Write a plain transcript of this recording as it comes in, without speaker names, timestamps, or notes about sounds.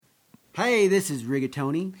Hey, this is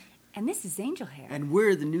Rigatoni. And this is Angel Hair. And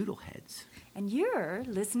we're the Noodleheads. And you're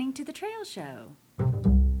listening to The Trail Show.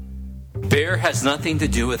 Bear has nothing to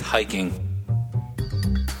do with hiking.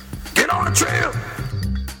 Get on the trail!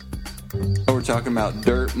 We're talking about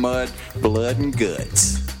dirt, mud, blood, and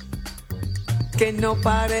guts. Que no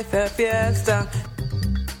parece fiesta.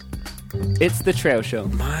 It's The Trail Show.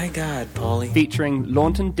 My God, Paulie. Featuring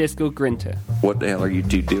Launton Disco Grinter. What the hell are you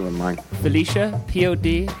two doing, Mike? Felicia,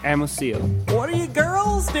 P.O.D., Hermosillo. What are you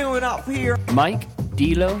girls doing up here? Mike,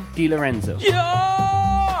 Dilo, Di Lorenzo.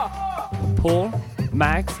 Yeah! Paul,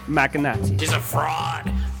 Max, Maganati. He's a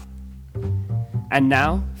fraud. And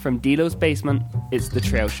now, from Dilo's basement, it's The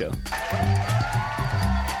Trail Show.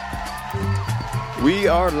 We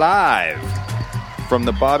are live from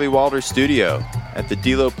the Bobby Walter studio at the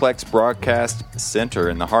Deloplex Broadcast Center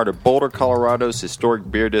in the heart of Boulder, Colorado's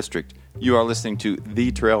historic beer district. You are listening to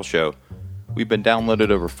The Trail Show. We've been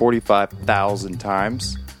downloaded over 45,000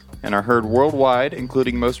 times and are heard worldwide,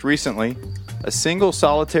 including most recently a single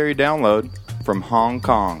solitary download from Hong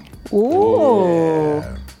Kong. Ooh.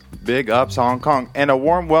 Yeah. Big ups, Hong Kong. And a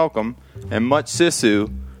warm welcome and much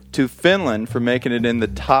sisu to Finland for making it in the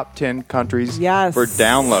top 10 countries for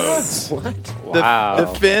downloads. What? Wow. The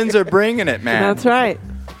Finns are bringing it, man. That's right.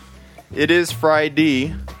 It is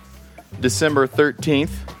Friday, December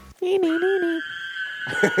 13th.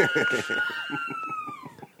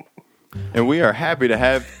 And we are happy to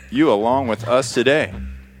have you along with us today.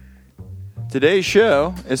 Today's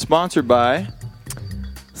show is sponsored by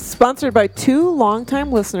two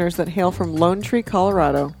longtime listeners that hail from Lone Tree,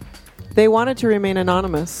 Colorado. They wanted to remain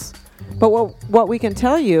anonymous, but what we can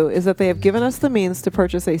tell you is that they have given us the means to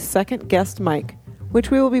purchase a second guest mic,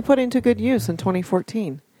 which we will be putting to good use in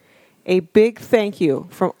 2014. A big thank you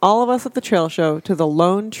from all of us at the Trail Show to the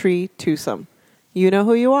Lone Tree Twosome. You know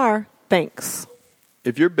who you are. Thanks.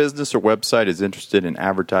 If your business or website is interested in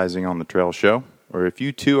advertising on the Trail Show, or if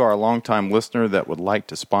you too are a longtime listener that would like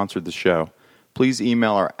to sponsor the show, please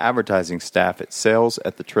email our advertising staff at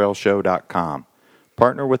sales@thetrailshow.com.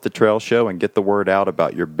 Partner with the Trail Show and get the word out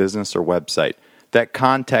about your business or website. That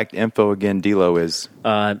contact info again, Dilo, is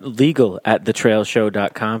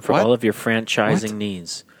legal@thetrailshow.com for all of your franchising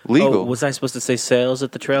needs. Legal. Oh, was I supposed to say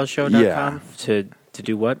sales@thetrailshow.com to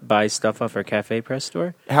do what? Buy stuff off our Cafe Press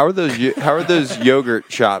store? How are those yogurt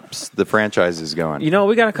shops, the franchises going? You know,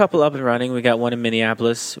 we got a couple up and running. We got one in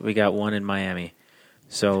Minneapolis. We got one in Miami.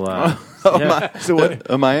 So, a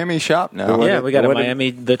Miami shop now. Yeah, we got a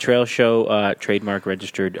Miami The Trail Show trademark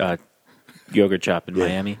registered yogurt shop in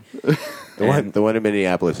Miami. The one in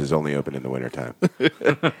Minneapolis is only open in the wintertime.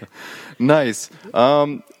 Nice.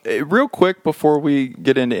 Real quick before we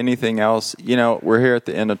get into anything else, we're here at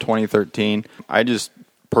the end of 2013. I just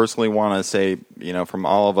personally want to say, from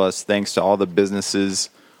all of us, thanks to all the businesses,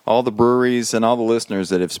 all the breweries, and all the listeners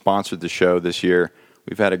that have sponsored the show this year.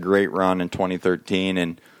 We've had a great run in 2013,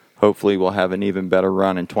 and hopefully we'll have an even better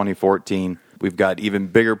run in 2014. We've got even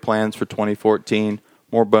bigger plans for 2014.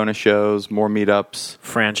 More bonus shows, more meetups.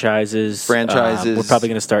 Franchises. We're probably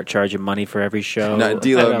going to start charging money for every show. No,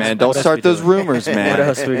 Dilo, man. Don't start those rumors, man. What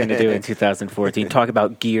else are we going to do in 2014? Talk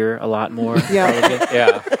about gear a lot more. Yeah.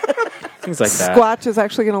 Yeah. Things like that. Squatch is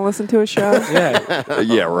actually going to listen to a show. Yeah.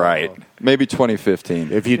 Yeah, right. Maybe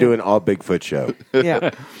 2015. If you do an all Bigfoot show. Yeah.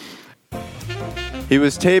 He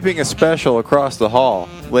was taping a special across the hall.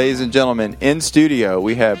 Ladies and gentlemen, in studio,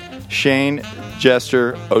 we have Shane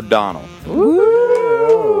Jester O'Donnell.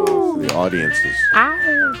 Woo! The audience is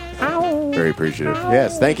very appreciative.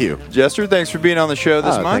 Yes, thank you. Jester, thanks for being on the show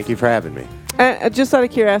this month. Thank you for having me. Just out of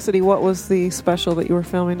curiosity, what was the special that you were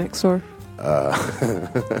filming next door? Is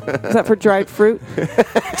that for dried fruit?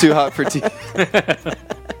 Too hot for tea.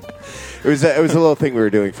 It was a little thing we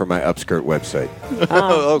were doing for my Upskirt website.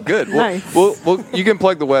 Oh, good. Nice. Well, you can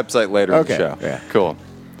plug the website later in the Okay, show. yeah. Cool.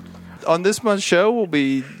 On this month's show, we'll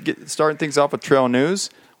be starting things off with Trail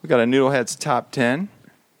News. We got a Noodleheads Top 10.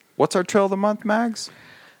 What's our Trail of the Month, Mags?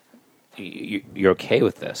 You're okay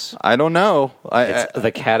with this? I don't know. It's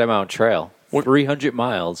the Catamount Trail, 300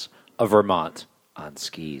 miles of Vermont on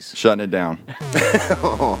skis. Shutting it down.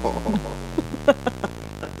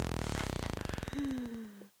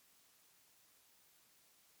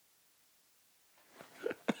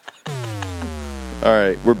 All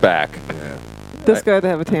right, we're back. This guy to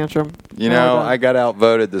have a tantrum. I got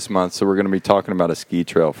outvoted this month, so we're going to be talking about a ski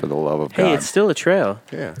trail for the love of God. Hey, it's still a trail.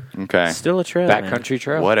 Yeah. Okay. It's still a trail. Backcountry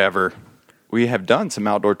trail. Whatever. We have done some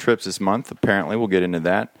outdoor trips this month, apparently. We'll get into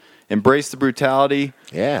that. Embrace the Brutality.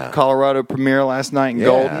 Yeah. Colorado premiere last night in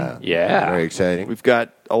Golden. Yeah. Very exciting. We've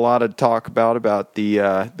got a lot of talk about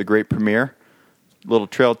the great premiere. little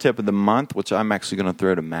trail tip of the month, which I'm actually going to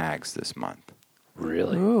throw to Mags this month.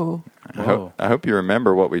 Really? Ooh. I hope you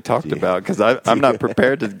remember what we talked about because I'm not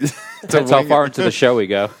prepared to. That's how far into the show we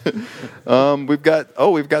go. We've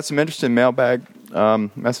got some interesting mailbag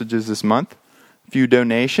messages this month. A few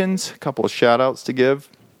donations, a couple of shout outs to give.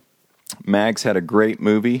 Mags had a great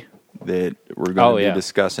movie that we're going to be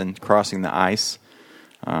discussing, Crossing the Ice.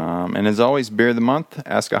 And as always, Beer of the Month,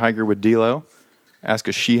 Ask a Hiker with D-Lo, Ask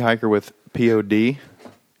a She Hiker with POD,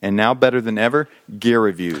 and now better than ever, gear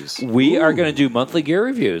reviews. We are going to do monthly gear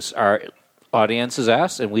reviews. Our audience is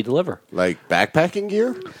asked, and we deliver. Like backpacking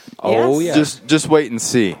gear? Oh, yeah. Just wait and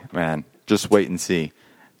see, man. Just wait and see.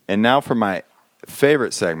 And now for my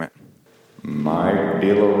favorite segment, Mike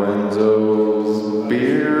DiLorenzo's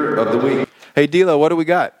Beer of the Week. Hey, Dilo, what do we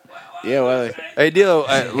got? Yeah, well... Hey,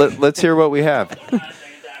 Dilo, let's hear what we have.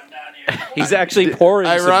 He's actually pouring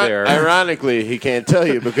some beer. Ironically, he can't tell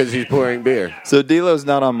you because he's pouring beer. So Dilo's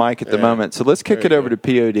not on mic at the moment, so let's kick it over to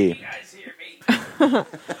POD.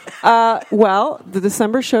 Well, the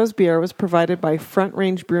December show's beer was provided by Front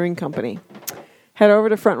Range Brewing Company. Head over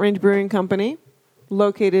to Front Range Brewing Company,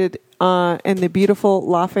 located in the beautiful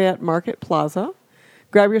Lafayette Market Plaza.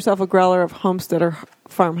 Grab yourself a growler of Homesteader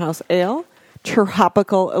Farmhouse Ale,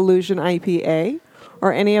 Tropical Illusion IPA,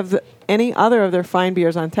 or any other of their fine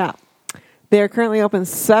beers on tap. They are currently open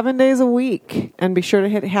 7 days a week, and be sure to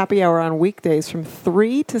hit happy hour on weekdays from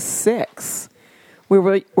 3 to 6,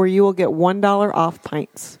 where you will get $1 off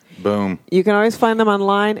pints. Boom. You can always find them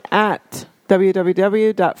online at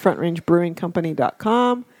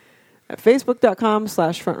www.frontrangebrewingcompany.com, at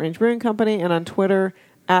facebook.com/Front Range Brewing Company, and on Twitter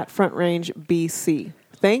at Front Range BC.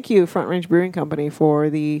 Thank you, Front Range Brewing Company, for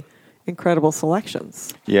the incredible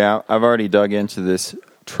selections. Yeah, I've already dug into this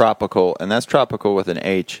tropical, and that's tropical with an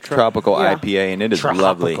H, tropical IPA, and it is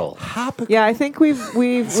lovely. Yeah, I think we've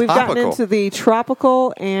gotten into the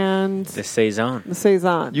tropical and the saison. The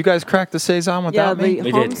saison. You guys cracked the saison without me?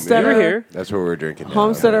 The Homesteader. We were here. That's what we're drinking now.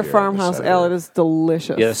 Homesteader Farmhouse Ale. It is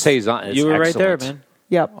delicious. Yeah, the saison is You were excellent. right there, man.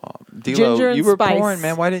 Yep. Dilo, Ginger and you were spice. pouring,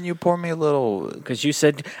 man. Why didn't you pour me a little? Because you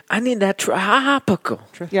said, I need that tropical.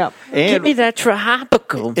 Yep. Give me that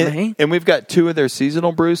tropical, man. And we've got 2 of their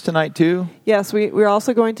seasonal brews tonight, too. Yes, we're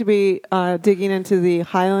also going to be digging into the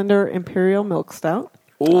Highlander Imperial Milk Stout.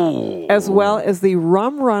 Ooh. As well as the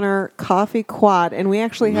Rum Runner Coffee Quad. And we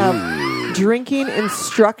actually have drinking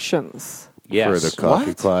instructions. Yes. For the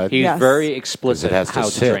coffee quad. He's Yes. very explicit It has how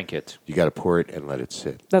to sit. drink it. You got to pour it and let it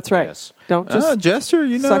sit. That's right. Yes. Don't just Jester,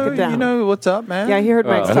 suck it down. you know what's up, man. Yeah, he heard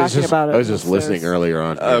Mike's talking about it. I was just listening earlier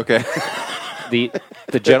on. Okay.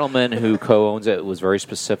 The gentleman who co-owns it was very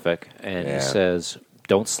specific, and he says,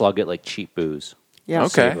 "Don't slug it like cheap booze." Yeah.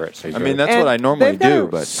 Okay. Savor it. So he's I mean, very- that's what I And normally they've got do, a-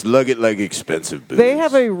 but Slug it like expensive booze. They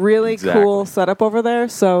have a really Exactly. cool setup over there.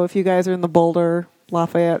 So if you guys are in the Boulder,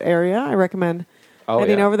 Lafayette area, I recommend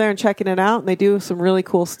heading over there and checking it out. And they do some really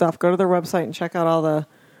cool stuff. Go to their website and check out all the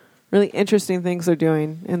really interesting things they're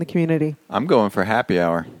doing in the community. I'm going for happy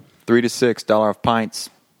hour. 3 to 6, $1 off pints,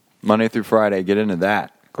 Monday through Friday. Get into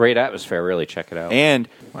that. Great atmosphere. Really, check it out. And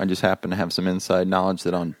I just happen to have some inside knowledge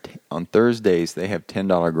that on Thursdays they have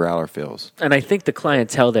 $10 growler fills, And I think the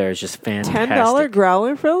clientele there is just fantastic. $10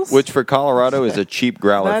 growler fills? which for Colorado is a cheap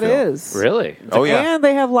growler That fill. is. Really? Oh yeah. And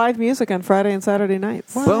they have live music on Friday and Saturday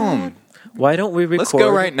nights. Boom. Why don't we record? Let's go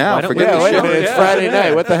right now. Why don't Forget we- the Wait a show. minute. It's Friday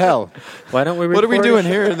night. What the hell? Why don't we record? What are we a doing show?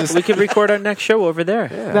 here in this? We could record our next show over there.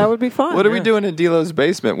 That would be fun. What are we doing in Delo's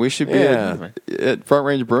basement? We should be Yeah. at Front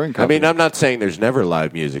Range Brewing I Company. mean, I'm not saying there's never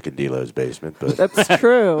live music in Delo's basement, but That's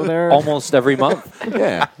true. They're Almost every month,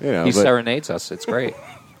 yeah, you know. he but- serenades us. It's great.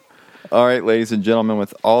 All right, ladies and gentlemen,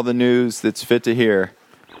 with all the news that's fit to hear,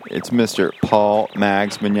 it's Mr. Paul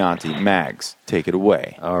Mags Magnanti. Mags, take it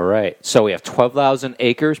away. All right. So we have 12,000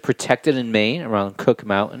 acres protected in Maine around Cook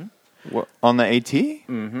Mountain. On the AT?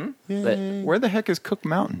 Mm-hmm. Where the heck is Cook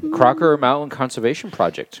Mountain? Crocker Mountain Conservation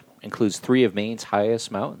Project includes 3 of Maine's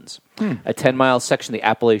highest mountains, a 10-mile section of the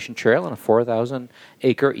Appalachian Trail, and a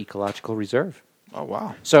 4,000-acre ecological reserve. Oh,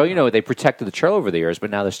 wow. So, they protected the trail over the years, but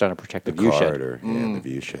now they're starting to protect the viewshed. corridor, the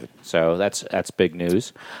view shed. So that's big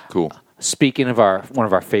news. Cool. Speaking of one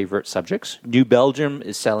of our favorite subjects, New Belgium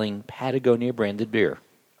is selling Patagonia-branded beer.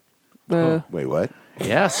 Wait, what?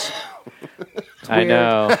 Yes. I weird.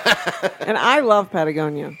 know. and I love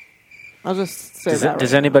Patagonia. I'll just say that.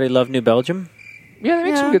 Does right anybody love New Belgium? Yeah, they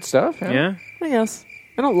make some Yeah. good stuff. Yeah. now. I guess.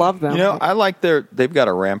 I don't love them. You know, I like they've got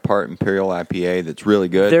a Rampart Imperial IPA that's really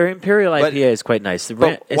good. Their Imperial But- IPA is quite nice.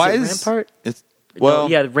 But Is why it is Rampart? it's Well,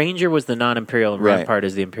 yeah, Ranger was the non-Imperial, and Right. Rampart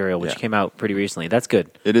is the Imperial, which Yeah. came out pretty recently. That's good.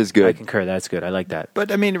 It is good. I concur. That's good. I like that.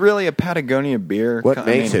 But I mean, really, a Patagonia beer. What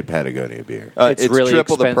makes it Patagonia beer? It's really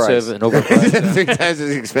triple the price. expensive and overpriced. 3 times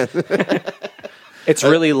as expensive. It's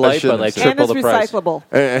really light, but shouldn't like have said And triple it's the price.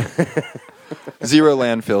 recyclable. Zero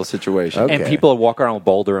landfill situation. Okay. And people would walk around with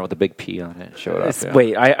Boulder with a big P on it and show it up. Yeah.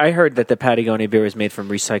 Wait, I heard that the Patagonia beer is made from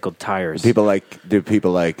recycled tires. Do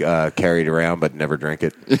people carry it around but never drink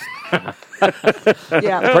it?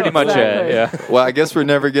 Yeah, Pretty much, exactly. yeah. Well, I guess we're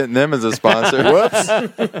never getting them as a sponsor. Whoops.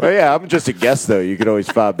 Well, yeah, I'm just a guest though. You can always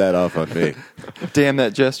fob that off on me. Damn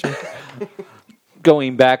that gesture.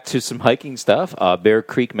 Going back to some hiking stuff, Bear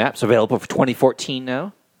Creek Maps available for 2014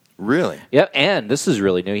 now. Really? Yep, and this is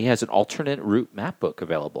really new. He has an alternate route map book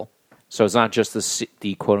available. So it's not just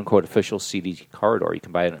the quote-unquote official CD corridor. You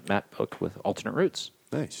can buy a map book with alternate routes.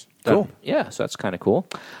 Nice. Cool. Yeah, so that's kind of cool.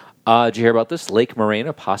 Did you hear about this? Lake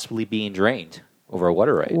Morena possibly being drained over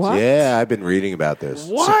water rights. What? Yeah, I've been reading about this.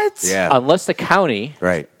 What? Yeah. Unless the county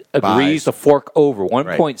Right. agrees Buys. to fork over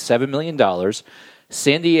 $1.7 million,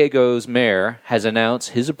 San Diego's mayor has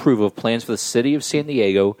announced his approval of plans for the city of San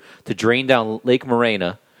Diego to drain down Lake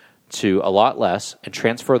Morena to a lot less and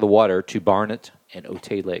transfer the water to Barnett and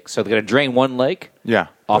Otay Lake. So they're going to drain one lake Yeah.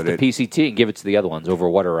 off But the it- PCT and give it to the other ones over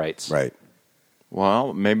water rights. Right.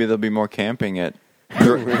 Well, maybe there'll be more camping at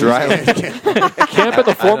Dry Lake. Camp at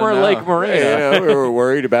the former know. Lake Morena. We were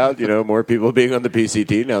worried about, more people being on the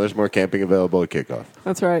PCT. Now there's more camping available at kickoff.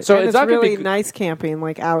 That's right. So and it's it's not gonna really be- nice camping,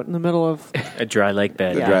 like out in the middle of. a dry lake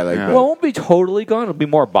bed. The dry lake. Yeah. bed. Well, it won't be totally gone. It'll be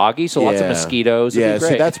more boggy, so lots of Yeah. mosquitoes. It'll Yeah, be see,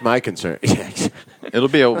 great. that's my concern. It'll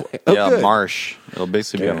be a good. marsh. It'll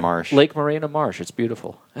basically be Yeah. a marsh. Lake Morena Marsh. It's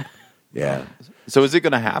beautiful. Yeah. So is it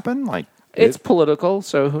going to happen? Like, It's political,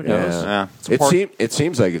 so who knows? Yeah. It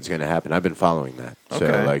seems like it's going to happen. I've been following that. Okay.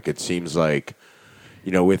 So it seems like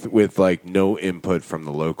with like no input from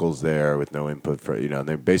the locals there, with no input and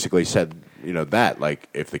they basically said that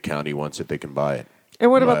if the county wants it, they can buy it. And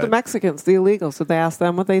what about the But- Mexicans, the illegals? Did they ask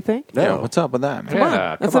them what they think? No. yeah, what's up with that, man? Come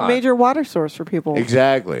Yeah, on. That's come a on. major water source for people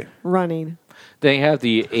Exactly. running. They have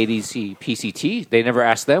the ADC PCT. They never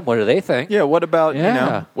asked them. What do they think? Yeah, what about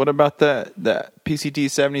Yeah. what about the PCT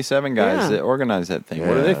 77 guys Yeah. that organize that thing?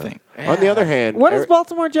 What do they think? On the other hand, What does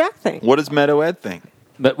Baltimore Jack think? What does Meadow Ed think?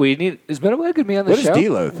 But we need. Is Meadowhead going to be on the what show? does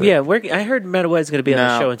D'Lo think? Yeah, I heard Meadowhead's going to be on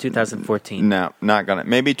the No. show in 2014. No, not gonna.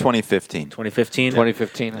 Maybe 2015. 2015?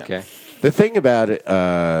 2015. Okay. The thing about it,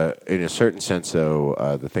 in a certain sense, though,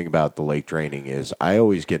 the thing about the lake draining is I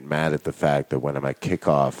always get mad at the fact that when I'm at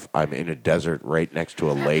kickoff, I'm in a desert right next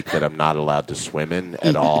to a lake that I'm not allowed to swim in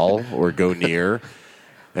at all or go near.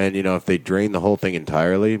 And, if they drain the whole thing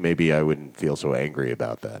entirely, maybe I wouldn't feel so angry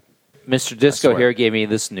about that. Mr. Disco swear. here gave me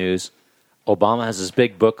this news. Obama has his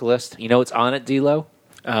big book list. You know what's on it, D'Lo?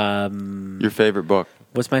 Your favorite book?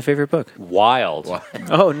 What's my favorite book? Wild.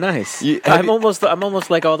 Oh, nice. You- I'm almost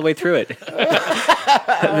like all the way through it.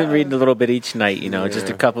 I've been reading a little bit each night, just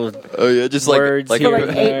a couple Oh yeah, just words like here For and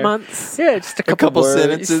like there. 8 months. Yeah, just a couple couple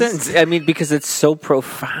words. sentences. I mean, because it's so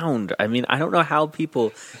profound. I mean, I don't know how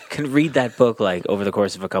people can read that book over the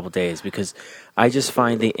course of a couple days, because I just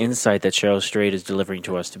find the insight that Cheryl Strait is delivering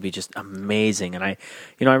to us to be just amazing. And I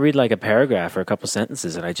read like a paragraph or a couple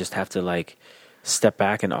sentences, and I just have to step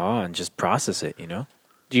back in awe and just process it.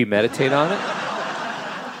 Do you meditate on it?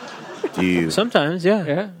 Do you Sometimes, yeah,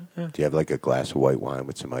 Yeah. do you have like a glass of white wine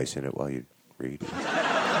with some ice in it while you read?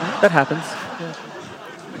 that happens.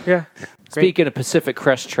 Yeah. Speaking of Pacific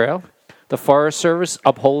Crest Trail, the Forest Service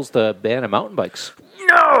upholds the ban of mountain bikes.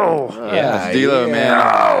 No. Yeah. D'Lo, man.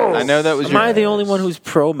 I know that was Am your. I the only one who's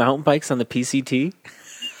pro mountain bikes on the PCT?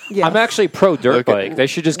 Yes. I'm actually pro dirt Okay. bike. They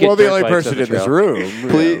should just get Well, the dirt only bikes person on the in this trail.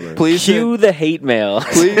 room. Please Cue send, the hate mail.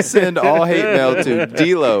 please send all hate mail to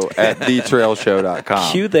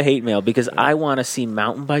D'Lo@thetrailshow.com. Cue the hate mail, because I want to see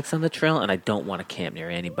mountain bikes on the trail, and I don't want to camp near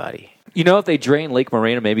anybody. You know, if they drain Lake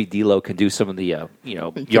Morena, maybe D'Lo can do some of the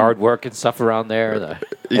yard work and stuff around there.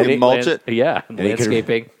 You can mulch it? Yeah, And he could-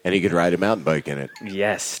 landscaping. And he could ride a mountain bike in it.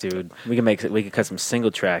 Yes, dude. We could cut some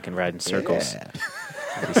single track and ride in circles.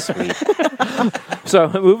 That'd be sweet. So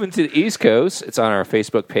moving to the East Coast, it's on our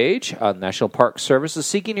Facebook page. National Park Service is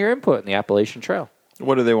seeking your input in the Appalachian Trail.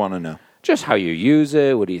 What do they want to know? Just how you use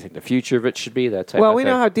it. What do you think the future of it should be? That type Well, of we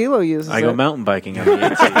thing. know how D'Lo uses I it. go mountain biking on the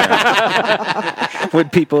when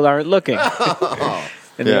people aren't looking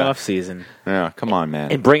in the Yeah. off season. Yeah, come on,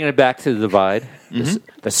 man. And bringing it back to the divide,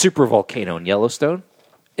 the super volcano in Yellowstone,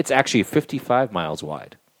 it's actually 55 miles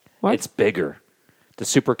wide. What? It's bigger. The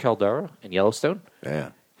super caldera in Yellowstone, Yeah.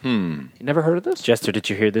 You never heard of this? Jester, did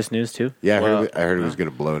you hear this news too? Yeah, I heard it was going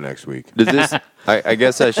to blow next week. Does this? I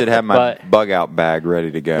guess I should have my But- bug out bag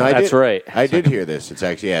ready to go. No, That's right. I did hear this. It's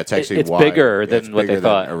actually It's wide. bigger than it's what they bigger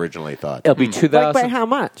thought. than originally thought. It'll be Like 2,000. by how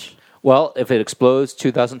much? Well, if it explodes,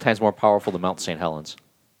 2,000 times more powerful than Mount St. Helens.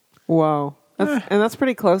 Whoa. And that's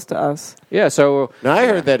pretty close to us. Yeah, so Now I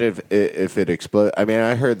heard that if it explodes, I mean,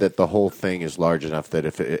 I heard that the whole thing is large enough that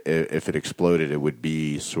if it exploded, it would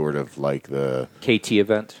be sort of like the KT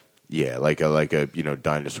event. like a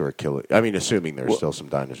dinosaur killer. I mean, assuming there's still some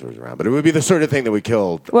dinosaurs around, but it would be the sort of thing that would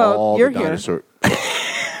kill all you're the here. dinosaurs.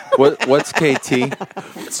 What's KT?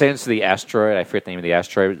 It stands for the asteroid. I forget the name of the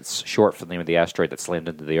asteroid. It's short for the name of the asteroid that slammed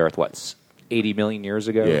into the Earth, 80 million years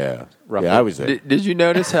ago? Yeah, Roughly. I was there. Did you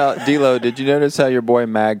notice how D'Lo? Did you notice how your boy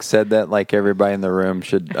Mag said that? Like every in the room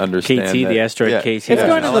should understand. KT, that? the asteroid Yeah. KT, It's is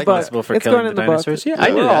going in the book. responsible for It's killing going the in the dinosaurs. book. Yeah, I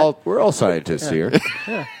knew that. We're all scientists here.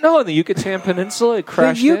 No, in the Yucatan Peninsula, it The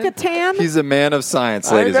crashed in. Yucatan? He's a man of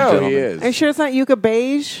science, I ladies and know gentlemen. he is. Are you sure it's not Yucca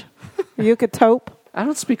beige? Or Yucca taupe? I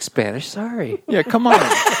don't speak Spanish, sorry. Yeah, come on.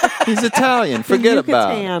 He's Italian. Forget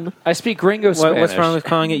about it. Yucatan. I speak Gringo Spanish. What's wrong with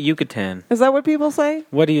calling it Yucatan? Is that what people say?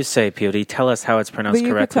 What do you say, POD? Tell us how it's pronounced The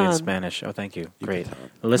correctly in Yucatan. Spanish. Oh, thank you. Great.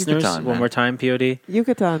 Listeners, Yucatan, one man. more time, POD.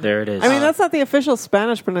 Yucatan. There it is. I mean, that's not the official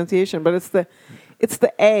Spanish pronunciation, but it's the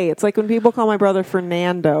A. It's like when people call my brother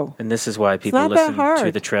Fernando. And this is why people not that listen hard.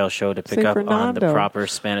 to the Trail Show to pick Say up on the Fernando. proper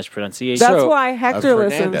Spanish pronunciation. That's why Hector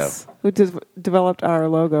Fernando. listens, who developed our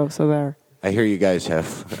logo. So there. I hear you guys have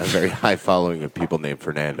a very high following of people named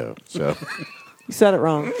Fernando. So You said it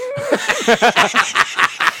wrong.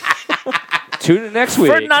 Tune in next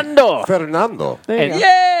week. Fernando. Fernando. There you And go.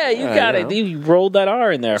 Yeah, you Yeah, got you it. know. You rolled that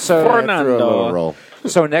R in there. So- Threw a little Fernando. roll.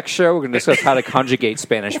 So next show, we're going to discuss how to conjugate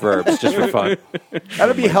Spanish verbs, just for fun.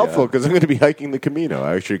 That'll be helpful because I'm going to be hiking the Camino.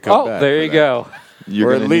 I should come Oh, back. there for you that. go. You're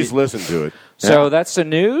Or at gonna least need- listen to it. So that's the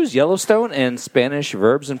news, Yellowstone, and Spanish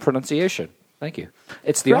verbs and pronunciation. Thank you.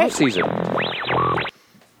 It's the off season.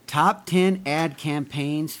 Top 10 ad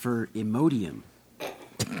campaigns for Imodium.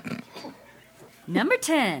 Number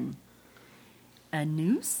 10. A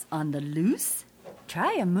noose on the loose?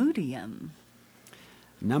 Try a Imodium.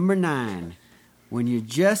 Number 9. When you're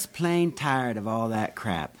just plain tired of all that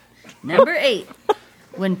crap. Number 8.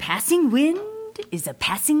 When passing wind is a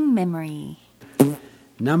passing memory.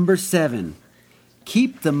 Number 7.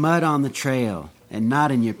 Keep the mud on the trail and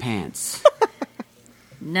not in your pants.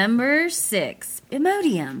 Number 6.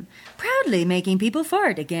 Imodium. Proudly making people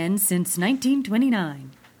fart again since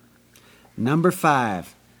 1929. Number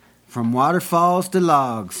 5. From waterfalls to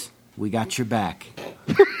logs, we got your back.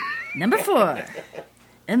 Number 4.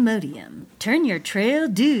 Imodium. Turn your trail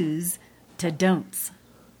do's to don'ts.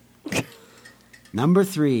 Number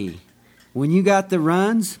 3. When you got the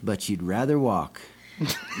runs, but you'd rather walk.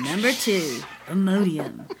 Number 2.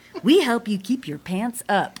 Imodium. We help you keep your pants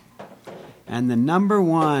up. And the number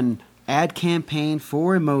 1 ad campaign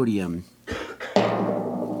for Imodium.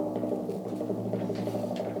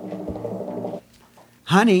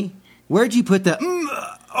 Honey, where'd you put the...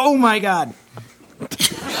 oh my God.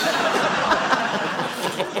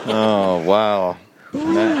 Oh, wow.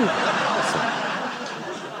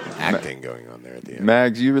 Acting going on there at the end.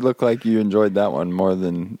 Mags, you look like you enjoyed that one more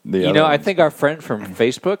than the other. You know, I ones. think our friend from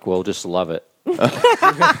Facebook will just love it. We'll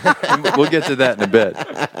get to that in a bit.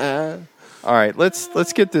 All right, let's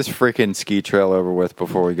get this freaking ski trail over with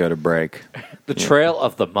before we go to break. The trail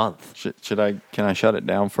of the month. Should I? Can I shut it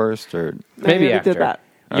down first, or Maybe already after. did that.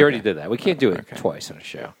 You already did that. We can't do it twice in a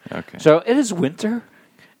show. Okay. So it is winter,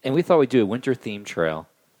 and we thought we'd do a winter-themed trail.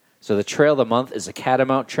 So the trail of the month is the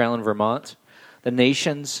Catamount Trail in Vermont, the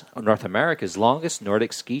nation's, North America's longest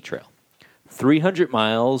Nordic ski trail. 300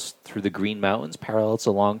 miles through the Green Mountains, parallels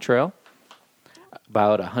the Long Trail.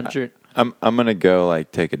 About 100... I'm gonna go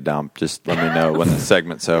like take a dump. Just let me know when the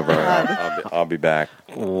segment's over. I'll be back.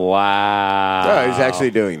 Wow. Oh, he's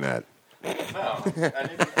actually doing that.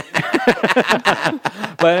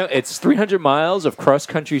 But it's 300 miles of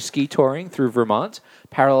cross-country ski touring through Vermont,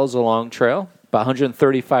 parallels a long trail. About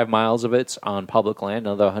 135 miles of it's on public land.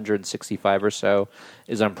 Another 165 or so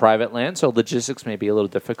is on private land. So logistics may be a little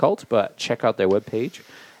difficult, but check out their webpage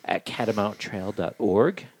at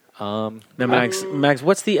catamounttrail.org. Now, Max,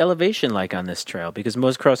 what's the elevation like on this trail? Because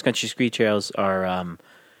most cross-country ski trails are,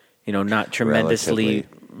 not tremendously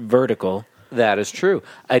vertical. That is true.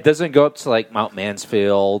 It doesn't go up to like Mount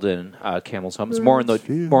Mansfield and Camel's Hump. It's more in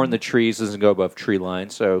the trees. Doesn't go above tree line,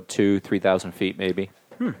 so 2,000-3,000 feet maybe.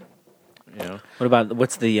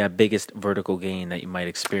 What's the biggest vertical gain that you might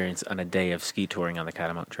experience on a day of ski touring on the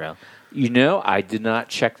Catamount Trail? I did not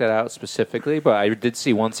check that out specifically, but I did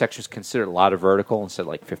see one section was considered a lot of vertical and said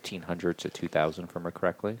like 1,500 to 2,000, if I remember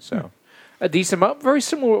correctly. So a decent amount, very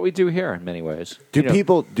similar to what we do here in many ways. Do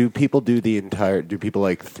people do the entire? Do people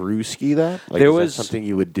like through ski that? Like, is that something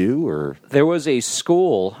you would do, or there was a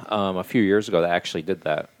school a few years ago that actually did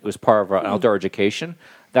that. It was part of our outdoor education.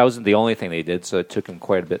 That wasn't the only thing they did, so it took them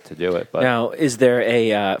quite a bit to do it. But now, is there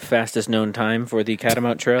a fastest known time for the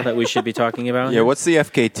Catamount Trail that we should be talking about? Yeah, what's the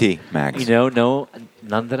FKT, Max? No,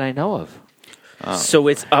 none that I know of. So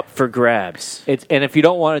it's up for grabs. And if you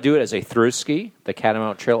don't want to do it as a through ski, the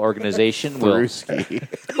Catamount Trail organization will. through ski?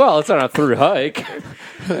 Well, it's not a through hike.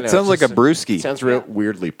 It sounds like a brewski. Sounds real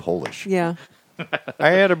weirdly Polish. Yeah.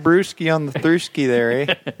 I had a brewski on the through ski there,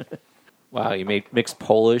 eh? Wow, you made mixed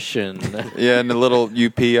Polish and Yeah, and the little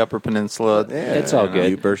UP Upper Peninsula. Yeah, it's all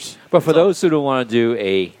good. Ubers. But for those who don't want to do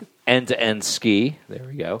a end-to-end ski, there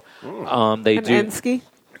we go. They An do end ski?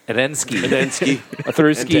 an end ski, a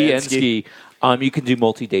through ski, end ski. You can do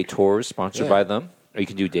multi-day tours sponsored by them, or you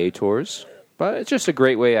can do day tours. But it's just a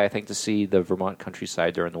great way, I think, to see the Vermont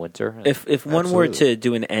countryside during the winter. If one were to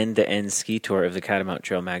do an end-to-end ski tour of the Catamount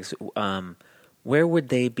Trail, Mags, where would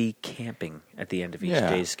they be camping at the end of each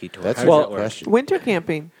day's ski tour? That's How a does good that work? question. Winter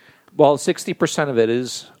camping. Well, 60% of it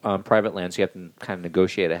is private land, so you have to kind of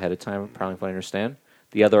negotiate ahead of time, probably if I understand.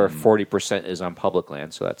 The other 40% is on public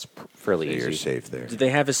land, so that's fairly easy. You're safe there. Do they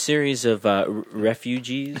have a series of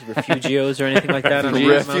refugios, or anything like that on the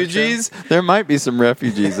Catamount Trail? Refugees? There might be some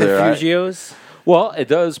refugees there. Refugios? Well, it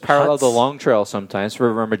does parallel Huts? the Long Trail sometimes.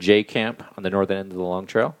 Remember J Camp on the northern end of the Long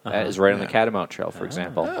Trail? That is right on the Catamount Trail, for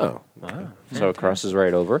example. Oh, Wow. So it crosses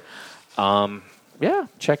right over. Yeah,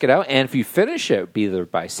 check it out. And if you finish it, either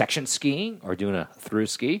by section skiing or doing a through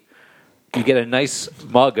ski, you get a nice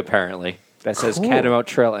mug, apparently, that says Catamount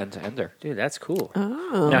Trail End to Ender. Dude, that's cool.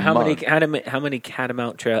 Oh. Now, how many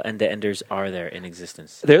Catamount Trail end-to-enders are there in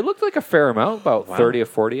existence? There looked like a fair amount, about 30 or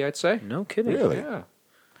 40, I'd say. No kidding. Really? Yeah.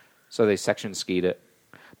 So they section skied it.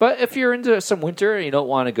 But if you're into some winter and you don't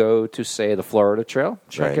want to go to, say, the Florida Trail,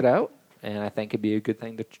 check it out. And I think it'd be a good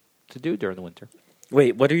thing to do during the winter.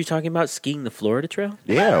 Wait, what are you talking about? Skiing the Florida Trail?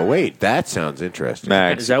 yeah. Wait, that sounds interesting.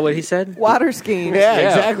 Max. Is that what he said? Water skiing. Yeah,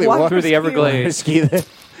 exactly. Water Through the skiing. Everglades. Ski the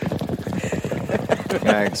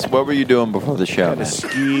Max, what were you doing before the show? man?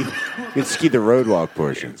 ski. You can ski the road walk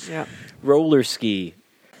portions. Yeah. Roller ski.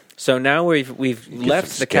 So now we've left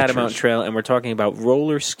some the Catamount Skechers. Trail and we're talking about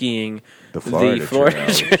roller skiing The Florida Trail.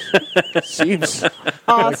 seems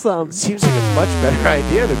Awesome. seems like a much better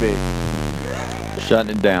idea to me.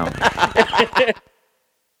 Shutting it down.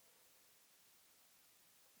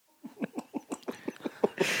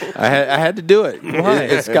 I had to do it.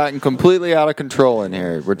 It's gotten completely out of control in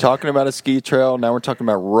here. We're talking about a ski trail. Now we're talking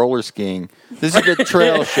about roller skiing. This is a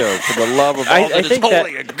trail show for the love of all that is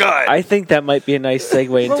holy and good. I think that might be a nice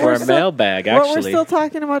segue into our mailbag, Well, we're actually. still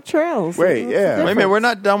talking about trails. Wait, yeah. Wait a minute, we're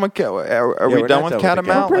not done with. Are we we're done not with done with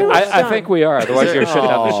Catamount? We're pretty much I think we are. Otherwise, you're shutting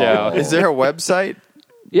down the show. Is there a website?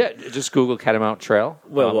 Yeah, just Google Catamount Trail.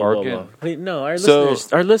 Whoa. Wait, no, our So-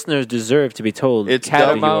 listeners deserve to be told It's the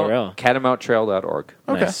URL. Catamounttrail.org.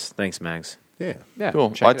 Nice. Thanks, Mags. Yeah. Yeah,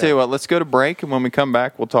 Cool. check Well, I'll it tell you out. what, let's go to break, and when we come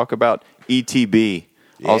back, we'll talk about ETB,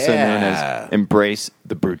 also known Yeah. as Embrace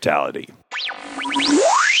the Brutality.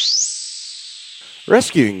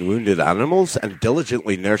 Rescuing wounded animals and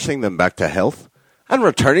diligently nursing them back to health and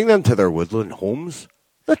returning them to their woodland homes.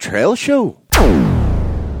 The Trail Show.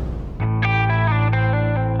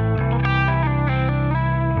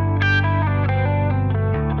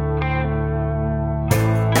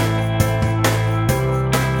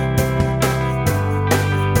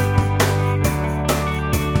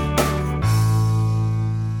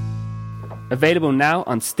 Available now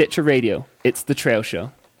on Stitcher Radio. It's The Trail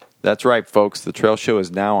Show. That's right, folks. The Trail Show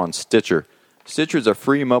is now on Stitcher. Stitcher is a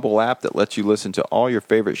free mobile app that lets you listen to all your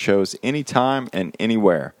favorite shows anytime and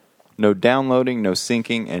anywhere. No downloading, no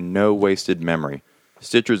syncing, and no wasted memory.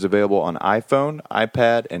 Stitcher is available on iPhone,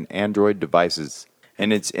 iPad, and Android devices.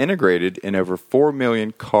 And it's integrated in over 4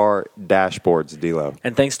 million car dashboards, D-Lo.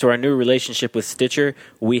 And thanks to our new relationship with Stitcher,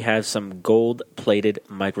 we have some gold-plated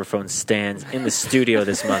microphone stands in the studio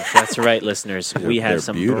this month. That's right, listeners. We They're have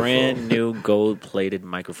some beautiful. brand new gold-plated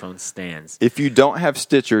microphone stands. If you don't have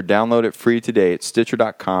Stitcher, download it free today at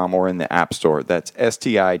Stitcher.com or in the App Store. That's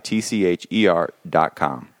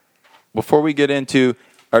STITCHER.com. Before we get into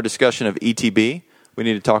our discussion of ETB, we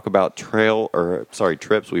need to talk about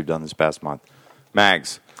trips we've done this past month.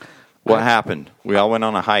 Mags, what happened? We all went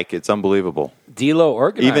on a hike. It's unbelievable. D'Lo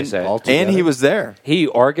organized Even it. and he was there. He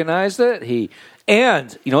organized it. He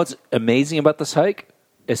And you know what's amazing about this hike?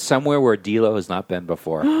 Is somewhere where D'Lo has not been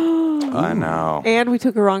before. I know. And we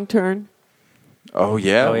took a wrong turn. Oh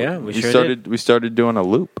yeah. Oh, yeah, we sure started. We started doing a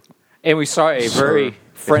loop. And we saw a very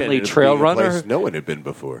friendly It ended up trail being a place runner. no one had been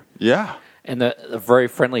before. Yeah. And the very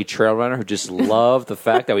friendly trail runner who just loved the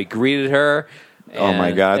fact that we greeted her. Oh,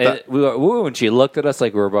 my God. And when she looked at us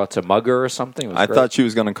like we were about to mug her or something. It was I great. thought she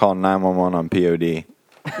was going to call 911 on POD.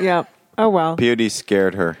 Yep. Oh, well. POD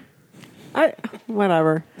scared her.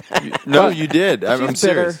 Whatever. No, you did. I'm She's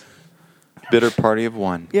serious. Bitter party of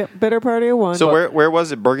one. Yep. Bitter party of one. So where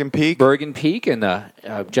was it? Bergen Peak? Bergen Peak in the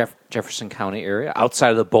Jefferson County area,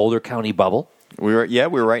 outside of the Boulder County bubble. We were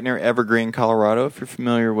right near Evergreen, Colorado. If you're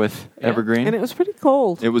familiar with Evergreen, And it was pretty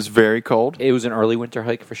cold. it was very cold. It was an early winter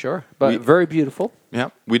hike for sure, but very beautiful Yeah,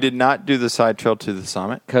 we did not do the side trail to the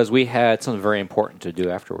summit. because we had something very important to do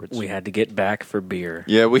afterwards. We had to get back for beer.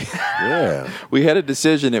 Yeah, Yeah. we had a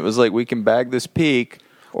decision. It was like we can bag this peak,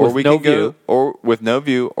 or With we no can go, view. or with no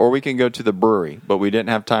view, or we can go to the brewery. But we didn't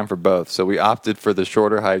have time for both, so we opted for the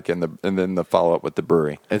shorter hike and then the follow up with the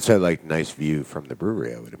brewery. And so, like, nice view from the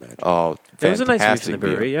brewery, I would imagine. Oh, It was a nice view fantastic from the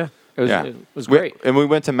brewery, yeah. It was great. And we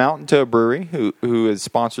went to Mountain Toe Brewery, who is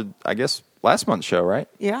sponsored, I guess, last month's show, right?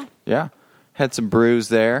 Yeah. Yeah, had some brews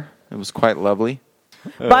there. It was quite lovely.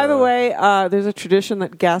 By the way, there's a tradition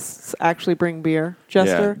that guests actually bring beer.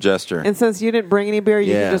 Jester. Yeah, Jester. And since you didn't bring any beer,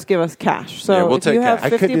 you Yeah. can just give us cash. So Yeah, we'll if take you have cash. I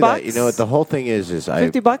 50 could do bucks, that. You know what? The whole thing is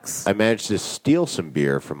 50 bucks? I managed to steal some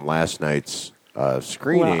beer from last night's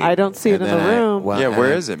screening. Well, I don't see it and in the then room. Yeah,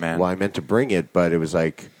 where is it, man? Well, I meant to bring it, but it was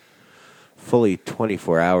like fully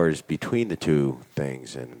 24 hours between the two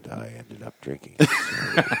things, and I ended up drinking it.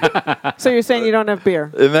 So you're saying you don't have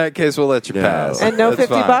beer? In that case, we'll let you No. pass. And no That's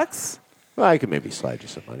 50 fine. bucks? Well, I could maybe slide you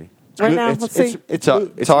some money. Right now, let's see.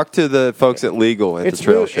 Talk to the folks at Legal at the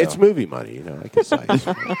trail show. It's movie money, you know. I can slide you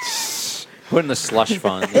some money. Put in the slush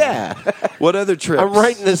fund. Yeah. What other trips? I'm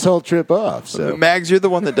writing this whole trip off. So Mags, you're the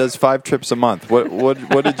one that does 5 trips a month. What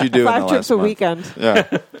did you do? 5 in the trips last a month? weekend.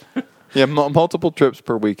 Yeah, yeah, multiple trips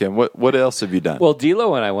per weekend. What else have you done? Well,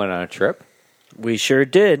 D'Lo and I went on a trip. We sure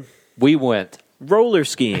did. We went. Roller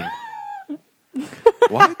skiing.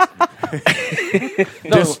 what?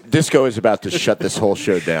 Disco is about to shut this whole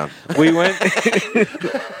show down. We went.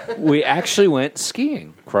 We actually went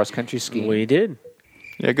skiing, cross country skiing. We did.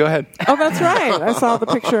 Yeah, go ahead. Oh, that's right. I saw the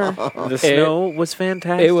picture. The snow was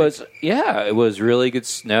fantastic. It was really good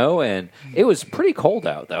snow, and it was pretty cold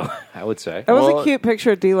out, though, I would say. That was Well, a cute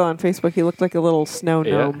picture of D'Lo on Facebook. He looked like a little snow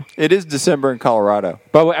Yeah. gnome. It is December in Colorado.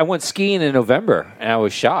 But I went skiing in November, and I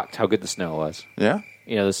was shocked how good the snow was. Yeah.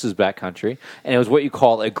 You know, this is backcountry, and it was what you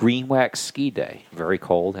call a green wax ski day. Very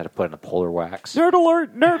cold, had to put in a polar wax. Nerd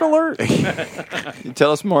alert! Nerd alert! You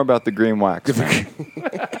tell us more about the green wax. man.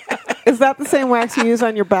 Is that the same wax you use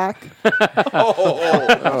on your back?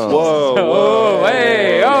 Oh,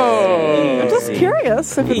 hey, oh! I'm just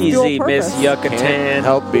curious if it's Easy, dual Miss purpose. Yucatan. Can't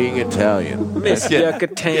help being Italian. Miss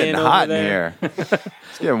Yucatan Getting over hot in there. here.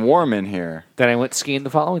 It's getting warm in here. Then I went skiing the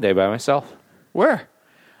following day by myself. Where?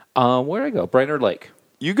 Where did I go? Brainerd Lake.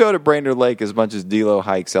 You go to Brainerd Lake as much as D'Lo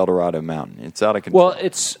hikes El Dorado Mountain. It's out of control. Well,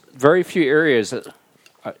 it's very few areas that,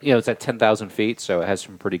 it's at 10,000 feet, so it has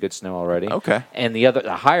some pretty good snow already. Okay. And the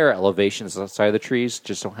higher elevations outside of the trees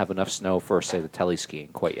just don't have enough snow for, say, the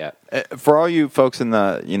teleskiing quite yet. For all you folks in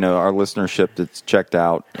the our listenership that's checked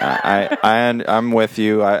out, I'm with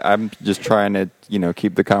you. I'm just trying to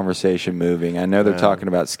keep the conversation moving. I know they're talking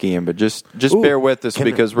about skiing, but just bear with us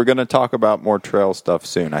because we're going to talk about more trail stuff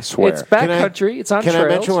soon. I swear. It's backcountry. It's on Can trails. I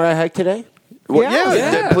mention where I hiked today? Well,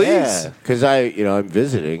 Yeah. please. Because I'm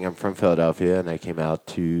visiting. I'm from Philadelphia, and I came out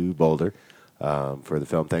to Boulder for the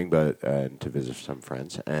film thing, and to visit some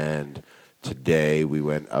friends. And today we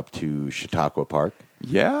went up to Chautauqua Park.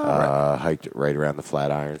 Yeah. Hiked right around the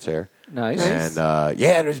Flatirons there. Nice. And and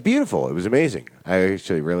it was beautiful. It was amazing. I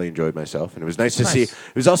actually really enjoyed myself, and it was nice to see.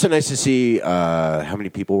 It was also nice to see how many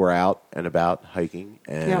people were out and about hiking.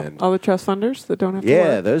 Yeah, And all the trust funders that don't have to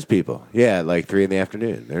work. those people. Yeah, like 3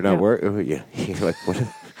 PM. They're not working. Yeah, like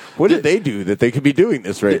what did they do that they could be doing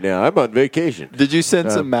this right now? I'm on vacation. Did you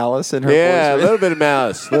sense some malice in her Yeah, a voice? little bit of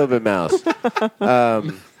malice. A little bit of malice.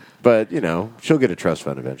 But she'll get a trust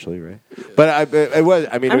fund eventually, right? But it was.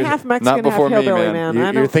 I mean, I'm it was, half Mexican, Not before half me, hillbilly, man.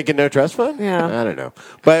 man. you're thinking no trust fund? Yeah. I don't know.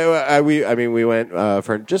 But we went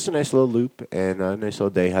for just a nice little loop and a nice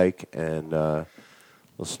little day hike and a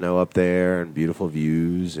little snow up there and beautiful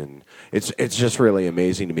views, and it's just really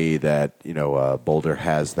amazing to me that Boulder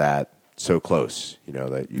has that so close.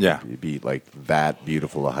 That you'd be like that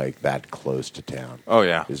beautiful a hike that close to town. Oh,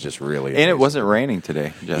 yeah. It's just really And it amazing. wasn't raining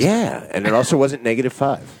today, Justin. Yeah, and it also wasn't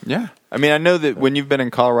 -5. Yeah. I mean, I know that when you've been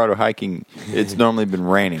in Colorado hiking, it's normally been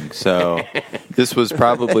raining, so this was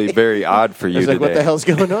probably very odd for you It's like, today. what the hell's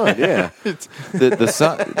going on? Yeah. It's the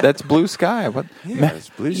sun. That's blue sky. What? Yeah, it's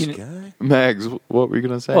blue sky. Mags, what were you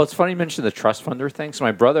going to say? Well, it's funny you mentioned the trust funder thing. So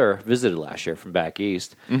my brother visited last year from back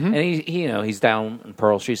east, Mm-hmm. and he's down in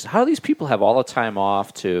Pearl Street. He says, how do these people have all the time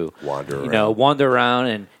off to wander around?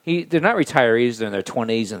 And they're not retirees; they're in their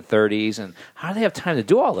 20s and 30s, and how do they have time to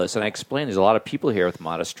do all this? And I explained, there's a lot of people here with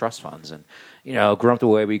modest trust funds, and growing up the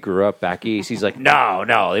way we grew up back east. He's like, no,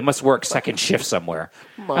 they must work second shift somewhere.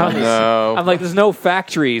 No. I'm like, there's no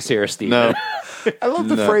factories here, Steve. No. I love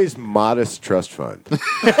the phrase "modest trust fund."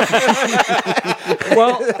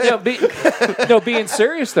 Well, being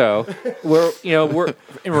serious though, we're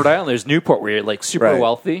in Rhode Island. There's Newport, where you're like super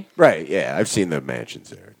wealthy, Right? Yeah, I've seen the mansions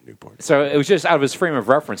there in Newport. So it was just out of his frame of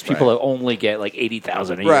reference. People that only get like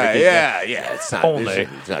 80,000 a year. Right? Yeah. It's not Only.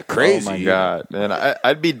 It's not crazy. Oh my god! And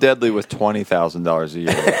I'd be deadly with $20,000 a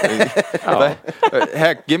year.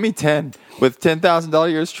 Heck, give me 10 with $10,000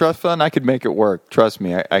 a year's trust fund. I could make it work. Trust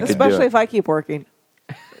me, I could do Especially it. if I keep working.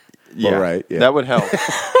 Yeah, right, yeah. that would help.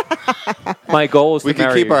 My goal is We to could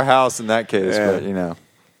marry. keep our house in that case, but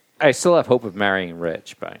I still have hope of marrying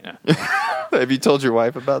rich, but Have you told your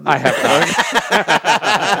wife about this? I have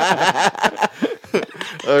not.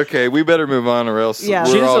 Okay, we better move on, or else Yeah.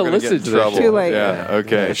 we're She all doesn't going to get in listen to this trouble. shit. Too late. Yeah.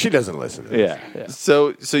 Okay. She doesn't listen. To Yeah.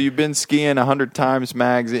 So you've been skiing 100 times,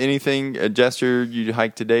 Mags. Anything, a gesture you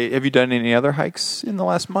hiked today? Have you done any other hikes in the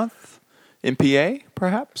last month? In PA,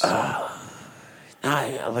 perhaps?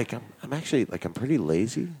 I'm actually I'm pretty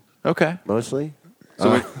lazy Okay. mostly.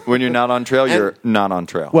 So when you're not on trail, you're not on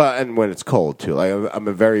trail. Well, and when it's cold too. I'm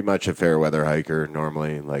a very much a fair weather hiker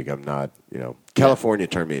normally. I'm not. California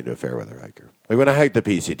turned me into a fair weather hiker. Like when I hiked the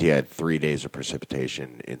PCT, I had 3 days of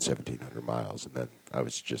precipitation in 1,700 miles, and then I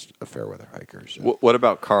was just a fair weather hiker. So. What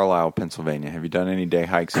about Carlisle, Pennsylvania? Have you done any day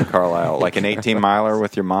hikes in Carlisle, like an 18-miler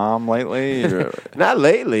with your mom lately? Not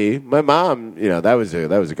lately. My mom, that was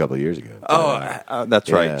a couple of years ago. That's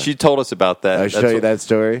right. Yeah. She told us about that. I show you that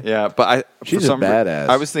story. Yeah, but She's a badass.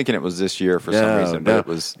 I was thinking it was this year for some reason, but it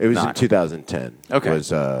was in not. 2010. Okay.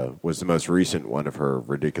 was the most recent one of her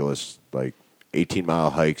ridiculous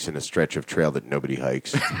 18-mile hikes in a stretch of trail that nobody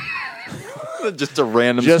hikes. Just a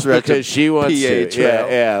random Just stretch because of she wants PA to. trail.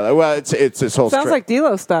 Yeah. Well, it's this whole Sounds stretch. like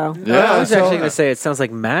D'Lo style. I was actually going to say it sounds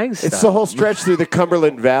like Mag's It's style. the whole stretch through the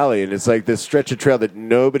Cumberland Valley, and it's like this stretch of trail that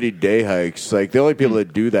nobody day hikes. Like the only people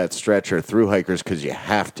that do that stretch are through hikers because you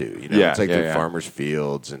have to. Yeah, It's like yeah, through yeah. farmers'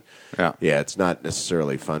 fields, and Yeah. it's not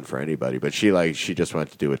necessarily fun for anybody. But she just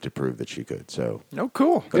wanted to do it to prove that she could. So Oh,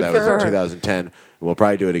 cool. but that for was in her. 2010. We'll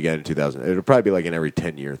probably do it again in 2000. It'll probably be like an every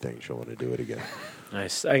 10-year thing. She'll want to do it again.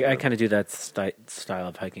 Nice. I kind of do that style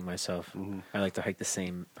of hiking myself. I like to hike the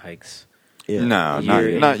same hikes. Yeah. No, Year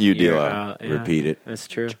in, not you, year D'Lo. out, yeah. Repeat it. That's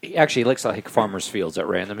true. He actually likes to hike farmers' fields at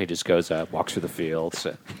random. He just goes, walks through the fields.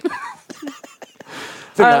 All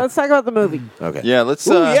right, let's talk about the movie. Okay. Yeah, let's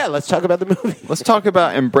let's talk about the movie. let's talk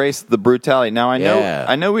about Embrace the Brutality. Now Yeah.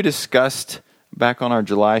 I know we discussed back on our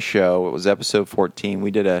July show, it was episode 14.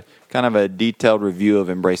 We did a kind of a detailed review of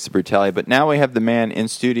Embrace the Brutality, but now we have the man in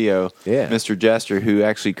studio, Mr. Jester, who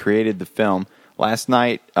actually created the film. Last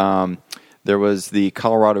night there was the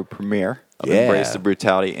Colorado premiere of Embrace the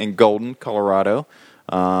Brutality in Golden, Colorado,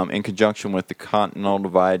 in conjunction with the Continental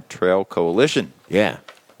Divide Trail Coalition. Yeah.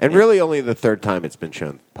 And really only the third time it's been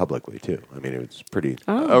shown publicly, too. I mean, it was pretty...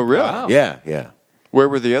 Oh, really? Wow. Yeah. Where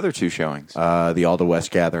were the other two showings? The Alda West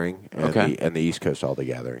Gathering and, Okay. the East Coast Alda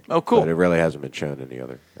Gathering. Oh, cool. But it really hasn't been shown any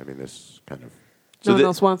other. I mean, this kind of... No one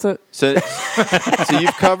else wants it. So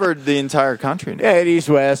you've covered the entire country now. Yeah, East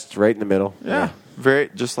West, right in the middle. Yeah. Very,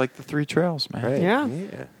 just like the three trails, man. Right. Yeah.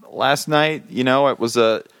 Last night, it was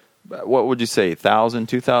what would you say, 1,000,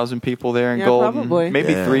 2,000 people there in Yeah, Golden? probably.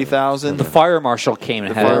 Maybe Yeah. 3,000. The fire marshal came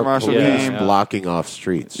and The had fire a- marshal yeah, came. yeah. Blocking off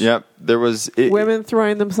streets. Yep. There was... Women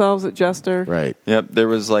throwing themselves at Jester. Right. Yep. There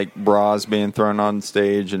was like bras being thrown on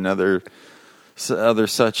stage and other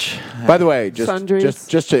such... By the way, just Sundries.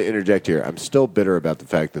 to interject here, I'm still bitter about the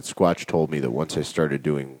fact that Squatch told me that once I started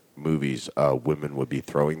doing movies, women would be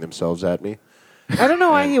throwing themselves at me. I don't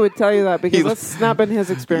know why he would tell you that because that's not been his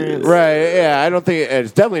experience. Right, yeah, I don't think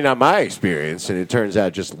it's definitely not my experience, and it turns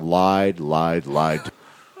out just lied. All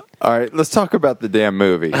right, let's talk about the damn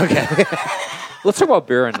movie. Okay. Let's talk about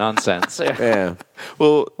beer and nonsense. Yeah.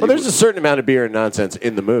 Well, There's a certain amount of beer and nonsense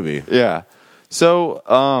in the movie. Yeah. So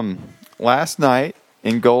last night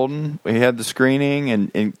in Golden, we had the screening,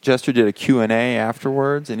 and Jester did a Q&A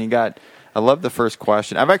afterwards, and he got... I love the first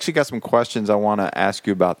question. I've actually got some questions I want to ask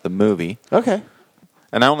you about the movie. Okay.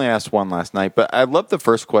 And I only asked one last night, but I love the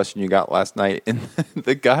first question you got last night. And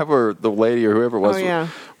the guy or the lady or whoever it was,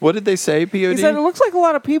 what did they say, POD? He said, it looks like a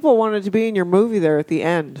lot of people wanted to be in your movie there at the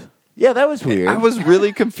end. Yeah, that was weird. I was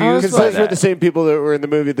really confused because by those that. were the same people that were in the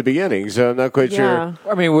movie at the beginning, so I'm not quite sure.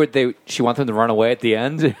 I mean, would she want them to run away at the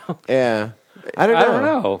end? Yeah. I don't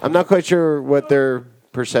know. I'm not quite sure what their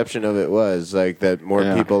perception of it was, like that more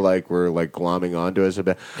people like were like glomming onto us a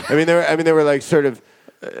bit. I mean, they were like sort of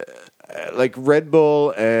like Red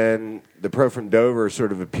Bull and the Pro from Dover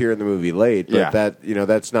sort of appear in the movie late, but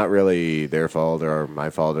that's not really their fault or my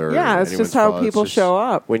fault or it's just how people show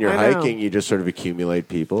up. When you're hiking, you just sort of accumulate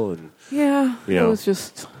people and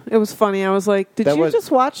it was funny. I was like, did you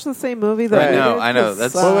just watch the same movie that I know.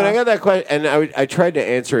 That's well, when I got that question, and I tried to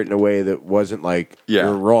answer it in a way that wasn't like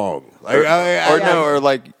you're wrong, or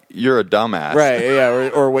like you're a dumbass, right? Yeah,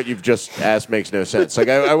 or what you've just asked makes no sense. Like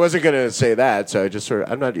I wasn't going to say that, so I just sort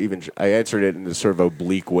of I answered it in this sort of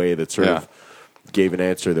oblique way that sort of gave an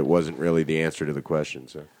answer that wasn't really the answer to the question.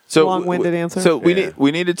 So long-winded answer. So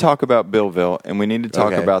we need to talk about Billville, and we need to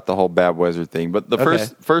talk about the whole Bad Wizard thing. But the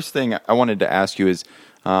first thing I wanted to ask you is,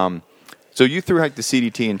 so you thru-hiked the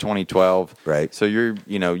CDT in 2012, right? So you're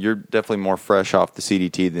definitely more fresh off the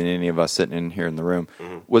CDT than any of us sitting in here in the room.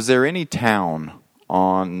 Mm-hmm. Was there any town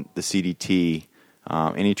on the CDT,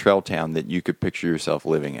 any trail town that you could picture yourself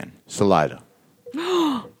living in? Salida.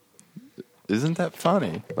 Isn't that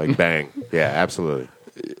funny? Like bang. Yeah, absolutely.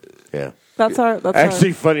 Yeah. That's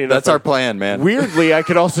actually funny enough. That's our plan, man. Weirdly, I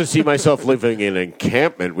could also see myself living in an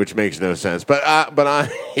encampment, which makes no sense. But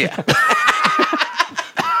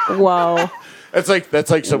wow. That's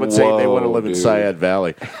like someone saying they want to live in Syed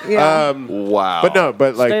Valley. Yeah. Wow.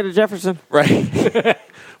 But like State of Jefferson. Right.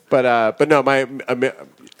 but no, my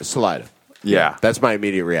Salida. Yeah, that's my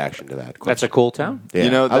immediate reaction to that question. That's a cool town.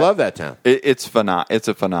 Yeah. I love that town. It's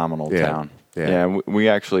a phenomenal town. Yeah, we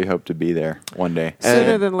actually hope to be there one day.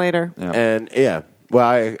 Sooner than later. Yeah. And well,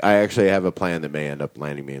 I actually have a plan that may end up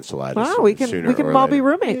landing me in Salida. Wow, we can all be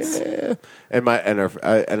roommates. Yeah. And I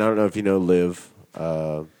don't know if you know Liv.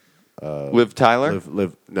 Liv Tyler?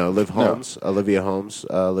 Liv Holmes. No. Olivia Holmes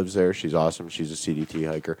lives there. She's awesome. She's a CDT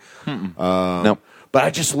hiker. No. But I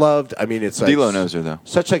just loved. I mean, it's like D'Lo knows her though.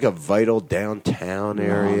 Such like a vital downtown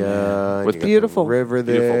area with beautiful river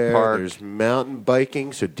there. Beautiful park. There's mountain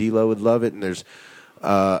biking, so D'Lo would love it. And there's,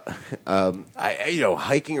 hiking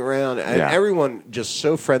around, and everyone just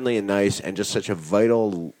so friendly and nice, and just such a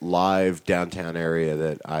vital, live downtown area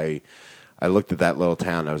that I looked at that little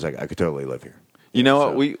town. And I was like, I could totally live here. You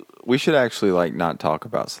know what? We should actually like not talk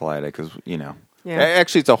about Salida because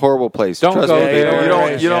actually it's a horrible place. Don't go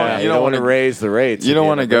there. You don't want to raise the rates. You don't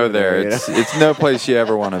want to go there. It's no place you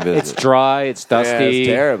ever want to visit. It's dry. It's dusty. Yeah, it's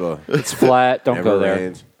terrible. It's flat. Don't go there.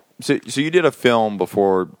 Rains. So you did a film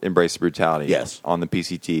before Embrace the Brutality. Yes. On the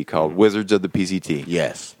PCT called Wizards of the PCT.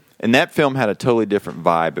 Yes. And that film had a totally different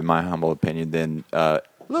vibe, in my humble opinion, than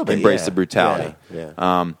Embrace the Brutality.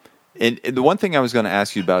 Yeah. And the one thing I was going to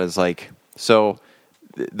ask you about is like, so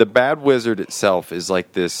the Bad Wizard itself is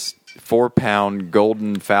like this 4-pound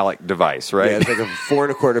golden phallic device, right? Yeah, it's like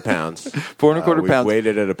 4 1/4 pounds. 4 1/4 pounds. We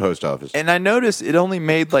waited at a post office. And I noticed it only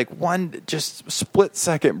made like one just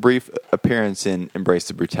split-second brief appearance in Embrace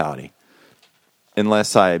the Brutality.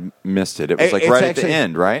 Unless I missed it. It was like right at the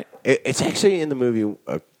end, right? It's actually in the movie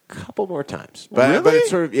a couple more times. But, really? But it's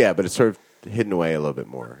sort of hidden away a little bit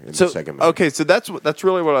more in the second movie. Okay, so that's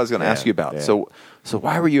really what I was going to ask you about. Yeah. So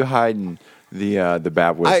why were you hiding the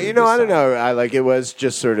Bad Wizard? I don't know. It was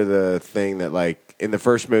just sort of the thing that like in the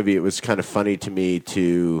first movie, it was kind of funny to me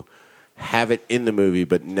to have it in the movie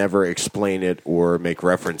but never explain it or make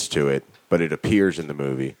reference to it, but it appears in the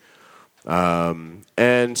movie.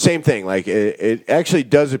 And same thing, like it actually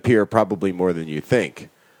does appear probably more than you think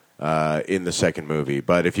in the second movie.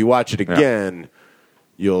 But if you watch it again,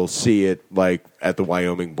 you'll see it like at the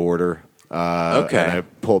Wyoming border. Okay. And I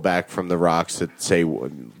pull back from the rocks that say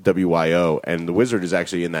WYO, and the wizard is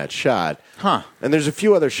actually in that shot. Huh. And there's a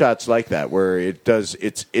few other shots like that where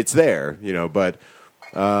it's there, but.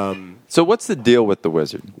 So what's the deal with the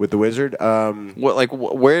wizard? With the wizard,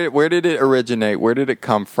 where did it originate? Where did it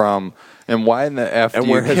come from? And why in the F do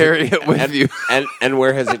you carry it with you? And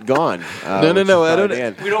where has it gone? No. I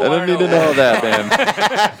don't need to know that,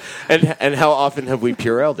 man. and how often have we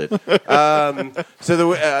Purelled it? So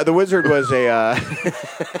the wizard was a.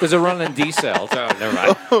 There's a run in D cell. Oh, never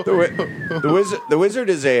mind. The wizard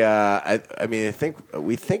is a. I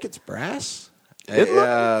think it's brass.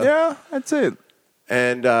 Yeah, I'd say.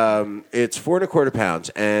 And it's 4.25 pounds,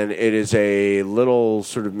 and it is a little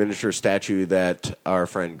sort of miniature statue that our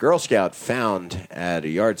friend Girl Scout found at a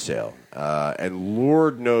yard sale. And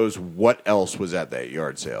Lord knows what else was at that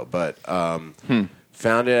yard sale, but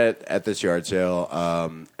found it at this yard sale.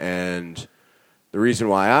 And the reason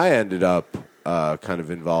why I ended up kind of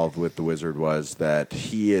involved with the Wizard was that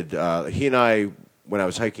he and I, when I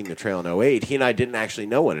was hiking the trail in 2008, he and I didn't actually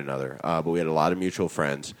know one another, but we had a lot of mutual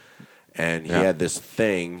friends. And he had this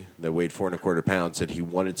thing that weighed 4.25 pounds that he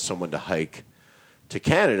wanted someone to hike to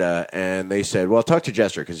Canada. And they said, well, talk to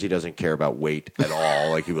Jester because he doesn't care about weight at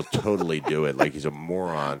all. Like, he will totally do it. Like, he's a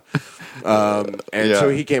moron. So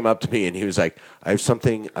he came up to me and he was like, I have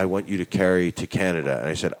something I want you to carry to Canada. And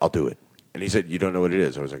I said, I'll do it. And he said, you don't know what it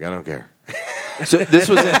is. I was like, I don't care. So this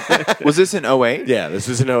was this in 2008? Yeah, this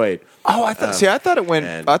was in 2008. Oh, I thought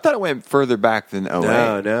it went further back than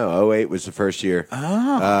 2008. No, 2008 was the first year.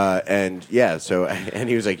 Oh. And he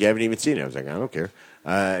was like, you haven't even seen it. I was like, I don't care.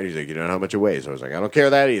 And he's like, you don't know how much it weighs. I was like, I don't care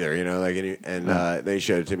that either. You know, like, they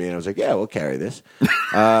showed it to me, and I was like, yeah, we'll carry this.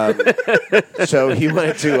 So he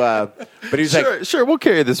wanted to, but he was like, sure, we'll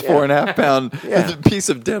carry this 4.5 pound piece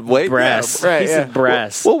of dead weight, brass, right? Piece of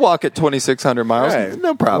brass. We'll walk it 2,600 miles,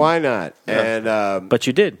 no problem. Why not? And but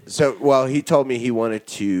you did. So, well, he told me he wanted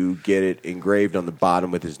to get it engraved on the bottom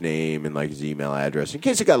with his name and like his email address in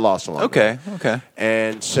case it got lost along the way. Okay.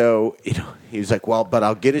 And so, he was like, well, but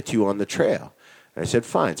I'll get it to you on the trail. And I said,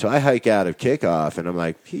 fine. So I hike out of kickoff, and I'm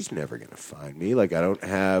like, he's never going to find me. Like, I don't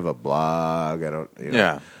have a blog. I don't,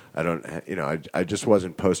 I just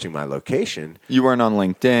wasn't posting my location. You weren't on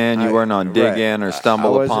LinkedIn. You weren't on Dig-In or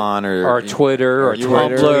Stumble Upon or Twitter or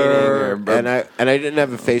Tumblr. And I didn't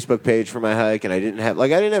have a Facebook page for my hike, and I didn't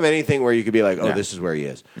have anything where you could be like, oh, this is where he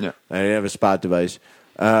is. Yeah. I didn't have a spot device.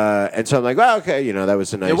 And so I'm like, well, okay, that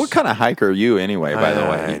was a nice... Yeah, what kind of hiker are you anyway, by the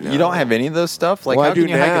way? You don't have any of those stuff? Like, how can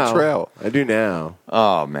you hike a trail? I do now.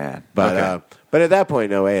 Oh, man. But but at that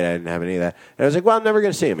point, no, wait, I didn't have any of that. And I was like, well, I'm never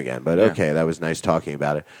going to see him again. But okay, that was nice talking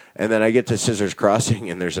about it. And then I get to Scissors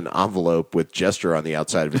Crossing, and there's an envelope with Jester on the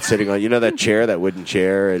outside of it sitting on, that chair, that wooden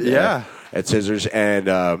chair? At Scissors. And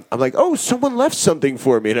I'm like, oh, someone left something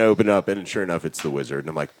for me. And I open up, and sure enough, it's the Wizard. And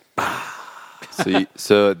I'm like,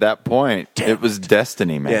 So at that point, it was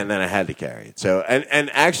destiny, man. Yeah, and then I had to carry it. So, and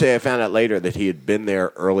actually, I found out later that he had been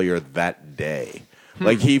there earlier that day.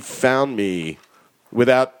 Like, he found me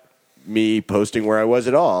without me posting where I was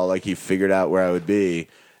at all. Like, he figured out where I would be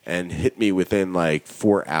and hit me within,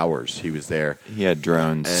 4 hours. He was there. He had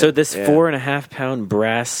drones. So this 4.5 pound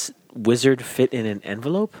brass Wizard fit in an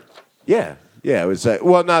envelope? Yeah. Yeah, it was it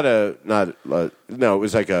was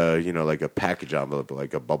like a package envelope,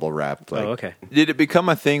 like a bubble wrapped. Like, oh, okay. Did it become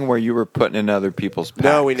a thing where you were putting in other people's packs?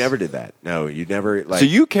 No, we never did that. No, you never. So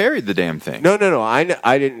you carried the damn thing? No. I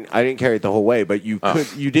didn't carry it the whole way, but you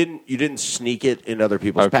could. You didn't sneak it in other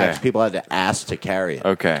people's packs. People had to ask to carry it.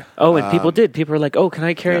 Okay. Oh, and people did. People were like, "Oh, can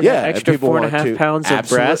I carry that extra 4.5 pounds of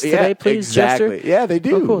brass today, please, exactly. Jester?" Yeah, they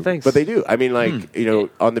do. Oh, cool, thanks. But they do. I mean,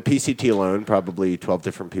 on the PCT alone, probably 12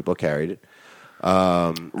 different people carried it.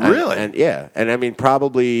 Really? And I mean,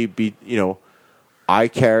 probably I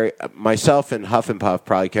carry myself and Huff and Puff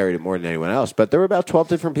probably carried it more than anyone else, but there were about 12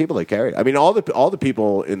 different people that carried it. I mean, all the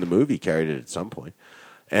people in the movie carried it at some point.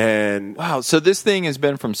 And wow, so this thing has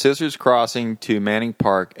been from Scissors Crossing to Manning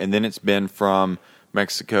Park, and then it's been from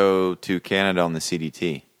Mexico to Canada on the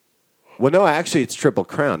CDT. Well, no, actually, it's Triple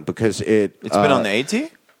Crown because it's been on the AT.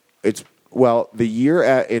 The year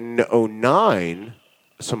in 2009.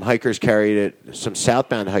 Some hikers carried it. Some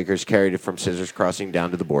southbound hikers carried it from Scissors Crossing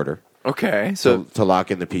down to the border. Okay, so to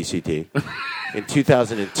lock in the PCT. In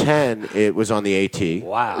 2010, it was on the AT.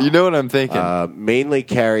 Wow, you know what I'm thinking? Mainly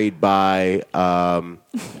carried by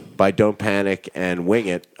Don't Panic and Wing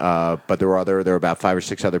It, but there were about 5 or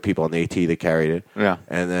 6 other people on the AT that carried it. Yeah,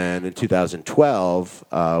 and then in 2012,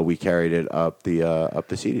 we carried it up the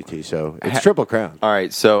CDT. So it's Triple Crown. All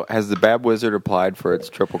right. So has the Bab Wizard applied for its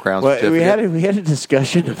Triple Crown certificate? We had a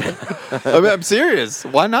discussion about. I mean, I'm serious.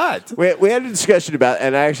 Why not? We had a discussion about,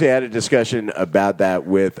 and I actually had a discussion about that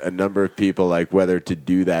with a number of people, like whether to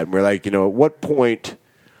do that. And we're like, at what point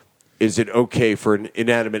is it okay for an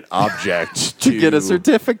inanimate object to get a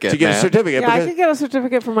certificate? A certificate. Yeah, I could get a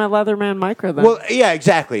certificate for my Leatherman Micro then. Well, yeah,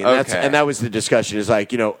 exactly. And Okay. that was the discussion. Is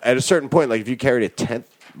like, at a certain point, like if you carried a 10th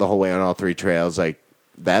the whole way on all 3 trails, like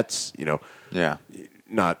that's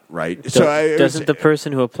not right. Doesn't the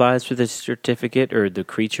person who applies for the certificate or the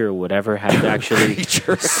creature or whatever have to actually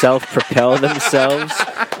self-propel themselves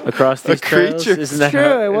across these trails? Isn't that true?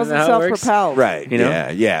 How, it wasn't self-propelled, self-propelled, right? You know?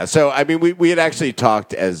 Yeah. So I mean, we had actually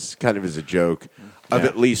talked as kind of as a joke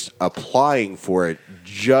at least applying for it,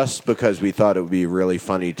 just because we thought it would be really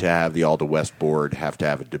funny to have the Alta West board have to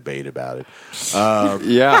have a debate about it.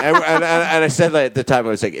 And I said at the time, I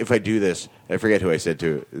was like, if I do this, I forget who I said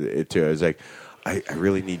to it to. I was like, I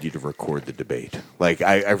really need you to record the debate. Like,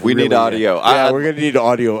 we need audio. Yeah, we're going to need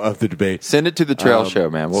audio of the debate. Send it to the trail show,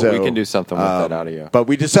 man. We can do something with that audio. But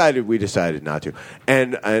we decided not to.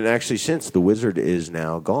 And actually, since the Wizard is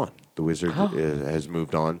now gone, the Wizard has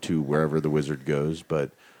moved on to wherever the Wizard goes. But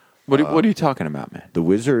what are you talking about, man? The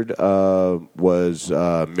Wizard was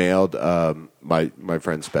mailed. My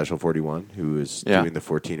friend Special 41, who is doing the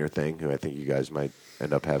 14er thing, who I think you guys might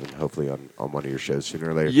end up having, hopefully, on one of your shows sooner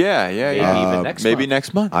or later. Yeah. Maybe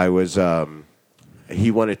next month. I was. He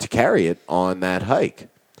wanted to carry it on that hike,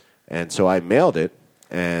 and so I mailed it.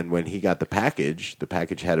 And when he got the package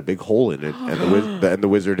had a big hole in it, and the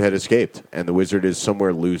Wizard had escaped. And the Wizard is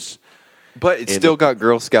somewhere loose. But it's still got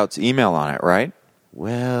Girl Scouts email on it, right?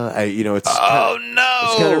 Well, it's no!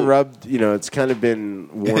 It's kind of rubbed. It's kind of been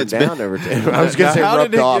worn down over time. I was going to say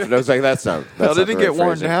rubbed off, and I was like, that's not. How did it get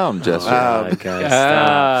worn down, Jester?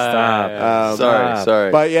 Stop.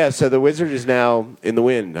 Sorry. But so the Wizard is now in the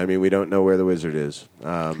wind. I mean, we don't know where the Wizard is.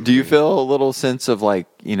 Do you feel a little sense of like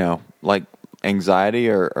anxiety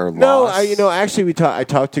or loss? No, actually, I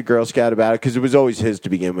talked to Girl Scout about it because it was always his to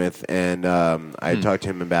begin with, and I talked to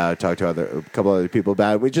him about it, talked to a couple other people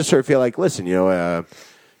about it. We just sort of feel like, listen, he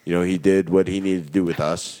did what he needed to do with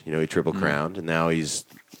us. He triple crowned, and now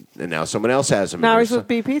someone else has him. Now he's with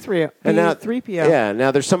BP3 and now 3PO. Yeah,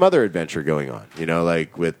 now there's some other adventure going on.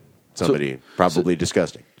 Like with somebody probably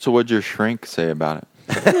disgusting. So what'd your shrink say about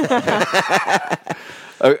it?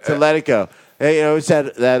 To let it go. Hey, it's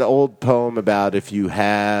that old poem about if you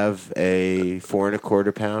have a 4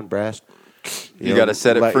 1/4 pound breast, you got to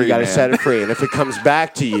set it free. You got to set it free, and if it comes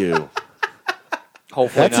back to you,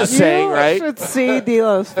 hopefully that's a saying, right? You should see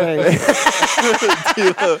Delo's face.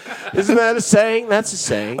 Isn't that a saying? That's a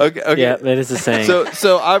saying. Okay. Yeah, that is a saying.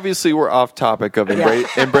 So obviously we're off topic of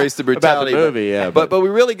embrace the brutality about the movie, but we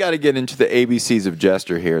really got to get into the ABCs of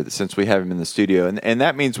Jester here, since we have him in the studio, and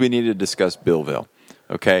that means we need to discuss Billville.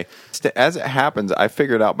 Okay, as it happens, I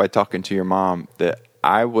figured out by talking to your mom that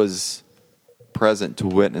I was present to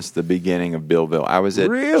witness the beginning of Billville. I was at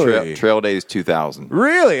Trail Days 2000.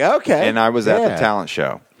 Really? Okay. And I was at the talent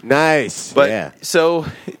show. Nice. But so,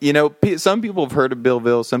 some people have heard of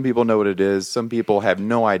Billville. Some people know what it is. Some people have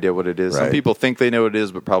no idea what it is. Right. Some people think they know what it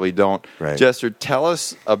is, but probably don't. Right. Jester, tell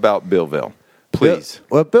us about Billville. Please.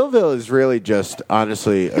 Billville is really just,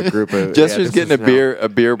 honestly, a group of... Jester's getting a beer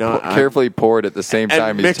carefully poured at the same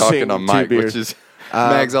time he's talking on mic, which is...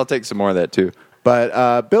 Mags, I'll take some more of that, too.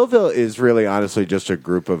 But Billville is really, honestly, just a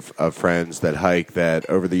group of friends that hike that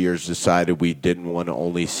over the years decided we didn't want to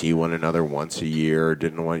only see one another once a year,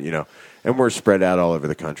 didn't want, and we're spread out all over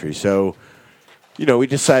the country. So, we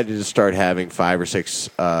decided to start having 5 or 6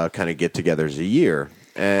 kind of get-togethers a year.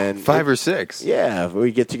 And 5 or 6? Yeah,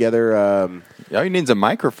 we get together... all you need is a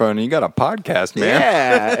microphone, and you got a podcast, man.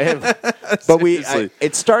 Yeah, but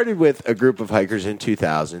it started with a group of hikers in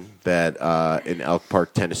 2000 that in Elk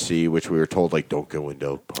Park, Tennessee, which we were told don't go into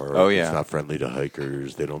Elk Park. Oh yeah, it's not friendly to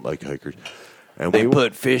hikers. They don't like hikers. And they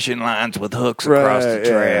put fishing lines with hooks across the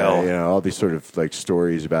trail. Yeah, all these sort of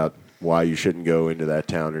stories about why you shouldn't go into that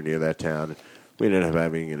town or near that town. We ended up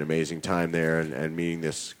having an amazing time there and meeting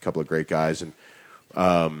this couple of great guys and.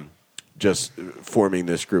 Just forming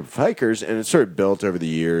this group of hikers, and it sort of built over the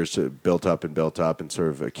years, built up and sort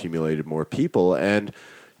of accumulated more people. And,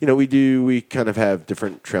 we kind of have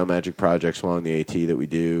different Trail Magic projects along the AT that we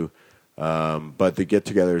do. But the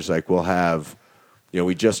get-togethers, we'll have,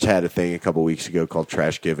 we just had a thing a couple weeks ago called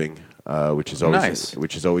Trash Giving, which is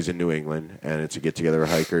always in New England, and it's a get-together of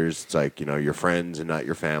hikers. It's your friends and not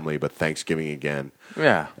your family, but Thanksgiving again.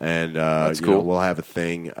 Yeah. And, that's cool. We'll have a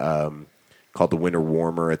thing, called the Winter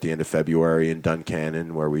Warmer at the end of February in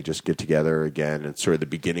Duncannon, where we just get together again. It's sort of the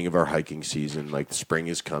beginning of our hiking season. The spring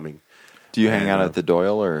is coming. Do you hang out at the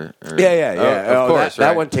Doyle or? Yeah. Of course,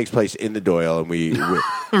 that one takes place in the Doyle, and we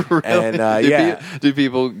really? And do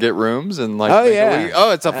people get rooms and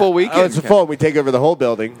it's a full weekend? It's a full. We take over the whole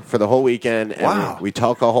building for the whole weekend. And wow. We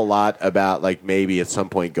talk a whole lot about maybe at some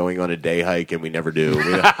point going on a day hike, and we never do.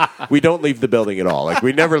 We don't leave the building at all.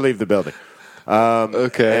 We never leave the building.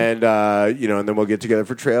 Okay. And, and then we'll get together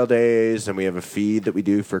for trail days, and we have a feed that we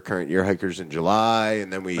do for current year hikers in July,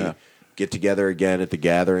 and then we get together again at the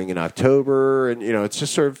gathering in October, and, it's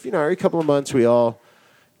just sort of, every couple of months we all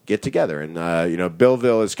get together. And,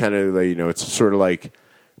 Billville is kind of, it's sort of like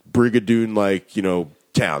Brigadoon,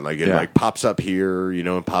 town. It pops up here,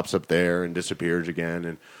 and pops up there and disappears again.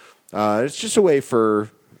 And, it's just a way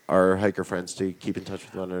for our hiker friends to keep in touch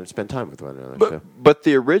with one another and spend time with one another. But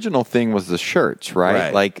the original thing was the shirts, right?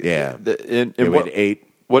 Right. Like, Yeah. We had 8.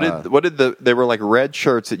 What did they were like red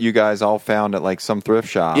shirts that you guys all found at like some thrift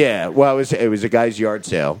shop? Yeah, well, it was a guy's yard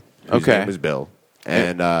sale. His Okay. name was Bill,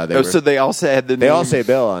 and So they all said they all say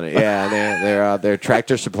Bill on it. Yeah, and they're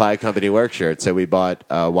Tractor Supply Company work shirts that we bought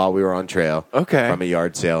while we were on trail. Okay. From a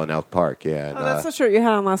yard sale in Elk Park. Yeah, and, that's the shirt you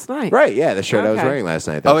had on last night. right. Yeah, the shirt I was Okay. wearing last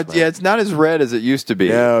night. It's not as red as it used to be.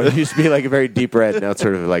 No, it used to be like a very deep red. Now it's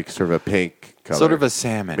sort of a pink color. Sort of a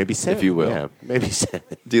salmon, maybe salmon, if you will. Yeah, maybe salmon.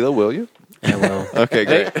 Dilo, will you? I will. Okay,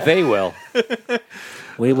 great. They will.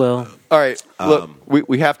 We will. All right, look,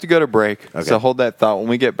 we have to go to break, Okay. so hold that thought. When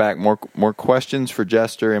we get back, more questions for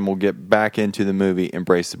Jester, and we'll get back into the movie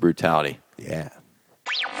Embrace the Brutality. Yeah.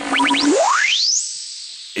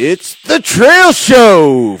 It's the Trail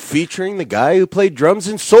Show, featuring the guy who played drums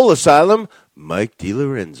in Soul Asylum, Mike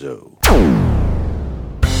DiLorenzo.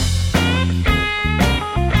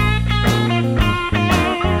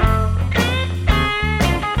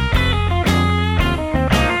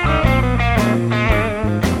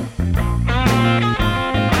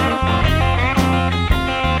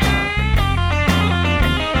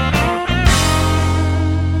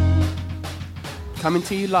 Coming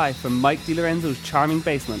to you live from Mike DiLorenzo's charming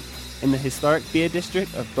basement in the historic beer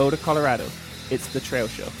district of Boulder, Colorado. It's The Trail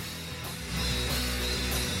Show.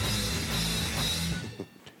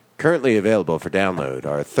 Currently available for download,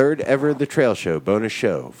 our third ever The Trail Show bonus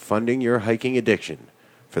show, Funding Your Hiking Addiction.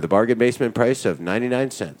 For the bargain basement price of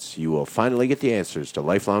 99 cents, you will finally get the answers to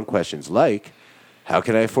lifelong questions like, how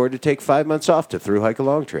can I afford to take 5 months off to through hike a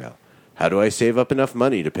long trail? How do I save up enough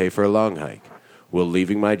money to pay for a long hike? Will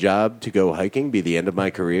leaving my job to go hiking be the end of my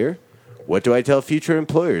career? What do I tell future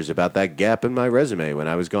employers about that gap in my resume when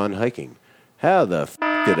I was gone hiking? How the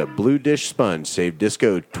did a Blue Dish sponge save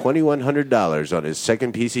Disco $2,100 on his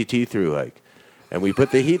second PCT through hike? And we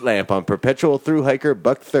put the heat lamp on perpetual through hiker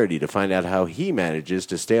Buck30 to find out how he manages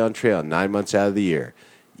to stay on trail 9 months out of the year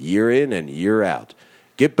in and year out.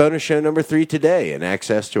 Get bonus show number 3 today and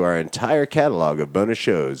access to our entire catalog of bonus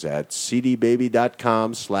shows at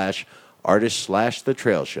cdbaby.com/artist/the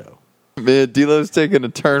trail show. Man, Dilo's taking a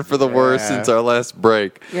turn for the worse since our last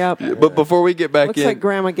break. Yep. But before we get back Looks in, like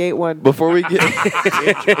Grandma Gatewood. before we get,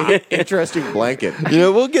 Interesting blanket.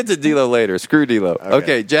 we'll get to Dilo later. Screw Dilo.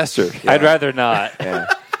 Okay, Jester. I'd rather not.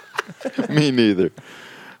 Me neither.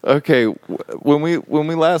 Okay, when we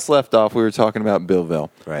last left off, we were talking about Billville.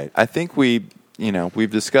 Right. I think we've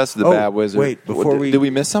discussed the Bad Wizard. Wait, before did we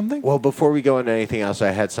miss something? Well, before we go into anything else, I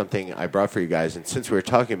had something I brought for you guys, and since we were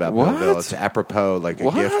talking about What? Billville, it's apropos, like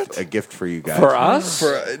a gift for you guys. For us?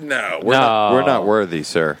 No, we're not worthy,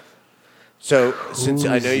 sir. So, since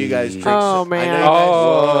I know you guys drink, Oh, some, man. I know you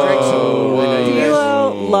guys drink some. I know you guys-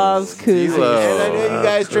 Dilo loves koozies. And I know you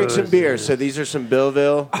guys drink some beer, so these are some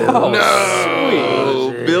Billville.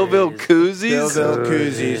 Billville koozies. Billville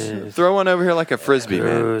koozies. Throw one over here like a frisbee,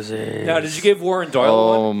 man. Now, did you give Warren Doyle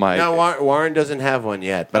one? Oh my! No, Warren doesn't have one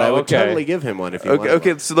yet, but I would okay. totally give him one if you Okay, wanted okay,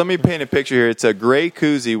 one. so let me paint a picture here. It's a gray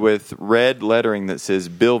koozie with red lettering that says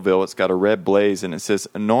Billville. It's got a red blaze, and it says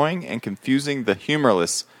annoying and confusing the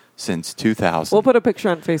humorless since 2000. We'll put a picture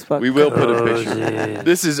on Facebook. We will put a picture.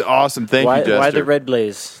 This is awesome. Thank you, Jester. Why the red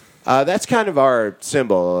blaze? That's kind of our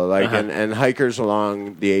symbol, like, and hikers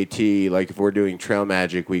along the AT, like if we're doing trail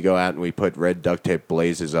magic, we go out and we put red duct tape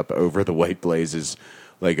blazes up over the white blazes,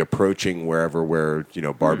 like approaching wherever we're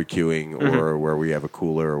barbecuing or where we have a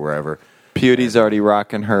cooler or wherever. Pewdie's already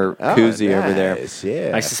rocking her koozie over there.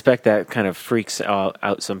 Yeah. I suspect that kind of freaks out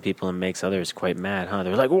some people and makes others quite mad, huh?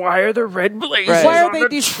 They're like, why are the red blazes Right. Why are on they the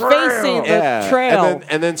defacing trail? the trail?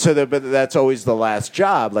 And then but that's always the last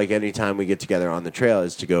job. Like anytime we get together on the trail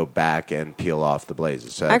is to go back and peel off the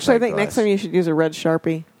blazes. So that's Actually, I like think the next last- time you should use a red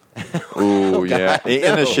Sharpie. Ooh, yeah.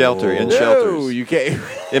 In a shelter. In No, shelters. you can't.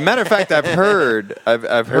 As a matter of fact, I've heard paint.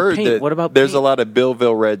 that What about there's a paint? lot of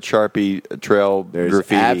Billville red Sharpie trail There's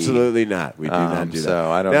graffiti. absolutely not. We do not do that.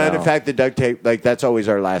 So I don't And know. in fact, the duct tape, like that's always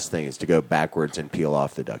our last thing, is to go backwards and peel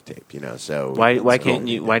off the duct tape. So Why can't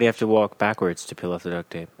you? Why do you have to walk backwards to peel off the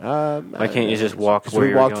duct tape? Why can't you just walk Because where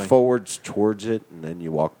we you're walked going? forwards towards it, and then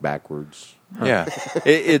you walk backwards. Yeah.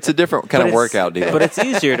 It's a different kind of workout deal. But it's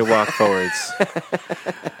easier to walk forwards.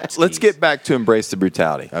 Let's get back to Embrace the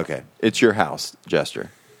Brutality. Okay. It's your house, Jester.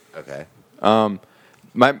 Okay.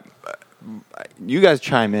 you guys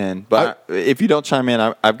chime in, but if you don't chime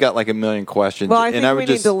in, I've got like a million questions. Well, I think and I would we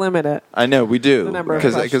just, need to limit it. I know we do The number of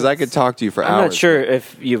because I questions. could talk to you for I'm hours. not sure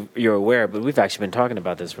if you're aware, but we've actually been talking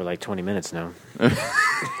about this for like 20 minutes now.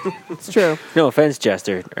 It's true. No offense,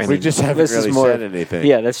 Jester. We just haven't this is really more- said anything.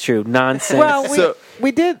 Yeah, that's true. Nonsense. Well,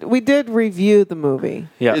 we did review the movie.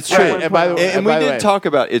 yeah. It's true, And by the way- and by we the did way- talk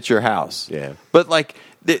about It's Your House. Yeah. but like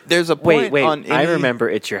there's a point Wait. on. I any- remember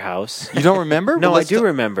It's Your House. You don't remember? No, Well, I let's do ta-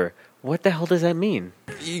 remember. What the hell does that mean?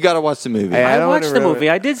 You got to watch the movie. Hey, I I don't watched wanna the ruin- movie.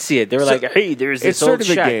 I did see it. They were like, "Hey, there's It's this old sort of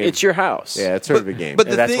a shack. game. It's your house." Yeah, it's sort of a game. But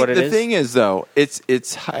the That's thing, what it the is? thing is, though, it's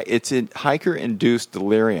in hiker-induced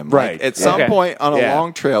delirium. Right. Like, at Yeah. some Okay. point on a Yeah.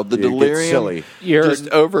 long trail, the You get delirium silly. just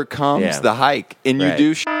overcomes Yeah. the hike, and you Right.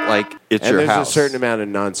 do like it's And your there's house. a certain amount of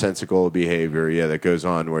nonsensical behavior, that goes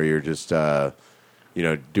on where you're just,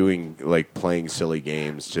 doing like playing silly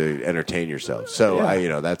games to entertain yourself. So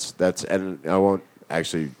that's, and I won't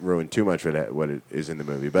actually ruin too much of that, what it is in the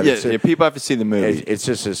movie, but Yeah, it's people have to see the movie. it's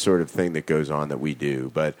just a sort of thing that goes on that we do.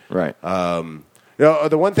 But Right.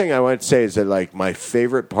 the one thing I want to say is that like my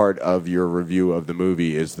favorite part of your review of the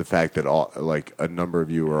movie is the fact that a number of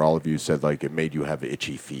you or all of you said like it made you have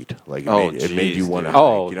itchy feet, like it made you want to.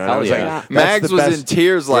 Oh, hike, and I hell was yeah. like, that's Mags the was best- in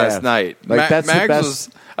tears last yeah. night. Like that's the Mags best. was.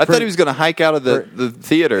 I thought he was going to hike out of the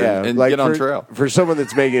theater and like get on for, trail. For someone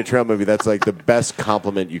that's making a trail movie, that's like the best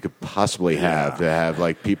compliment you could possibly have, to have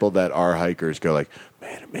like people that are hikers go like,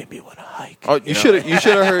 man, it made me want to hike. Oh, you should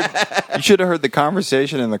have heard the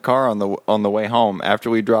conversation in the car on the way home after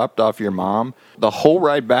we dropped off your mom. The whole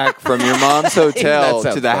ride back from your mom's hotel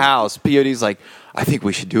That to the sounds fun. house, POD's like, I think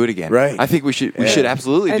we should do it again. Right. I think we should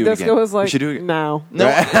absolutely And do it Disco again. was like, we should do it again. no. No,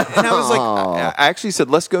 and I was like, I actually said,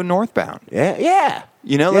 let's go northbound. Yeah.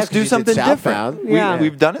 Let's 'cause do you did something southbound. different. Yeah.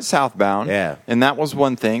 We've done it southbound, Yeah. and that was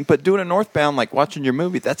one thing. But doing it northbound, like watching your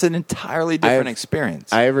movie, that's an entirely different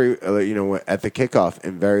experience. At the kickoff,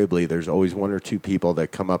 invariably, there's always one or two people that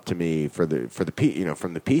come up to me from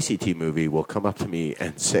the PCT movie will come up to me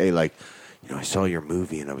and say like, I saw your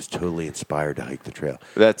movie and I was totally inspired to hike the trail.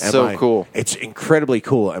 That's so cool. It's incredibly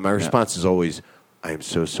cool, and my response is always, I am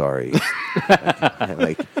so sorry.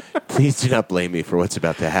 like, please do not blame me for what's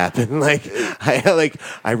about to happen.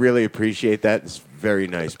 I really appreciate that. It's very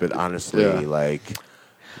nice, but honestly,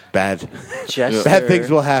 bad things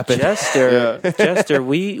will happen. Jester,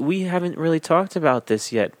 we haven't really talked about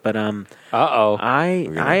this yet, but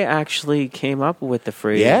I actually came up with the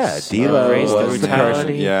phrase. Yeah, D-Lo embrace the was the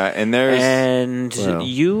brutality. Yeah, and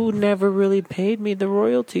you never really paid me the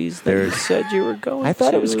royalties that you said you were going to. I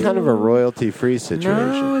thought it was kind of a royalty-free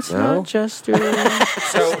situation. No, it's not, Jester.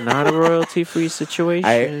 It's not a royalty-free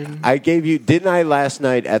situation. I gave you, didn't I last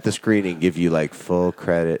night at the screening give you like full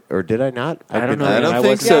credit, or did I not? I don't know. I I don't think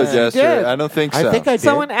wasn't- so, Yes, you Jester. did. I don't think so. I think I did.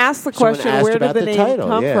 Someone asked the Someone question, asked where did about the name title,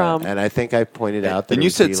 come yeah. from? And I think I pointed out that And it you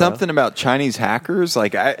was said D-Lo. something about Chinese hackers,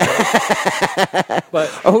 like I.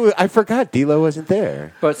 Oh, I forgot. D-Lo wasn't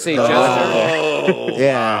there. But see, Jester,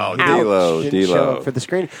 Yeah, D-Lo, Didn't show D-Lo. up for the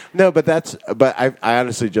screening. No, but I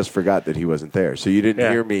honestly just forgot that he wasn't there. So you didn't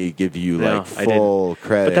Yeah. hear me give you No, like I didn't. full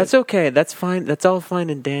credit. But that's okay. That's fine. That's all fine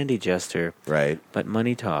and dandy, Jester. right, But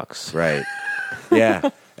money talks. right. Yeah,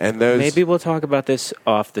 and those Maybe we'll talk about this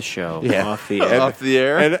off the show. Yeah. Off the air. Off the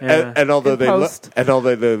air. And although In they post.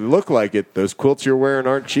 although they look like it, those quilts you're wearing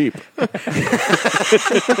aren't cheap.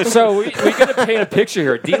 so we got to paint a picture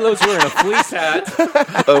here. D-Lo's wearing a fleece hat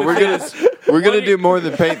We're gonna do more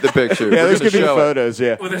than paint the picture. Yeah, We're there's gonna gonna be show it. photos.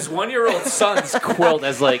 Yeah, with his 1-year-old son's quilt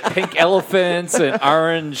as like pink elephants and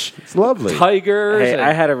orange it's lovely. tigers. Hey, and-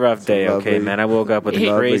 I had a rough day, Lovely. okay, man. I woke up with a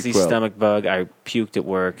Lovely crazy quilt. stomach bug. I puked at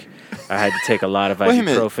work. I had to take a lot of Wait a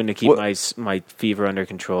minute. ibuprofen to keep What- my fever under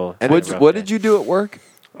control. What did you do at work?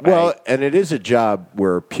 Well, and it is a job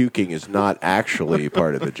where puking is not actually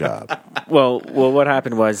part of the job. Well, what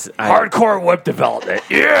happened was hardcore web development.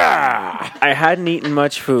 Yeah. I hadn't eaten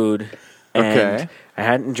much food, and Okay. I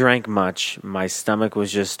hadn't drank much. My stomach was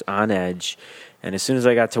just on edge, and as soon as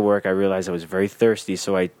I got to work, I realized I was very thirsty.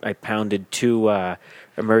 So I pounded 2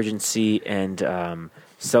 emergency and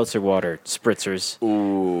seltzer water spritzers,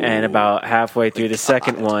 and about halfway through the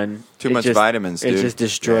second one, Too it much just- vitamins, It dude. just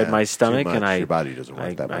destroyed Yeah, my too stomach, much. and Your body doesn't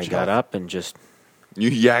want that much I got health. up and just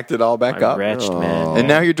You yacked it all back I up, retched, man. and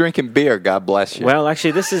now you're drinking beer. God bless you. Well,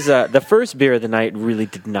 actually, this is the first beer of the night. Really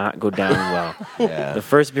did not go down well. Yeah. The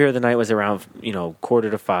first beer of the night was around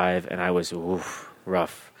 4:45, and I was oof.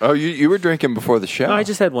 rough. Oh, you were drinking before the show. No, I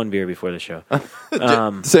just had one beer before the show.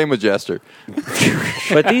 Same with Jester.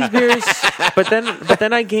 But these beers, but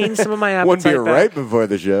then I gained some of my appetite One beer back. right before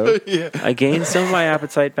the show. I gained some of my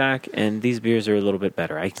appetite back, and these beers are a little bit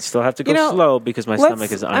better. I still have to go slow because my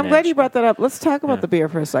stomach is on I'm edge. glad you brought that up. Let's talk about the beer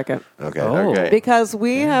for a second. Okay. Okay. Because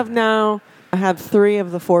we have now had 3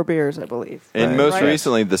 of the 4 beers, I believe. And most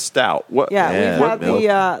recently, the stout. What? Yeah, we've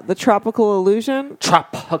had the Tropical Illusion.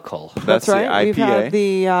 Tropical. That's the right. IPA. We've had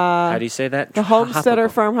the How do you say that? the Homesteader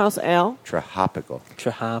Farmhouse Ale. Tropical.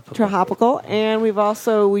 Tropical. And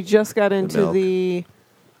we just got into milk. the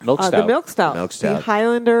Milk stout. the milk stout. Milk stout. The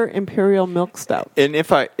Highlander Imperial Milk Stout. And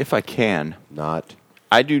if I can,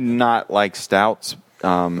 I do not like stouts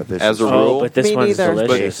as a rule. But this Me one's neither.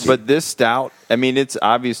 delicious. But this stout, I mean, it's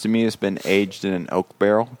obvious to me it's been aged in an oak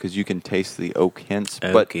barrel because you can taste the oak hints.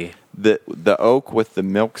 Oaky. But the oak with the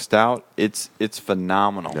milk stout, it's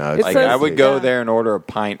phenomenal. No, it's like says- I would go yeah. there and order a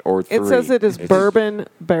pint or 3. It says it is bourbon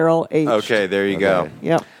barrel aged. Okay, there you go. Okay.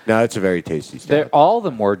 Yep. No, it's a very tasty They're, stout. all of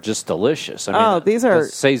them were just delicious. I mean, Oh, these are- the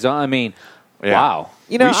saison. I mean, Yeah. wow.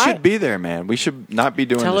 You know, we should be there, man. We should not be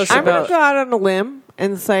doing Tell this us show. I'm going about- to go out on a limb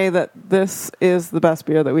and say that this is the best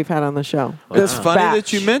beer that we've had on the show. It's This funny batch.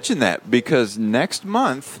 that you mentioned that because next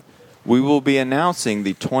month we will be announcing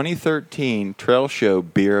the 2013 Trail Show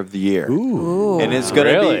Beer of the Year. Ooh. And it's going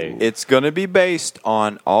to Really? be based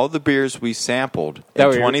on all the beers we sampled That in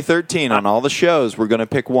were- 2013 on all the shows. We're going to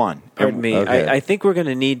pick one. Pardon me. Okay. I think we're going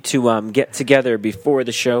to need to get together before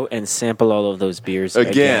the show and sample all of those beers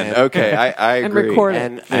Again. Okay, I And agree. record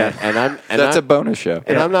it. And That's a bonus show.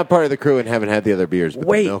 And I'm not part of the crew and haven't had the other beers, but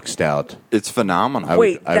Wait. the milk stout, It's phenomenal. I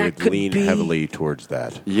Wait, would, I that would could lean be- heavily towards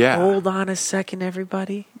that. Yeah. Hold on a second,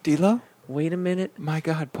 everybody. D-Lo? Wait a minute. My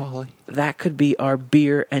God, Paulie. That could be our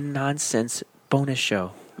beer and nonsense bonus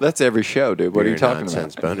show. That's every show, dude. What are Beer you talking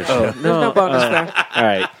nonsense about? bonus Oh, show. There's no bonus there. All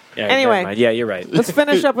right. Yeah, Anyway. never mind. Yeah, you're right. Let's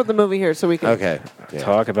finish up with the movie here so we can. Okay. Yeah.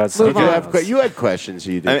 Talk about Move something on. else. You had questions.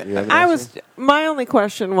 You did. You have an answer? My only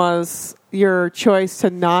question was your choice to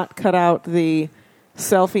not cut out the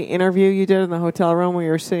selfie interview you did in the hotel room where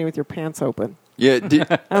you were sitting with your pants open. Yeah.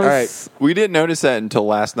 All right. We didn't notice that until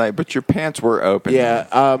last night, but your pants were open.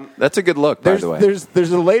 Yeah. That's a good look, by the way.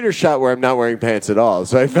 There's a later shot where I'm not wearing pants at all,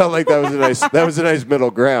 so I felt like that was a nice middle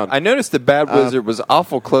ground. I noticed the Bad Wizard was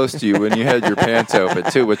awful close to you when you had your pants open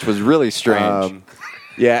too, which was really strange.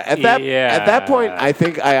 Yeah, at that point, I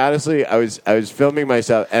think I was filming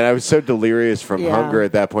myself, and I was so delirious from Yeah. hunger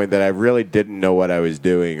at that point that I really didn't know what I was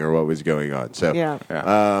doing or what was going on. So, Yeah.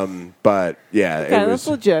 but yeah, Okay, it that's was.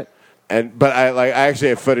 legit. But I actually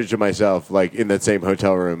have footage of myself like in that same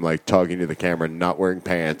hotel room, like talking to the camera, not wearing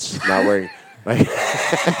pants, not wearing. Like,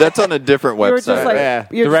 That's on a different You were website. just like, Yeah.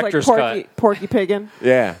 you're Director's just like Porky Piggin.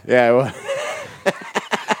 yeah. Well,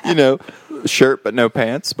 You know, shirt but no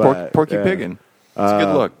pants. But, Porky yeah. Piggin. It's a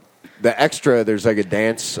good look. the extra, there's like a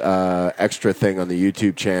dance extra thing on the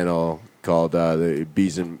YouTube channel called the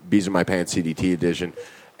Bees in My Pants CDT edition,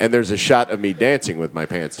 and there's a shot of me dancing with my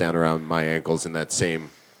pants down around my ankles in that same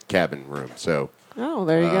cabin room. So, Oh,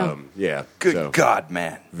 there you go. yeah, Good so God,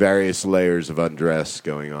 man. various layers of undress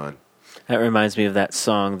going on. That reminds me of that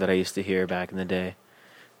song that I used to hear back in the day.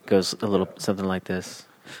 It goes a little something like this.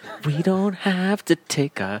 We don't have to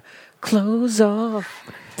take our clothes off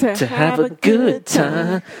to have a good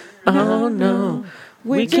time. Oh no,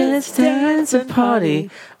 we just dance and party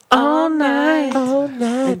all night.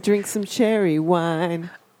 And drink some cherry wine.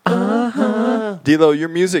 D-Lo, your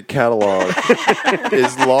music catalog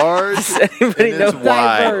is large and Anybody know it's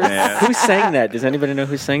wide, Diverse. man. who sang that? Does anybody know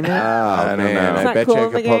who sang that? I don't know. I Is that bet Cool you I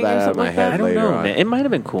in the could pull Gang or that out of something my like head I don't later know, on. man. It might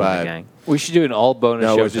have been cool in But- the gang. We should do an all bonus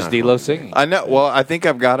No, show, it's just not D-Lo cool. singing. I know. Well, I think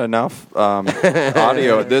I've got enough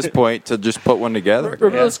audio at this point to just put one together.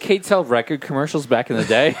 Remember those CaT record commercials back in the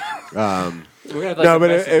day? No,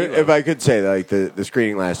 but if I could say, like the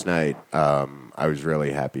screening last night, I was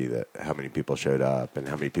really happy that how many people showed up and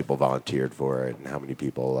how many people volunteered for it and how many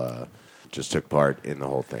people just took part in the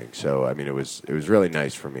whole thing. So I mean, it was really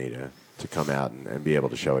nice for me to come out and be able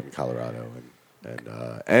to show it in Colorado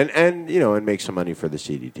and you know and make some money for the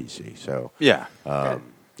CDTC. So Yeah.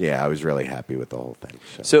 yeah, I was really happy with the whole thing.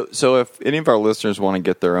 So if any of our listeners want to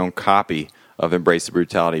get their own copy of Embrace the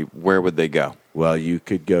Brutality, where would they go? Well, you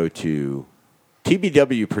could go to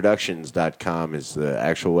tbwproductions.com is the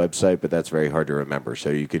actual website, but that's very hard to remember. So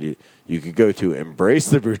you could go to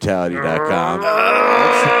embracethebrutality.com.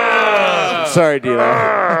 I'm sorry, D-Lo.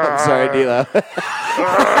 I'm sorry, D-Lo.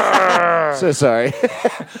 So sorry.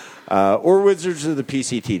 Or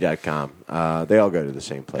wizardsofthepct.com. They all go to the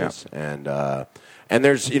same place. And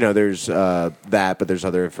there's that, but there's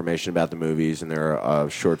other information about the movies, and there are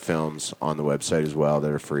short films on the website as well that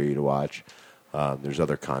are free to watch. There's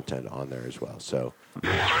other content on there as well. So.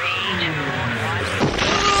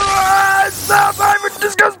 Stop! I'm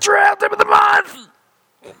discuss trail tip of the month.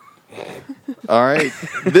 All right,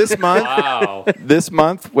 this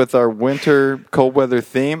month with our winter cold weather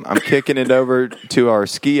theme, I'm kicking it over to our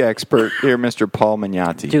ski expert here, Mr. Paul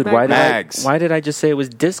Mignati. Dude, why Mags. did I just say it was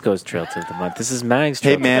Disco's Trail Tip of the Month? This is Mag's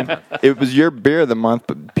Trail Hey man, it was your beer of the month,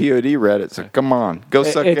 but POD read it, so come on, go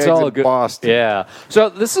suck eggs in Boston. Yeah. So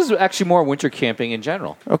this is actually more winter camping in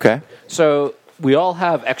general. Okay. So we all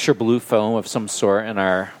have extra blue foam of some sort in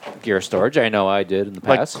our gear storage. I know I did in the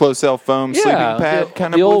Like past. Closel foam, sleeping pad,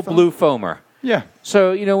 kind of the old blue foamer. Yeah.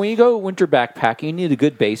 So, when you go winter backpacking, you need a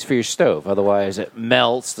good base for your stove. Otherwise, it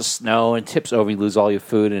melts, the snow, and tips over. You lose all your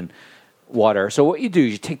food and water. So what you do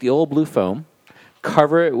is you take the old blue foam,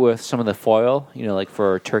 cover it with some of the foil, like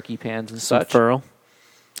for turkey pans and such. Furl.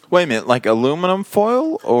 Wait a minute, like aluminum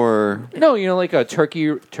foil or No, like a turkey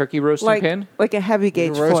roasting pan. Like a heavy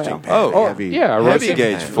gauge roasting foil. pan. Oh, heavy, yeah, a heavy roasting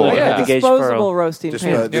gauge pan. foil. Yeah. Heavy gauge Disposable furl. roasting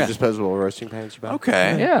pan. The disposable roasting pans. About.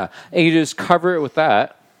 Okay. Yeah, and you just cover it with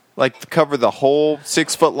that. Like cover the whole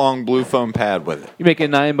 6 foot long blue foam pad with it. You make a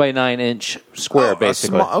 9 by 9 inch square,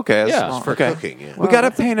 basically. Okay, Yeah. small, For okay. cooking, yeah. We got to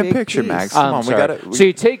that's a paint a big picture, piece. Max. Come on, Sorry. So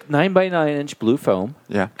you take 9 by 9 inch blue foam.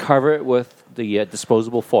 Yeah. Cover it with the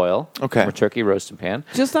disposable foil. Okay. From a turkey roasting pan.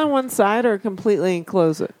 Just on one side or completely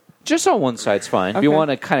enclose it? Just on one side's fine. If you Okay.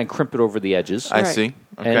 want to kind of crimp it over the edges. I Right. see.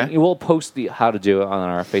 Okay. And we'll post how to do it on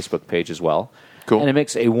our Facebook page as well. Cool. And it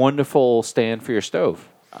makes a wonderful stand for your stove.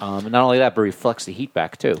 And not only that, but reflects the heat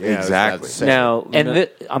back too. Yeah, I was Exactly. about to say. Now, And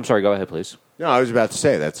I'm sorry. Go ahead, please. No, I was about to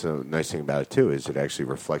say that's a nice thing about it too. Is it actually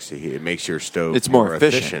reflects the heat? It makes your stove It's more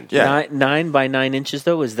efficient. Yeah. 9 by 9 inches,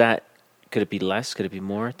 though, is that... Could it be less? Could it be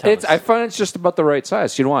more? Tell us. I find it's just about the right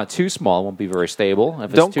size. You don't want it too small; it won't be very stable.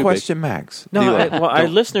 If Don't it's too question Max. No, Dealer. our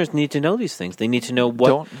listeners need to know these things. They need to know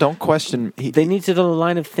what... Don't question. They need to know the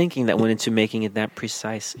line of thinking that went into making it that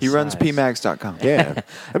precise. He runs size. pmags.com. Yeah,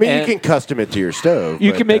 I mean And- you can custom it to your stove.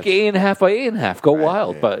 You but can make that's- 8.5 by 8.5. Go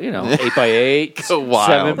wild, yeah. but 8 by 8, Go wild.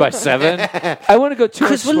 7 by 7. I want to go too.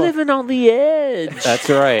 Because we're living on the edge. That's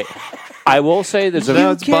right. I will say there's Now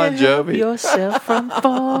a. it's Bon help Jovi. yourself from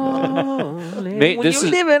falling. Mate, when this you're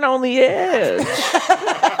is- living on the edge.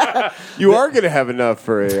 You are going to have enough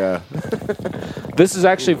for a. This is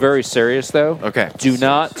actually very serious, though. Okay. Do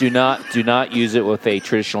not use it with a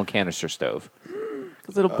traditional canister stove.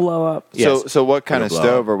 Because it'll blow up. Yes. So what kind of It'll blow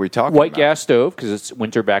stove are we talking White about? gas stove because it's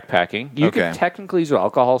winter backpacking. You Okay. can technically use an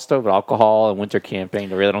alcohol stove, but alcohol and winter camping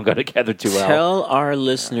they really don't go together too well. Tell our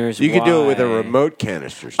listeners You can do it with a why. remote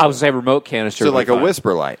canister. I Stove. would say remote canister. So would like be a fine.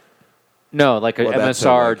 whisper light. No, like a Well, that's MSR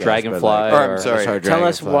a white gas, Dragonfly. but like- Or, I'm sorry. Sorry, Tell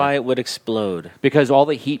us Dragonfly. why it would explode. Because all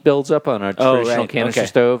the heat builds up on a Oh, traditional right. canister Okay.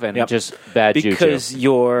 stove and Yep. just bad Because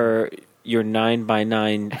juju. your 9 by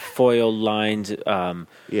 9 foil lined Yeah,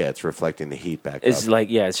 it's reflecting the heat back is up. like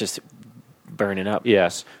it's just burning up.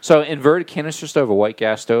 Yes. So inverted canister stove, a white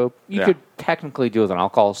gas stove, you Yeah. could technically do with an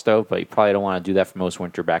alcohol stove, but you probably don't want to do that for most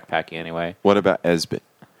winter backpacking anyway. What about Esbit?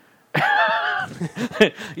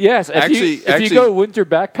 Yes. If Actually- you go winter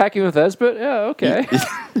backpacking with Esbit, yeah, okay.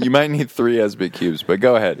 You might need 3 Esbit cubes, but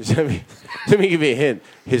go ahead. Let me give you a hint.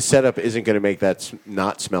 His setup isn't going to make that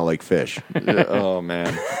not smell like fish. Oh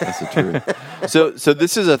man, that's the truth. So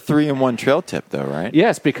this is a 3-in-1 trail tip, though, right?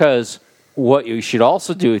 Yes, because what you should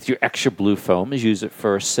also do with your extra blue foam is use it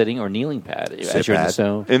for a sitting or kneeling pad as Sit you're in the pad.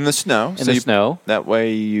 snow. In the snow. In the snow. That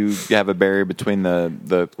way you have a barrier between the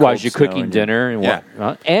While cold you're snow cooking and dinner and yeah.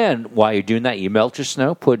 whatnot. And while you're doing that, you melt your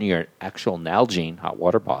snow, put in your actual Nalgene hot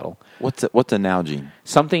water bottle. What's a Nalgene?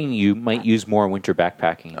 Something you might use more in winter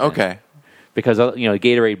backpacking. Okay. Because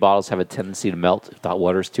Gatorade bottles have a tendency to melt if the hot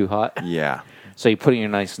water's too hot. Yeah. So you put in your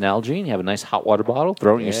nice Nalgene, you have a nice hot water bottle,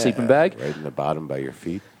 throw it in your sleeping bag. Right in the bottom by your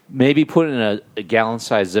feet. Maybe put it in a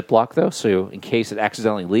gallon-sized Ziploc, though, so in case it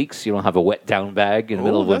accidentally leaks, you don't have a wet down bag in the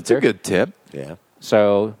middle of That's winter. a good tip. Yeah.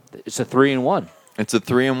 So it's a 3-in-1. It's a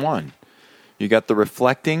 3-in-1. You got the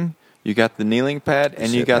reflecting, you got the kneeling pad,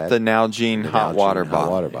 and you sit got pad. the Nalgene hot water Hot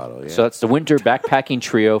bottle. water bottle, yeah. So that's the winter backpacking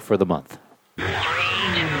trio for the month.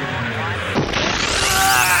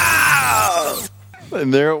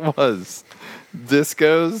 And there it was.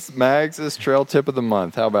 Disco's Mags' trail tip of the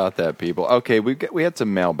month. How about that, people? Okay, we had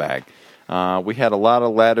some mailbag. We had a lot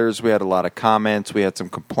of letters. We had a lot of comments. We had some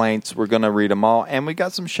complaints. We're going to read them all. And we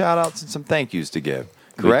got some shout-outs and some thank yous to give.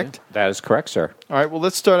 Correct? That is correct, sir. All right, well,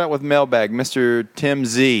 let's start out with mailbag. Mr. Tim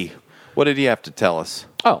Z. What did he have to tell us?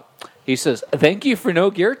 Oh, he says, thank you for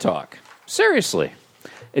no gear talk. Seriously.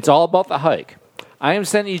 It's all about the hike. I am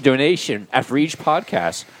sending you a donation after each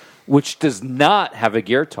podcast, which does not have a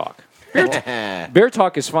gear talk. Beer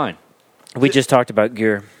talk is fine. We just talked about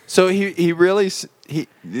gear. So he really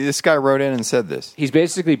this guy wrote in and said this. He's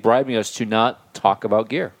basically bribing us to not talk about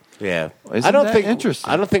gear. Yeah, Isn't I don't that think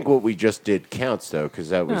interesting? I don't think what we just did counts though, because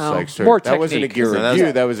that was No. like More that wasn't a technique. gear No, that review.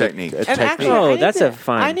 was That was technique. a And technique. actually, Oh, I need that's to- a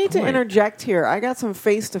fine I need to point. interject here. I got some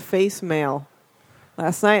face-to-face mail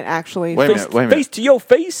last night, actually. Wait a minute. Face to your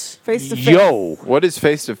face. Face-to-face. Yo. What is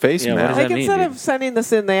face-to-face Yeah, what now? does Like, that mean, instead dude? of sending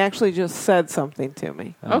this in, they actually just said something to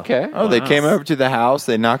me. Okay. Oh, they came over to the house,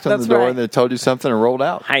 they knocked on That's the door, right. and they told you something and rolled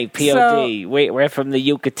out. Hi, POD. We're from the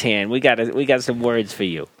Yucatan. We got some words for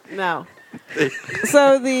you. No.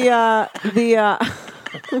 So the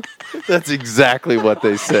That's exactly what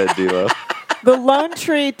they said, D'Lo. the Lone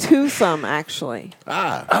Tree twosome actually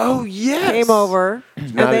Oh, yes. came over,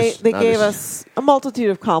 and Not they as- they not gave as- us a multitude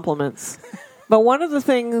of compliments. But one of the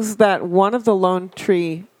things that one of the Lone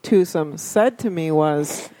Tree twosome said to me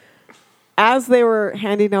was, as they were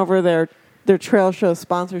handing over their trail show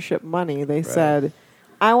sponsorship money, they said,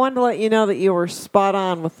 "I wanted to let you know that you were spot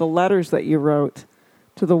on with the letters that you wrote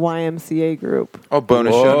to the YMCA group." Oh,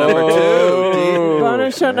 bonus show number 2.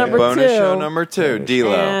 Bonus show number Bonus 2. show number 2.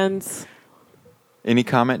 D'Lo. And Any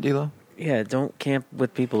comment, D'Lo? Yeah, don't camp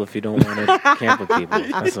with people if you don't want to camp with people.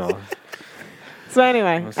 That's all. so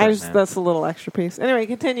anyway, What's up, man? that's a little extra piece. Anyway,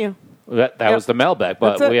 continue. That Yep. was the mailbag,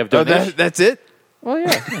 but That's it. we have Oh, donations. that's it? Well,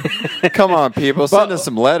 yeah. Come on, people. Send us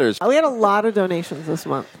some letters. We had a lot of donations this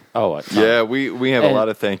month. Oh, Yeah, we have a And lot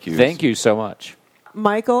of thank yous. Thank you so much.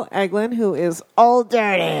 Michael Eglin, who is all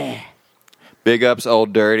dirty. Big ups,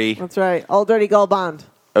 Old Dirty. That's right. All dirty gold bond.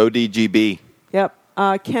 ODGB. Yep.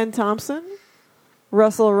 Ken Thompson,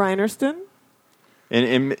 Russell Reinerston.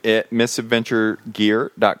 And at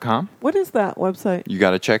misadventuregear.com. What is that website? You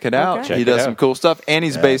got to check it out. Okay. Check He it does out. some cool stuff, and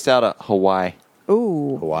he's based out of Hawaii.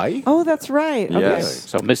 Ooh. Hawaii Oh, that's right. Okay. Yes.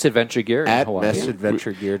 So, Misadventure Gear in at Hawaii.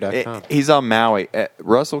 messadventuregear.com. He's on Maui.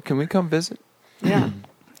 Russell, can we come visit? Yeah.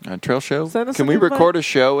 A trail show? Send us Can an we invite. record a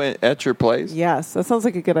show at your place? Yes, that sounds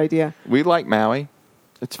like a good idea. We like Maui.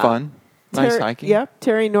 It's fun. Nice hiking. Yep.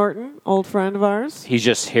 Terry Norton, old friend of ours. He's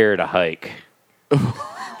just here to hike.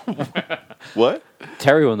 What?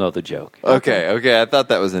 Terry will know the joke. Okay. I thought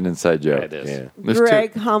that was an inside joke. It is. Yeah. There's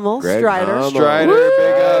Greg Hummel, Greg Strider. Hummel. Strider,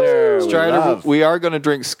 big up. We Strider, love. we are going to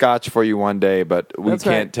drink scotch for you one day, but we That's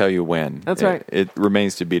can't right. tell you when. That's right. It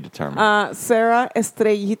remains to be determined. Sarah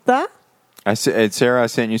Estrellita, Sarah, I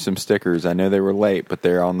sent you some stickers. I know they were late, but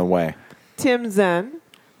they're on the way. Tim Zen,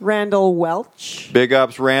 Randall Welch. Big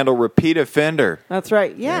ups, Randall, repeat offender. That's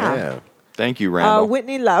right. Yeah. Yeah. Thank you, Randall.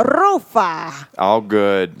 Whitney La Rofa. All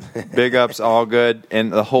good. Big ups, all good.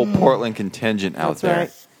 And the whole Portland contingent out That's there.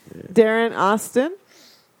 right. Darren Austin.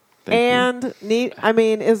 Thank you. And neat. I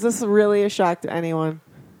mean, is this really a shock to anyone?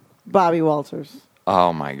 Bobby Walters.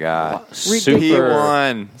 Oh, my God. Super.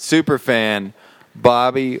 P1, super fan,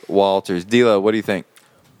 Bobby Walters. D'Lo, what do you think?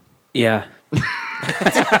 Yeah.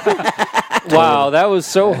 Wow, that was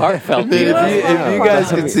so heartfelt. If you guys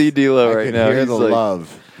can see D'Lo I right can now, hear he's the like,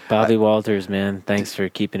 love. Bobby Walters, man. Thanks for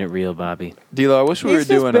keeping it real, Bobby. D'Lo, I wish we He's were just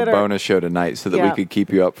doing a bitter. bonus show tonight so that we Yeah. could keep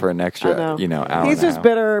you up for an I extra, know. hour He's and a just half.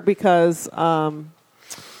 bitter because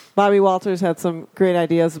Bobby Walters had some great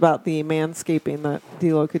ideas about the manscaping that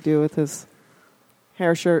D'Lo could do with his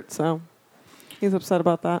hair shirt, so he's upset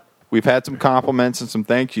about that. We've had some compliments and some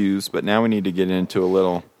thank yous, but now we need to get into a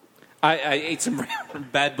little. I ate some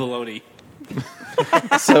bad bologna.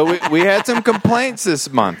 So we had some complaints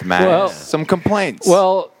this month, Matt. Well- some complaints.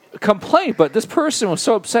 Well, complaint, but this person was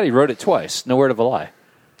so upset he wrote it twice. No word of a lie.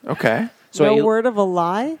 okay. So No he- word of a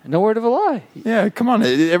lie? No word of a lie. Yeah, come on.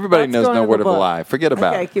 Everybody Let's knows go no into word the of a book. lie. Forget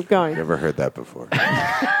about Okay, it. keep going. Never heard that before. We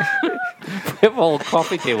have a little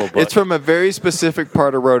coffee table book. It's from a very specific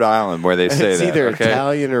part of Rhode Island where they say It's that. either okay?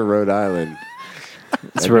 Italian or Rhode Island.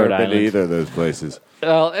 It's I've Rhode never been to Island. either of those places.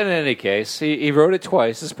 Well, in any case, he wrote it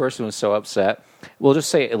twice. This person was so upset. We'll just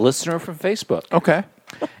say a listener from Facebook. Okay.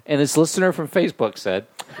 And this listener from Facebook said,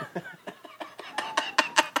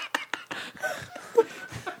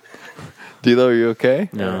 D'Lo, are you okay?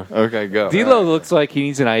 No. Okay, go. D'Lo looks like he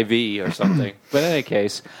needs an IV or something. But in any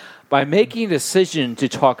case, by making a decision to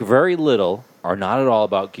talk very little or not at all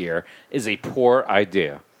about gear is a poor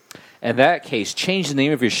idea. In that case, change the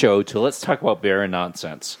name of your show to Let's Talk About Beer and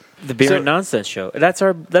Nonsense. The Beer So- and Nonsense Show. That's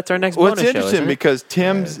our next Well, bonus it's show, interesting isn't it? because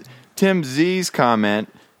Tim Z's comment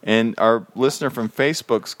And our listener from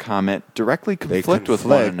Facebook's comment directly conflict with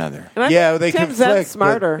one another. And I Yeah, think they Tim conflict, Zen's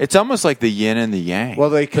smarter. It's almost like the yin and the yang. Well,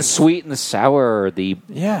 they The sweet and the sour, or the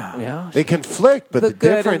yeah. They conflict, but The the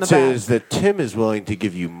good and the difference bad. is that Tim is willing to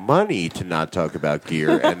give you money to not talk about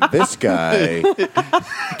gear, and this guy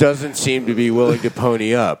doesn't seem to be willing to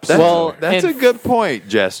pony up. Well, That's and a good point,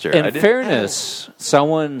 Jester. In fairness,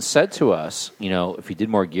 someone said to us, if you did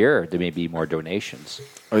more gear, there may be more donations.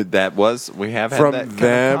 We have had From that kind of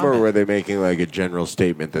them, or comment. were they making like a general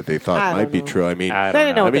statement that they thought I might don't be know. true? I mean, I They don't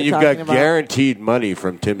didn't know. know I what mean, they're you've got talking about. guaranteed money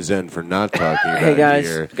from Tim Zen for not talking about Hey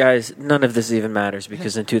gear. guys, none of this even matters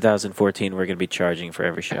because in 2014 we're going to be charging for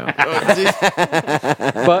every show.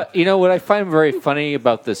 But what I find very funny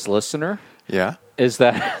about this listener Yeah. is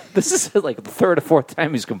that this is like the third or fourth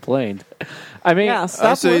time he's complained. I mean, Yeah,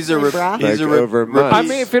 stop so he's a listening, brah. Like over months. I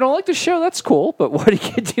mean, if you don't like the show, that's cool. But why do you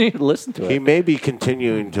continue to listen to He it? may be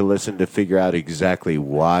continuing to listen to figure out exactly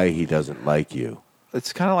why he doesn't like you.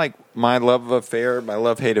 It's kind of like my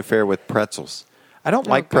love-hate affair with pretzels. I don't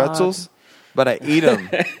like God. pretzels, but I eat them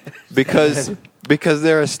because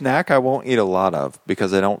they're a snack I won't eat a lot of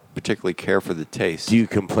because I don't particularly care for the taste. Do you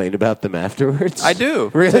complain about them afterwards? I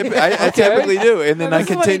do. Really? I typically do. And then No, I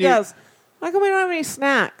this is what he continue. goes, how come we don't have any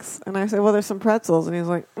snacks? And I say, well, there's some pretzels. And he's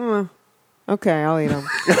like, okay, I'll eat them.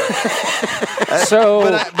 So,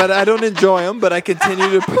 But I don't enjoy them, but I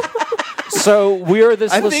continue to. so we are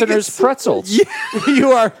this I think listener's it's- pretzels.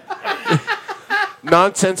 You are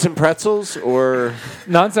nonsense and pretzels or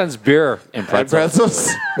Nonsense beer and pretzels. pretzels?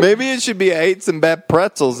 Maybe it should be I ate some bad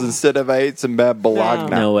pretzels instead of I ate some bad bologna.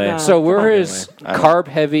 No way. No. So we're his I don't-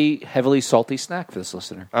 carb-heavy, heavily salty snack for this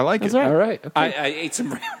listener. I like it. right. All right. Okay. I ate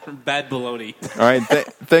some bad bologna. All right.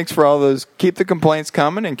 Thanks for all those. Keep the complaints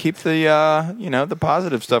coming and keep the the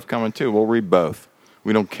positive stuff coming too. We'll read both.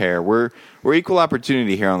 We don't care. We're equal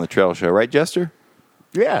opportunity here on the Trail Show, right, Jester?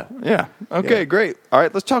 Yeah. Yeah. Okay, Yeah. great. All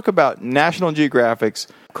right, let's talk about National Geographic's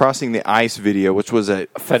Crossing the Ice video, which was a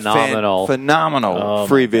Phenomenal. phenomenal Oh,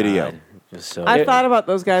 free my video. God. It was so I good. thought about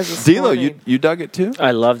those guys this D'Lo, morning. you dug it too?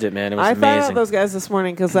 I loved it, man. It was I thought about amazing. those guys this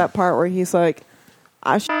morning because that part where he's like,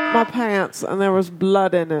 I shit my pants and there was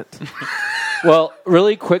blood in it. Well,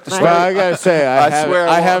 really quick to Well, start. I gotta say, I swear I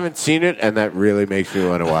I won't. haven't seen it, and that really makes me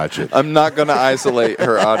want to watch it. I'm not going to isolate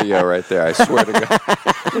her audio right there. I swear to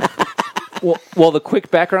God. Well, the quick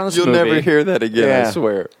background on this You'll movie. never hear that again, Yeah. I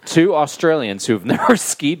swear. Two Australians who've never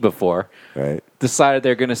skied before Right? decided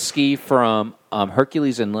they're going to ski from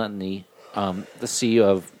Hercules Inlet in the Sea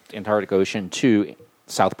of the Antarctic Ocean to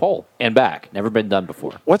South Pole and back. Never been done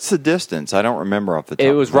before. What's the distance? I don't remember off the top.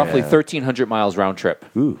 It was of my roughly Yeah. 1,300 miles round trip.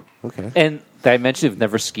 Ooh, okay. And did I mention they've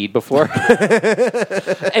never skied before?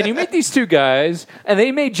 And you meet these two guys, and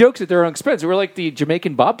they made jokes at their own expense. They were like the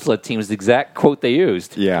Jamaican bobsled team is the exact quote they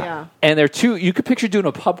used. Yeah. Yeah. And they're two. You could picture doing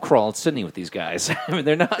a pub crawl in Sydney with these guys. I mean,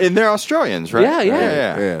 they're not. And they're Australians, right? Yeah,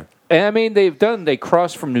 yeah. Yeah. And I mean, they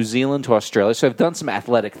crossed from New Zealand to Australia, so they've done some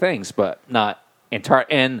athletic things, but not entire.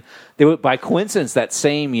 And they were, by coincidence, that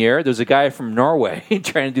same year, there was a guy from Norway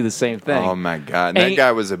trying to do the same thing. Oh, my God. And That he-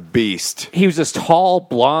 guy was a beast. He was this tall,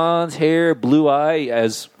 blonde hair, blue eye,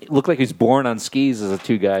 looked like he was born on skis, as the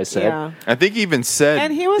two guys said. Yeah. I think he even said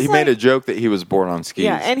And he was made like- a joke that he was born on skis.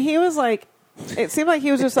 Yeah, and he was like, it seemed like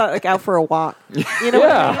he was just like out for a walk. You know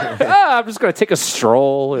what I mean? I'm just going to take a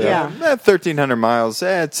stroll. Yeah. 1,300 miles.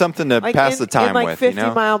 It's something to Like pass in, the time in like with, 50 you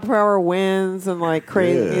know? mile per hour winds and like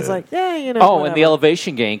crazy. Yeah. He's like, yeah, you know. Oh, and whatever. the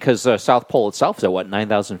elevation gain, because South Pole itself is at,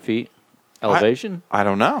 9,000 feet elevation? I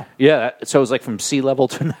don't know. Yeah, so it was like from sea level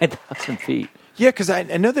to 9,000 feet. Yeah, because I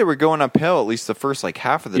know they were going uphill at least the first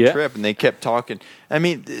half of the Yeah. trip, and they kept talking. I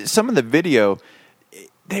mean, some of the video,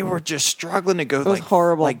 they were just struggling to go was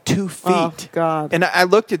horrible. like 2 feet. Oh, God. And I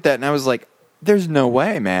looked at that and I was like, "There's no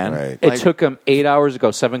way, man." Right. It Like, took them 8 hours to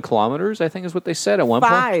go 7 kilometers, I think is what they said at one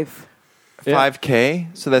point. 5. 5K,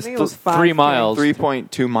 so that's I think it was 3 5K. miles.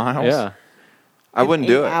 3.2 miles. Yeah. I wouldn't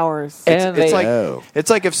 8 do it. hours. And It's they, like Oh. it's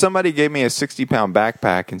like if somebody gave me a 60-pound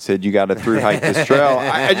backpack and said you got to through hike this trail,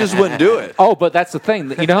 I just wouldn't do it. oh, but that's the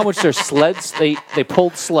thing. You know how much their sleds, they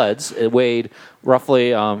pulled sleds. It weighed roughly,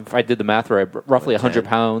 if I did the math right, roughly 100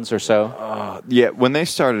 pounds or so. Yeah, when they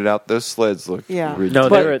started out, those sleds looked Yeah. ridiculous. No,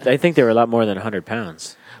 But- I think they were a lot more than 100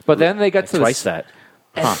 pounds. But then they got to Twice the,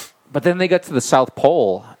 that. But then they got to the South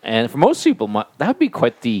Pole, and for most people, that would be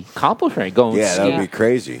quite the accomplishment going Yeah, that skiing. would be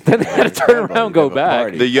crazy. Then they had to turn around and go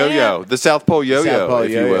back. The yo-yo, the South Pole yo-yo, South Pole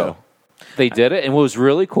if you yo-yo. will. They did it, and what was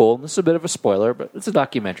really cool, and this is a bit of a spoiler, but it's a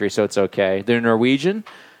documentary, so it's okay. They're Norwegian,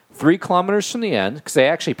 3 kilometers from the end, because they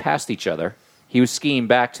actually passed each other. He was skiing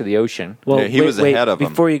back to the ocean. Well, Yeah, he was ahead of 'em.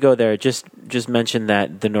 Before you go there, just just mention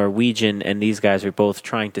that the Norwegian and these guys are both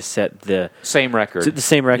trying to set the Same record. the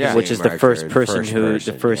same record, Yeah. which Same is the first record, person first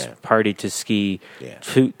the first yeah. party to ski Yeah.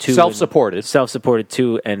 to Self-supported.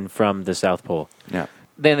 to and from the South Pole. Yeah.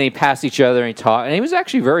 Then they passed each other and he talked, and he was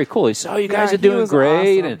actually very cool. He said, "Oh, you guys Yeah, are doing he was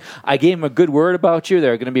great," awesome. and I gave him a good word about you.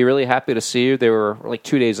 They're going to be really happy to see you. They were like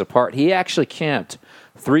 2 days apart. He actually camped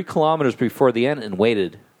 3 kilometers before the end and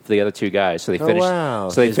waited for the other two guys. So they finished. wow.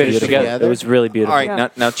 So they It was finished beautiful. together. It was really beautiful. All right, Yeah.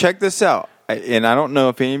 now check this out. And I don't know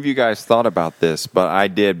if any of you guys thought about this, but I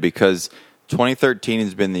did because 2013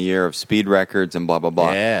 has been the year of speed records and blah blah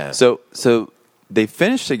blah. Yeah. So they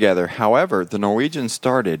finished together. However, the Norwegian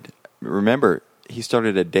started. Remember, he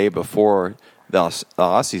started a day before the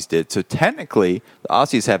Aussies did. So technically, the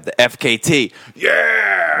Aussies have the FKT.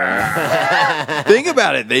 Yeah. Think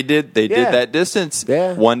about it. They did Yeah. that distance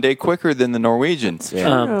Yeah. 1 day quicker than the Norwegians.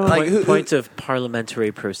 Like point of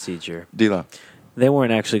parliamentary procedure. Dilo. They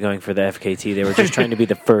weren't actually going for the FKT. They were just trying to be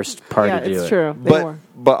the first party Yeah, to do it's it. true. They were.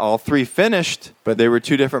 But all three finished, but they were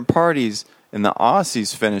two different parties, and the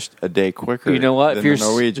Aussies finished a day quicker. You know what? Than the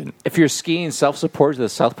Norwegian. If you're skiing self-support to the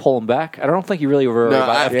South Pole and back, I don't think you really worry No,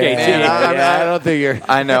 about FKT. I don't think you're.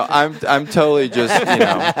 I know. I'm totally just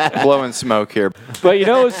blowing smoke here. But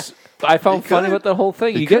I found You funny could. about the whole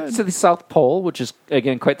thing. You You get could. to the South Pole, which is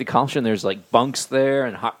again quite the accomplishment. There's like bunks there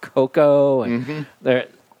and hot cocoa and there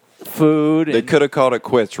food. And, They could have called it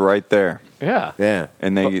quits right there, yeah. Yeah.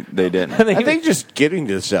 and they didn't. I think just getting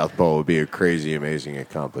to the South Pole would be a crazy, amazing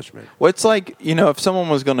accomplishment. Well, it's like if someone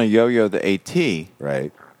was going to yo-yo the AT,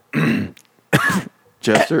 Right?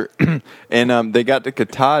 Jester, and they got to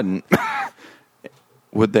Katahdin,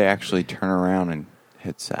 would they actually turn around and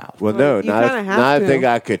hit south? Well, no, you not kinda have not if they to.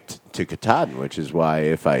 got to Katahdin, which is why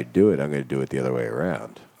if I do it, I'm going to do it the other way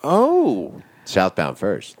around. Oh, Southbound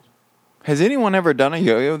first. has anyone ever done a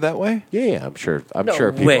yo-yo that way? Yeah, I'm sure. I'm No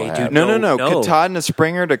sure people way, have. dude. No. No. Katahdin to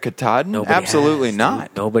Springer to Katahdin? Nobody Absolutely has, not.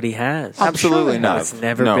 dude. Nobody has. Absolutely not. It's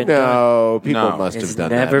never no. been No, people No. must It's have done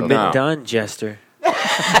never that. been No. done, Jester.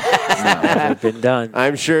 It's never been done.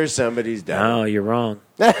 I'm sure somebody's done. No, you're wrong.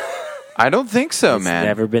 I don't think so, It's man.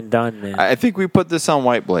 never been done, man. I think we put this on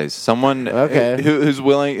White Blaze. Someone Okay. who's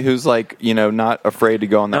willing, who's not afraid to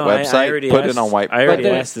go on that No, I website, already put asked, it on White I already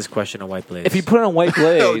Blaze. asked this question on White Blaze. If you put it on White No,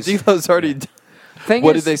 Blaze, Delo's already. thing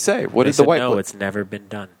What is, did they say? What They did the said, White no, Blaze? it's never been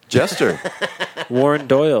done. Jester. Warren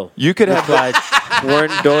Doyle. You could have replied.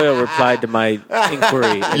 Warren Doyle replied to my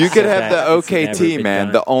inquiry. and You could said have the that it's never OKT, been man,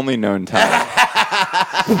 done. the only known time.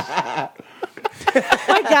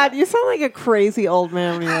 My God, you sound like a crazy old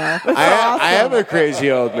man when you laugh. That's I am awesome. a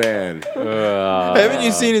crazy old man. Haven't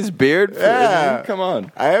you seen his beard? Yeah. Come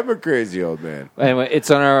on. I am a crazy old man. Anyway,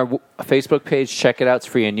 it's on our Facebook page. Check it out. It's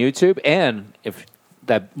free on YouTube. And if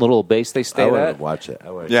that little base they I stay want at, to watch it.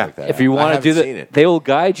 I want to Yeah. check that if out. you I want to haven't do seen that, it. they will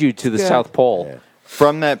guide you to the Good. South Pole Yeah.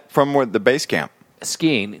 From where the base camp.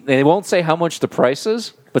 skiing. They won't say how much the price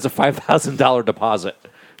is, but it's a $5,000 deposit.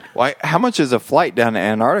 Why? How much is a flight down to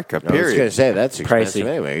Antarctica? I was going to Period. say that's expensive Pricey.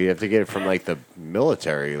 anyway. You have to get it from like the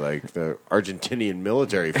military, like the Argentinian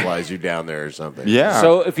military flies you down there or something. Yeah.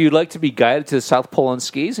 So if you'd like to be guided to the South Pole on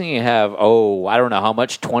skis and you have, I don't know how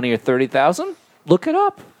much, 20 or 30,000, look it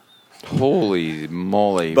up. Holy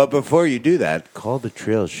moly! But before you do that, call the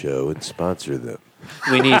Trail Show and sponsor them.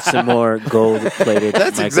 We need some more gold-plated.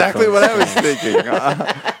 That's exactly what I was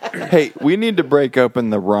thinking. Hey, we need to break open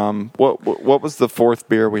the rum. What was the fourth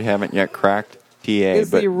beer we haven't yet cracked? TA. Is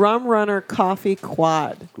But the Rum Runner Coffee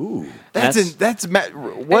Quad. Ooh, what is And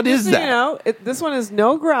just so that? You know, this one is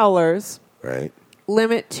no growlers. right.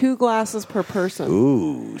 Limit 2 glasses per person.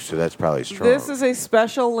 Ooh, so that's probably strong. This is a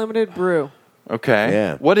special limited brew. Okay.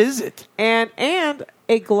 Yeah. What is it? And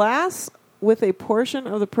a glass with a portion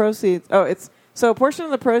of the proceeds. So a portion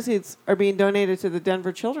of the proceeds are being donated to the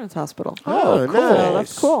Denver Children's Hospital. Oh, So nice.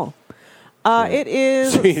 that's cool. It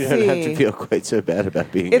is. So you let's don't have to see. feel quite so bad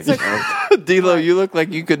about being. It's in a. Dilo, you look like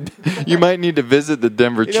you might need to visit the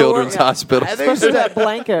Denver know Children's what? Hospital. I think Especially that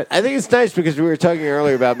blanket. I think it's nice because we were talking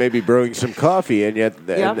earlier about maybe brewing some coffee, and yet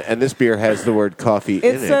and this beer has the word coffee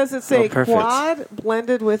in It says it's a perfect. quad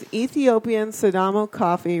blended with Ethiopian Sidamo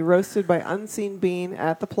coffee roasted by Unseen Bean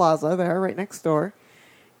at the plaza there, right next door.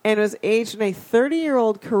 And it was aged in a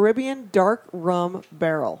 30-year-old Caribbean dark rum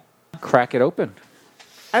barrel. Crack it open.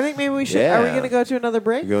 I think maybe we should. Yeah. Are we going to go to another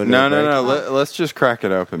break? Going to No, a no, break? no. Let's just crack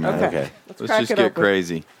it open, man. Okay. Let's Let's crack just it get open.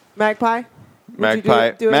 crazy. Magpie? Would you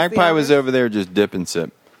Magpie do us the was honors? over there just dip and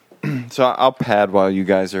sip. So I'll pad while you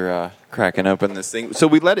guys are cracking open this thing. So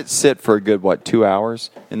we let it sit for a good 2 hours?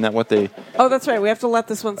 Isn't that what they? Oh, that's right. We have to let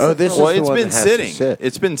this one sit. Oh, this for a is while. the one been that has to sitting. sit.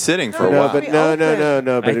 It's been sitting for a No, while. But no.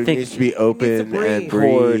 But I it think needs to be open and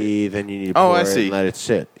breathe, and you need to pour I it see. and let it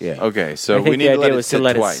sit. Yeah. Okay, so I think we need the to let idea it was sit to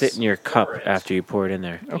let twice. it sit in your cup after you pour it in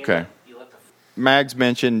there. Okay. Mags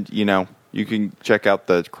mentioned, you can check out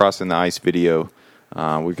the Crossing the Ice video.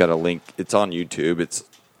 We've got a link. It's on YouTube. It's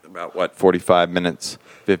about 45 minutes,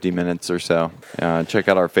 50 minutes or so. Check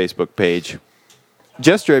out our Facebook page.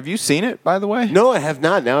 Jester, have you seen it, by the way? No, I have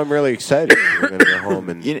not. Now I'm really excited. We're going to go home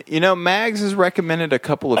and Mags has recommended a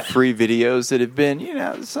couple of free videos that have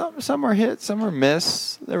been, some are hit, some are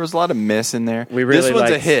miss. There was a lot of miss in there. We really this one's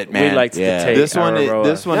a liked- hit, man. we liked the take this one. Aurora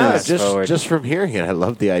This one No, is just from hearing it, I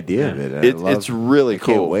love the idea of it. It's really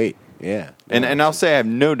cool. I can't wait. Yeah. And I'll say I have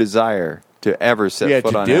no desire to ever set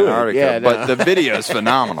foot to on do it. Antarctica, Yeah, no. but the video is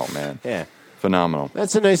phenomenal, man. Yeah. Phenomenal.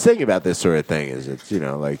 That's the nice thing about this sort of thing is it's,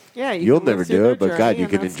 Yeah, you you'll can never live through do their it, but God, journey you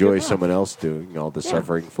and can that's enjoy good enough. someone else doing all the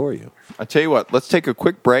suffering for you. I tell you what, let's take a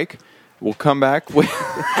quick break. We'll come back with.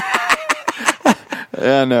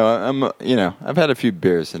 Yeah, no, I've had a few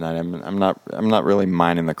beers tonight. I'm not really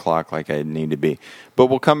minding the clock like I need to be. But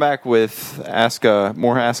we'll come back with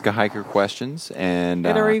more Ask a Hiker questions and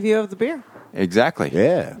And a review of the beer. Exactly.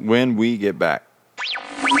 Yeah. When we get back.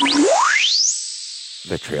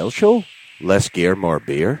 The Trail Show? Less gear, more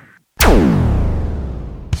beer?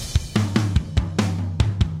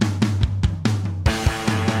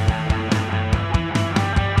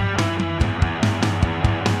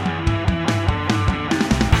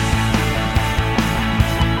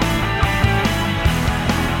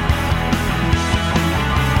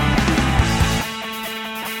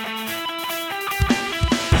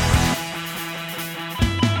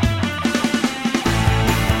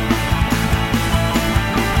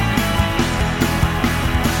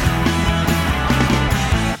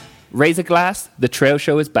 Raise a glass. The Trail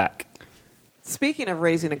Show is back. Speaking of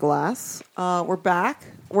raising a glass, we're back.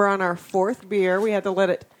 We're on our fourth beer. We had to let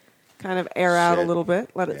it kind of air out a little bit,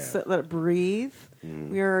 let it sit, let it breathe.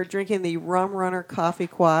 We are drinking the Rum Runner Coffee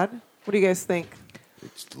Quad. What do you guys think?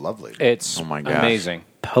 It's lovely. It's amazing.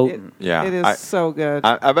 Potent. Yeah. It is so good.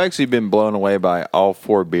 I've actually been blown away by all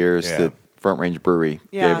four beers Yeah. that Front Range Brewery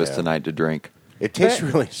Yeah. gave us tonight to drink. It tastes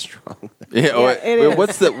really strong. Yeah, it is.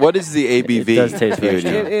 what is the ABV? It does taste very POD?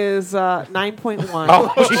 strong. It is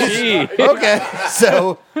 9.1. Okay,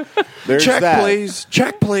 so there's Check, that. please.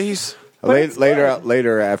 Check, please.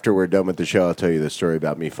 Later, after we're done with the show, I'll tell you the story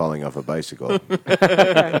about me falling off a bicycle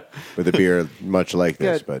with a beer much like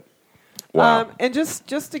this. Good. But Wow. And just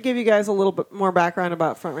to give you guys a little bit more background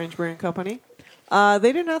about Front Range Brewing Company,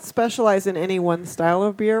 they do not specialize in any one style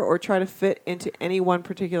of beer or try to fit into any one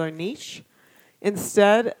particular niche.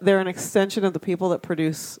 Instead, they're an extension of the people that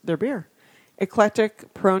produce their beer.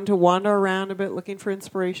 Eclectic, prone to wander around a bit looking for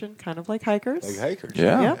inspiration, kind of like hikers.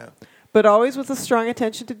 Yeah. Yep. But always with a strong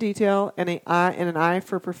attention to detail and an eye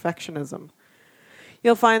for perfectionism.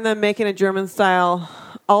 You'll find them making a German-style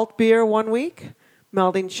alt beer one week,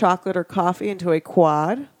 melding chocolate or coffee into a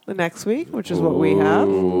quad the next week, which is what we have.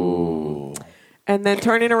 And then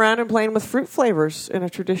turning around and playing with fruit flavors in a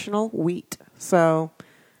traditional wheat. So,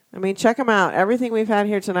 check them out. Everything we've had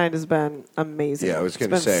here tonight has been amazing. yeah, I was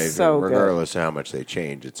going It's to been say, so good. regardless of how much they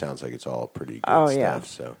change, it sounds like it's all pretty good Oh, stuff. yeah.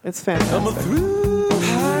 So It's fantastic.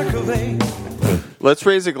 Let's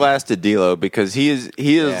raise a glass to D'Lo because he is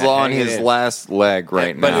on hanging his in. last leg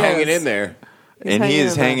right but now, hanging in there. and he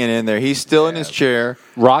is hanging in there. He's still in his chair.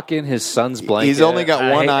 Rocking his son's blanket. He's only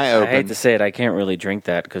got one eye open. I hate to say it, I can't really drink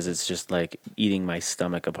that because it's just like eating my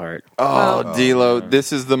stomach apart. Oh, D'Lo,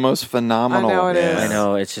 this is the most phenomenal. I know it is. I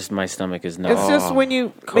know, it's just my stomach is not. It's just when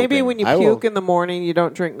you maybe when you I puke will- in the morning, you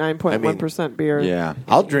don't drink 9.1% beer. Yeah.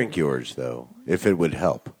 I'll drink yours though, if it would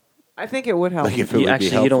help. I think it would help. Like if it would be Actually,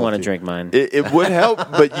 you helpful don't want to to- drink mine. It would help,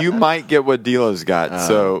 but you might get what D'Lo's got.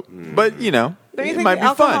 But Don't you it think might the be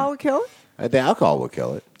alcohol fun. will kill it? The alcohol will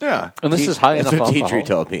kill it. Yeah, And this is high That's enough what alcohol. Petrie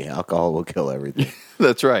told me. Alcohol will kill everything.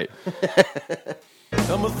 that's right. All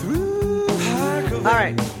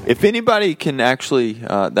right. If anybody can actually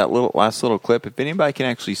that last little clip, if anybody can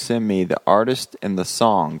actually send me the artist and the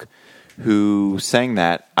song who sang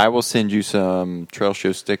that, I will send you some Trail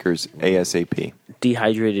Show stickers ASAP.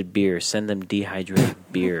 Dehydrated beer. Send them dehydrated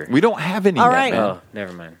beer. We don't have any. All yet, right. man. Oh,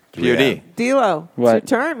 never mind. POD. D'Lo, it's What? your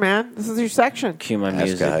turn, man. This is your section. Cue my Ask a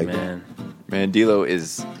music, hiker. man. Man, D'Lo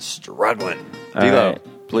is struggling. All D'Lo,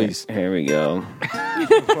 right. please. Here we go.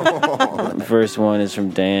 The first one is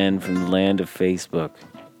from Dan from the land of Facebook.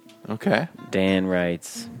 Okay, Dan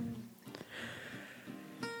writes,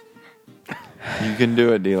 you can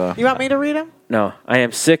do it, D'Lo. You want me to read them? No, I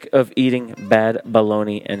am sick of eating bad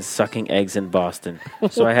bologna and sucking eggs in Boston.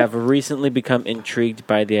 So I have recently become intrigued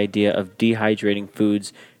by the idea of dehydrating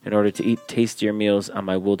foods in order to eat tastier meals on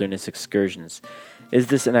my wilderness excursions. Is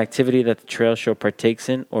this an activity that the Trail Show partakes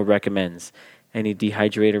in or recommends? Any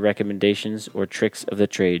dehydrator recommendations or tricks of the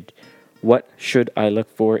trade? What should I look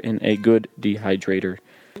for in a good dehydrator?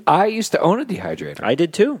 I used to own a dehydrator. I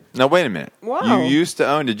did too. Now, wait a minute. Wow. You used to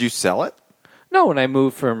own, did you sell it? No, when I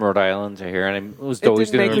moved from Rhode Island to here, and I was always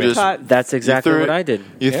didn't doing make it. the cut. That's exactly threw what it- I did.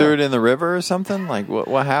 You threw it in the river or something? Like,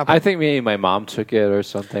 what happened? I think maybe my mom took it or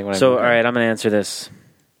something. When I So, moved all right, I'm going to answer this.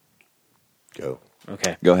 Go.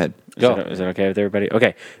 Okay. Go ahead. Is that okay with everybody?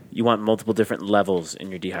 Okay. You want multiple different levels in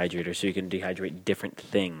your dehydrator so you can dehydrate different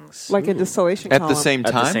things. Like a distillation At column. the same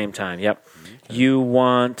At time? the same time, yep. You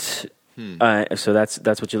want... so that's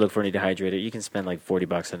what you look for in a dehydrator. You can spend like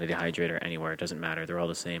 $40 on a dehydrator anywhere. It doesn't matter. They're all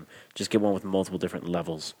the same. Just get one with multiple different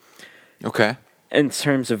levels. Okay. In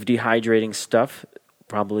terms of dehydrating stuff,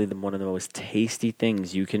 probably one of the most tasty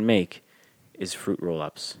things you can make is fruit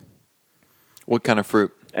roll-ups. What kind of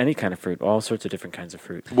fruit? Any kind of fruit. All sorts of different kinds of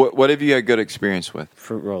fruit. What have you had good experience with?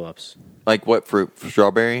 Fruit roll-ups. Like what fruit?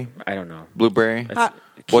 Strawberry? I don't know. Blueberry? Kiwis.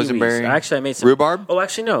 Boysenberry? Actually, I made some Rhubarb? Oh,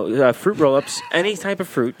 actually, no. Fruit roll-ups. Any type of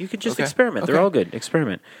fruit. You could just Okay. experiment. They're Okay. all good.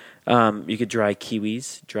 Experiment. You could dry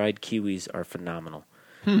kiwis. Dried kiwis are phenomenal.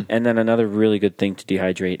 And then another really good thing to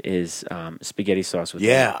dehydrate is spaghetti sauce with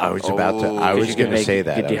Yeah, I was about to. I was going to say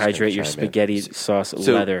that. You could I was gonna dehydrate your chime in. spaghetti sauce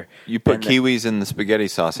So leather. you put and then- kiwis in the spaghetti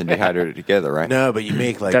sauce and dehydrate it together, right? No, but you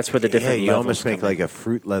make like That's where the different You levels almost make come in. like a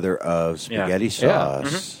fruit leather of spaghetti Yeah.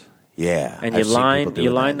 sauce. Yeah, And I've you seen people line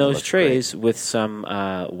doing that, and it those looks trays with some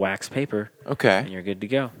wax paper, and Okay. you're good to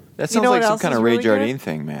go. That You sounds know like what some else kind is of really Ray good? Jardine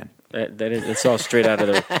thing, man. It's all straight out of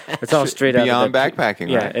the. It's all straight out Beyond of the backpacking,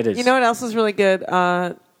 Yeah, right? it is. You know what else is really good?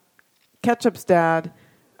 Ketchup's dad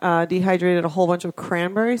dehydrated a whole bunch of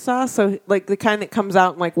cranberry sauce. So, like the kind that comes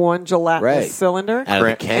out in like one gelatinous Right. cylinder. out of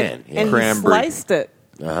the Cran- can. And yeah. he Cranberry. sliced it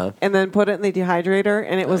Uh-huh. and then put it in the dehydrator,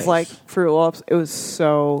 and it was Nice. like Fruit Roll-Ups. It was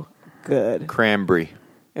so good. Cranberry.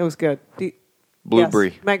 It was good.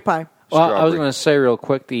 Blueberry. Yes, magpie. Well, I was Strawberry. going to say real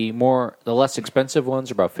quick, the less expensive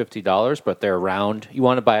ones are about $50, but they're round. You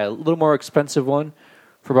want to buy a little more expensive one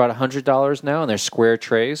for about $100 now, and they're square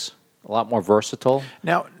trays, a lot more versatile.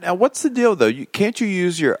 Now, what's the deal though? Can't you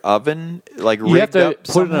use your oven like You have rigged to up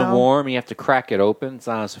put it in somehow? warm. You have to crack it open. It's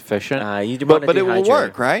not as efficient. But it will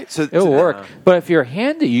work, right? So It will work. But if you're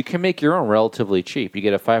handy, you can make your own relatively cheap. You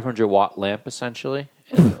get a 500-watt lamp essentially.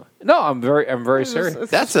 No, I'm very serious.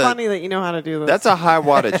 It's That's just a- funny that you know how to do this. That's a high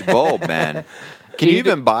wattage bulb, man. Can you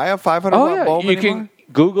even buy a 500 Oh watt yeah, bulb you anymore? can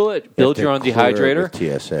Google it. Build Have your to own clear it dehydrator.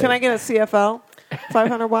 with TSA. Can I get a CFL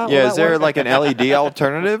 500 watt? Will Yeah, that is there work? like an LED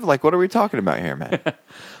alternative? Like, what are we talking about here, man?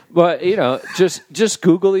 But just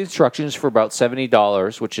Google the instructions for about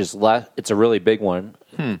 $70, which is less. It's a really big one.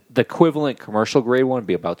 The equivalent commercial grade one would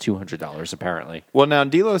be about $200 apparently. Well, now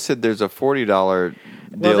D'Lo said there's a $40 deal.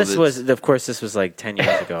 Well, this that's- of course, this was like 10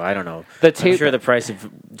 years ago. I don't know. The I'm sure the price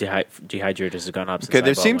of dehydrators has gone up. Since okay. I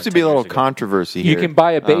There bought seems one to be a 10 little years ago. controversy You here. can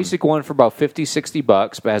buy a basic one for about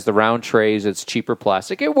 $50-$60, but has the round trays. It's cheaper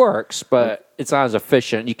plastic. It works, but it's not as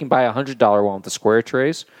efficient. You can buy a $100 one with the square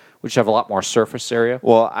trays, which have a lot more surface area.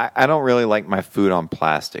 Well, I don't really like my food on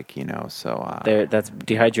plastic, so That's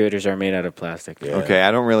dehydrators are made out of plastic. okay,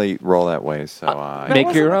 I don't really roll that way. So That Make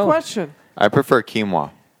wasn't your the own. question. I prefer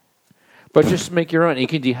quinoa. But just make your own. You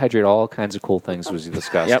can dehydrate all kinds of cool things, as we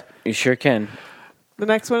discussed. Yep, you sure can. The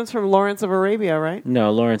next one is from Lawrence of Arabia, right?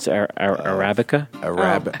 No, Lawrence Arabica.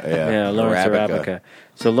 Yeah, Lawrence Arabica.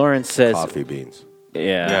 So Lawrence says, coffee beans.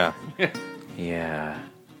 Yeah. Yeah.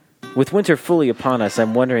 With winter fully upon us,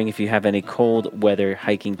 I'm wondering if you have any cold weather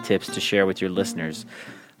hiking tips to share with your listeners.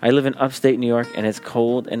 I live in upstate New York, and it's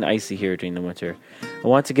cold and icy here during the winter. I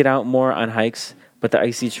want to get out more on hikes, but the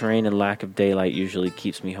icy terrain and lack of daylight usually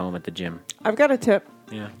keeps me home at the gym. I've got a tip.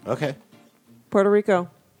 Yeah. Okay. Puerto Rico.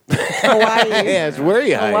 Hawaii. Yeah, it's where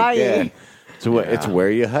you hike. Hawaii. Yeah. It's where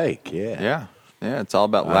you hike. Yeah. Yeah, it's all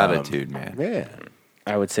about latitude, man. Yeah.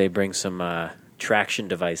 I would say bring some traction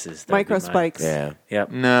devices. That'd be Micro spikes. Yeah. Yep.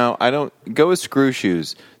 No, I don't. Go with screw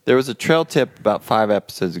shoes. There was a trail tip about 5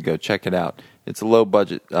 episodes ago. Check it out. It's a low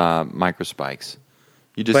budget micro spikes.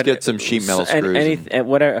 You just get some sheet metal screws. And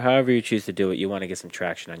whatever, however you choose to do it, you want to get some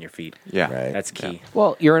traction on your feet. Yeah. Right. That's key. Yeah.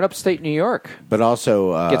 Well, you're in upstate New York. But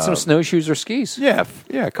also Get some snowshoes or skis. Yeah,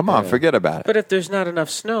 come on, forget about it. But if there's not enough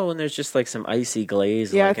snow and there's just like some icy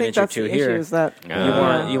glaze, Yeah, like I an think inch or that's two the here, issue is that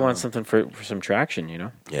you want something for some traction,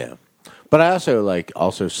 Yeah. But I also like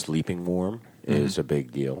sleeping warm. is a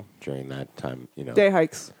big deal during that time. Day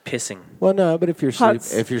hikes. Pissing. Well, no, but if you're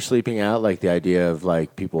Huts. if you're sleeping out, like the idea of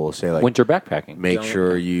like people will say like Winter backpacking. make Don't-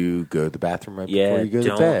 sure you go to the bathroom right Yeah, before you go to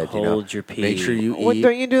don't bed. hold your pee. Make sure you What, eat.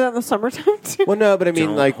 don't you do that in the summertime too? Well, no, but I mean,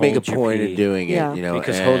 Don't like, make a hold your point pee. of doing it, Yeah.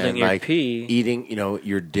 Because and, holding your like, pee- eating,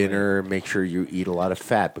 your dinner, make sure you eat a lot of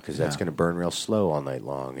fat because that's going to burn real slow all night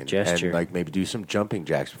long. And Gesture. like, maybe do some jumping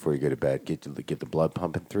jacks before you go to bed, get the blood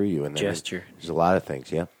pumping through you. And then Gesture. There's a lot of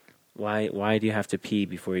things, yeah. Why do you have to pee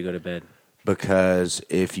before you go to bed? Because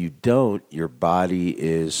if you don't, your body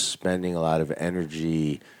is spending a lot of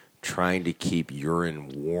energy trying to keep urine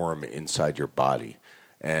warm inside your body.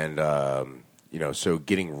 And, so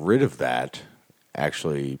getting rid of that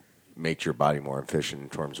actually makes your body more efficient in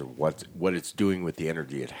terms of what it's doing with the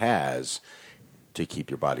energy it has to keep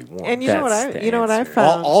your body warm. And you know what I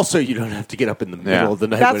found? Also, you don't have to get up in the middle of the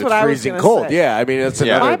night That's when what it's I was freezing gonna cold. say. Yeah, I mean, that's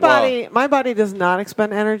another... My body does not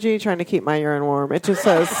expend energy trying to keep my urine warm. It just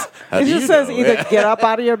says How do you know? either get up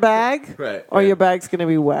out of your bag Right, or your bag's going to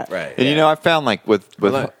be wet. Right. And I found like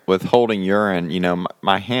with holding urine,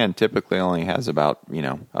 my hand typically only has about a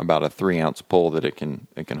 3-ounce pull that it can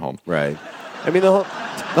hold. Right. I mean, the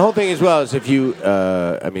whole thing as well is if you,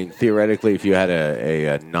 theoretically, if you had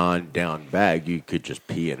a non-down bag, you could just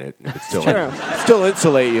pee in it and it would still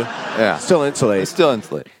insulate you. Yeah. Still insulate. It's still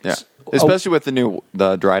insulate. Yeah. Especially with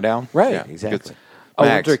the dry down. Right. Yeah. Exactly. A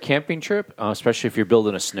Max. winter camping trip, especially if you're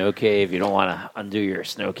building a snow cave, you don't want to undo your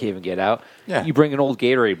snow cave and get out. Yeah. You bring an old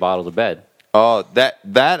Gatorade bottle to bed. Oh, that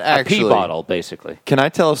actually... A pee bottle, basically. Can I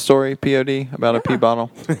tell a story, POD, about a pee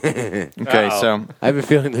bottle? Okay, so... I have a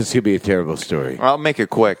feeling this could be a terrible story. I'll make it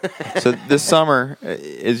quick. So this summer,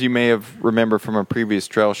 as you may have remembered from a previous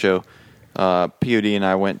trail show, POD and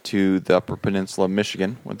I went to the Upper Peninsula of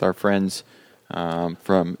Michigan with our friends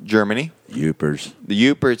from Germany. Youpers. The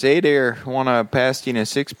Youpers. Hey there, want to pass you in a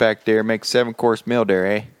 6-pack there, make 7-course meal there,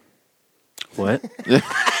 eh? What?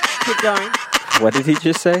 Keep going. What did he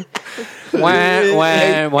just say? Exactly.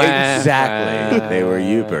 They were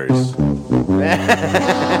Youpers.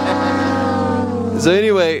 So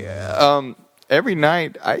anyway, every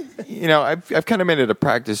night I've kind of made it a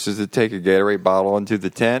practice just to take a Gatorade bottle into the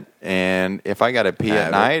tent, and if I got to pee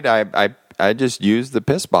at night, I just use the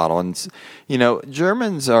piss bottle. And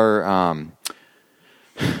Germans are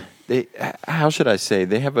how should I say,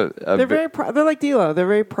 they have They're they're like Dilo. They're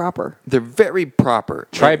very proper. They're very proper.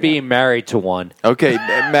 Try being married to one. Okay,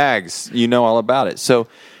 Mags, you know all about it. So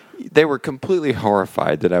they were completely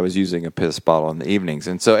horrified that I was using a piss bottle in the evenings.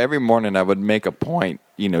 And so every morning I would make a point,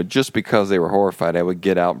 just because they were horrified, I would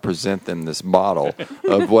get out and present them this bottle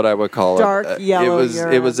of what I would call dark yellow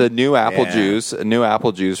urine. It was a new apple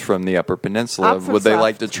juice from the Upper Peninsula. Would they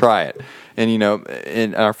like to try it? And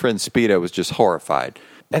and our friend Speedo was just horrified.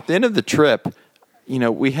 At the end of the trip,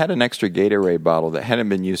 we had an extra Gatorade bottle that hadn't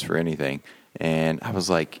been used for anything. And I was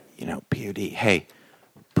like, POD, hey,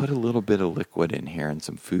 put a little bit of liquid in here and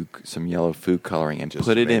some yellow food coloring, and Just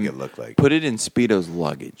put it make in it look like- put it in Speedo's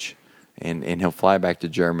luggage. And he'll fly back to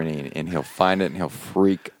Germany and he'll find it and he'll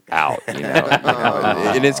freak out,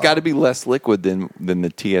 and it's got to be less liquid than the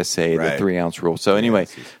TSA, Right. the 3-ounce rule. So anyway,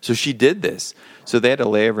 so she did this. So they had a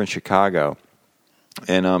layover in Chicago.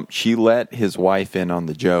 And she let his wife in on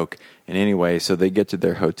the joke. And anyway, so they get to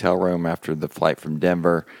their hotel room after the flight from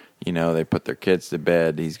Denver. They put their kids to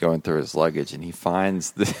bed. He's going through his luggage, and he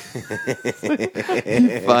finds this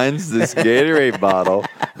Gatorade bottle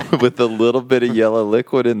with a little bit of yellow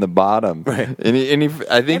liquid in the bottom. Right. And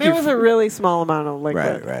it was a really small amount of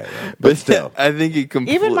liquid. Right. But still, I think he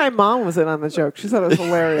completely... Even my mom was in on the joke. She thought it was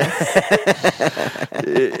hilarious.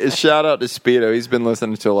 Shout out to Speedo. He's been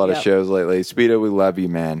listening to a lot of Yep. shows lately. Speedo, we love you,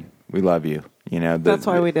 man. We love you. That's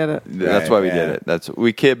why we did it. That's why we did it.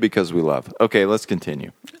 We kid because we love. Okay, let's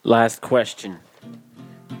continue. Last question.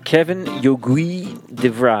 Kevin Yogi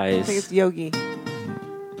DeVries. I think it's Yogi.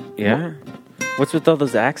 Yeah? What's with all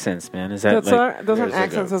those accents, man? Is that Those aren't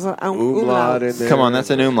accents. Those are umlaut in there. Come on, that's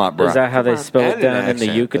an umlaut, bro. Is that how they spell it And an down in the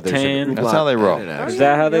accent, but there's an Yucatan? That's how they roll. and an accent. Is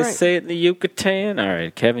that how they You're right. say it in the Yucatan? All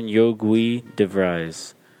right, Kevin Yogi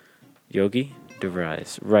DeVries. Yogi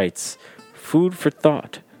DeVries writes, food for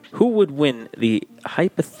thought. Who would win the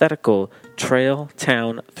hypothetical trail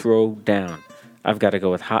town throwdown? I've got to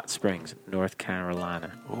go with Hot Springs, North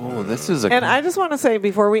Carolina. Oh, this is a... And I just want to say,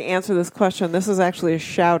 before we answer this question, this is actually a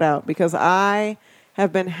shout out because I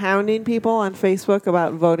have been hounding people on Facebook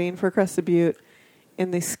about voting for Crested Butte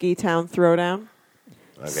in the Ski Town Throwdown.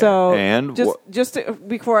 Okay. So, And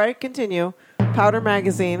before I continue, Powder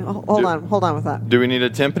Magazine. Hold on with that. Do we need a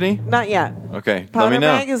timpani? Not yet. Okay, let Powder me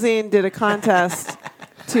know. Magazine did a contest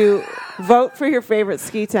to vote for your favorite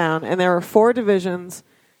ski town, and there were 4 divisions: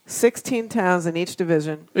 16 towns in each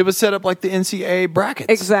division. It was set up like the NCAA brackets.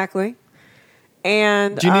 Exactly.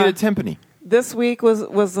 And Do you need a timpani? this week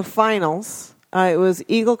was the finals. It was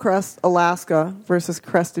Eagle Crest, Alaska versus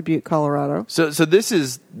Crested Butte, Colorado. So this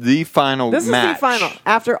is the final This match. is the final.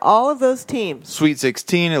 After all of those teams. Sweet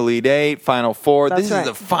 16, Elite 8, Final 4. That's This right. is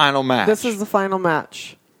the final match. This is the final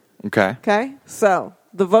match. Okay. Okay? So,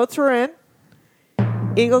 the votes were in.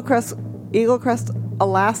 Eagle Crest,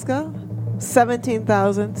 Alaska,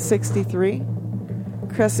 17,063.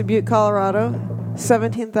 Crested Butte, Colorado,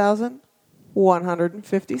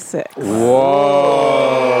 17,156.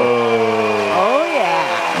 Oh,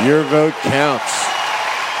 yeah. Your vote counts.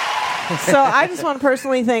 So I just want to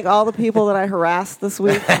personally thank all the people that I harassed this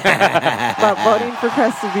week about voting for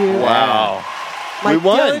Crested Butte. Wow. My We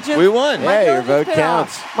won. diligence- We won. my Yeah, your diligence vote paid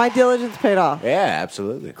counts. off. My diligence paid off. Yeah,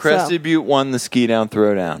 absolutely. Crested Butte won the ski down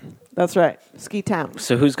throwdown. That's right. Ski Town.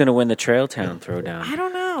 So who's going to win the Trail Town Throwdown? I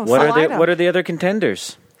don't know. What Salida. are the other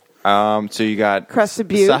contenders? So you got Crested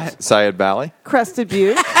Butte. Syed Valley. Crested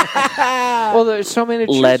Butte. Well, there's so many.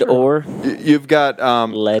 to choose Lead from. ore. You've got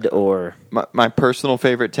Lead ore. my personal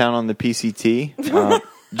favorite town on the PCT,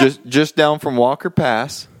 just down from Walker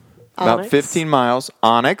Pass, about Onyx. 15 miles.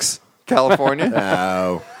 Onyx, California.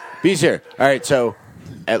 Oh. Be here. All right, so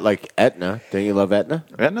at like Etna, don't you love Etna?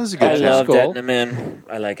 Etna's a good I town. love cool. Etna, man.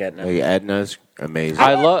 I like Etna. Like, Etna's amazing.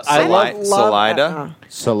 I love. love Salida. Etna.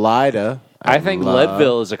 Salida. I think love-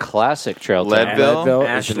 Leadville is a classic trail town. Leadville? Leadville is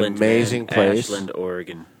an Ashland, amazing man. place. Ashland,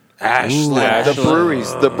 Oregon. Ashland. Ashland. The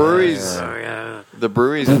breweries. Oh, yeah. The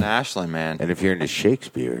breweries in Ashland, man. And if you're into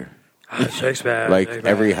Shakespeare, Shakespeare. like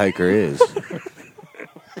every hiker is,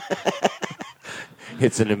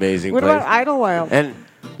 it's an amazing What place. about Idlewild? And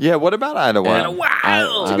Yeah, what about Idlewild?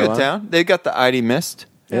 It's a good Idlewild? town. They got the ID Mist,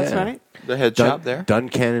 That's Yeah. right. the head shop there.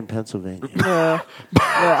 Duncannon, Pennsylvania.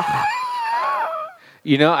 Yeah.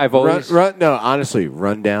 You know, I've always. No, honestly,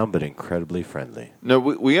 run down but incredibly friendly. No,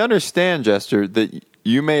 we understand, Jester, that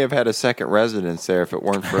you may have had a second residence there if it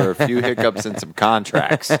weren't for a few hiccups and some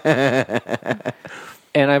contracts.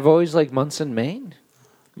 And I've always liked Munson, Maine.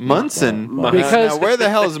 Munson? Because- Now, where the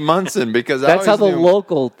hell is Munson? Because That's how the always knew-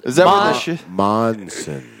 local. Is that where the shit?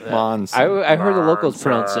 Monson. Monson. I heard the locals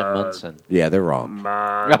pronounce it Munson. Yeah, they're wrong.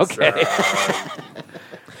 Okay.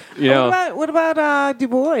 You know, What about Du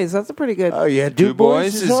Bois? That's a pretty good. Oh yeah, Du Bois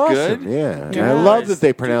is awesome. good. Yeah, and Du I Bois. love that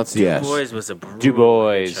they pronounce the S. Du Bois was a Du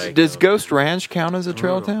Bois. Does Ghost Ranch count as a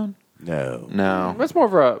trail town? No, No. that's more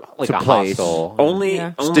of a like It's a a place. hostel. Only,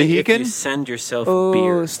 Yeah. only if Stehekin? you send yourself Oh,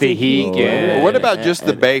 beer. Stehekin. What about just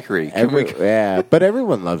the bakery? Can we? yeah, but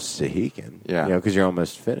everyone loves Stehekin. Yeah. you know, because you're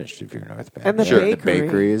almost finished if you're northbound. And the Sure. bakery. The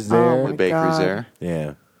bakery is there. Oh, my The bakery's God. there.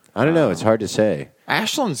 Yeah, I don't know. It's hard to say.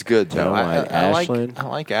 Ashland's good though. Don't like Ashland. I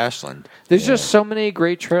like Ashland. There's just so many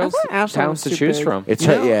great trails, I thought Ashland towns was to too choose big. from. It's You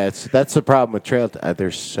know- that's the problem with trail.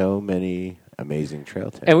 There's so many amazing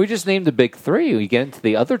trail towns. And we just named the big three. We get into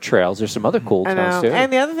the other trails. There's some other cool I towns know. too.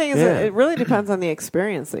 And the other thing is that Yeah. it really depends on the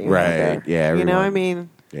experience that you Right. have there. Yeah, You know, I everyone- mean,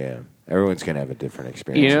 yeah, everyone's gonna have a different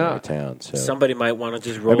experience You in know, their town. So Somebody might want to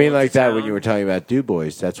just roll I mean, into like that town. when you were talking about Du Bois,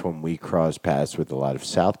 that's when we crossed paths with a lot of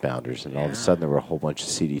southbounders, and all of a sudden there were a whole bunch of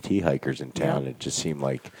CDT hikers in town. It just seemed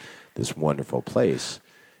like this wonderful place,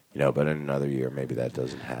 you know. But in another year, maybe that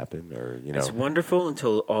doesn't happen, or you know, It's wonderful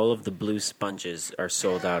until all of the blue sponges are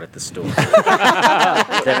sold out at the store.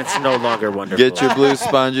 Then it's no longer wonderful. Get your blue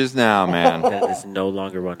sponges now, man. That is no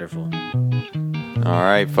longer wonderful. All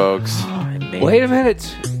right, folks. Wait a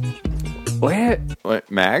minute. Wait,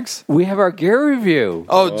 Mags? we have our gear review.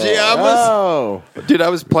 Oh, gee, dude, I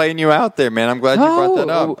was playing you out there, man. I'm glad you brought that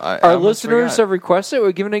up. I Our almost listeners forgot. have requested.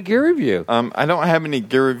 We're giving a gear review. I don't have any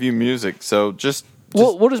gear review music, so just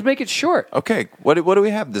We'll just make it short. okay. What do we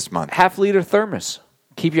have this month? Half-liter thermos.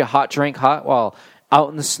 Keep your hot drink hot while out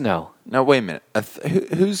in the snow. Now wait a minute.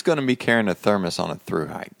 Who's going to be carrying a thermos on a through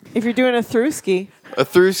hike? if you're doing a through ski, A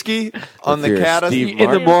through ski on If the you're CaT? Steve In the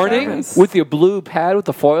Martin. morning Thermos. with your blue pad with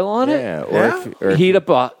the foil on it. yeah, Yeah? or if Heat up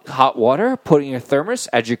hot water, put it in your thermos,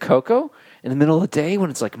 add your cocoa. In the middle of the day when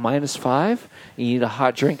it's like -5, you need a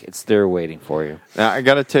hot drink, it's there waiting for you. Now I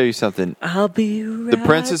got to tell you something. I'll be right The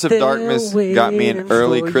Princess of there Darkness got me an waiting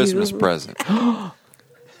early for Christmas you. present.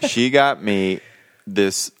 She got me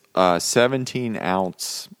this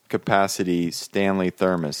 17-ounce capacity Stanley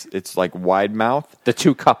thermos. It's like wide mouth. The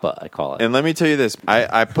 2-cuppa, I call it. And let me tell you this.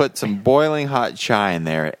 I put some boiling hot chai in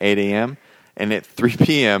there at 8 a.m. and at 3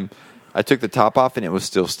 p.m. I took the top off and it was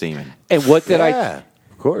still steaming. And what did yeah,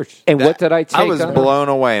 of course. what did I take? I was on? blown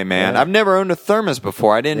away, man. I've never owned a thermos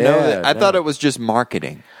before. I didn't know Yeah, that. I no. thought it was just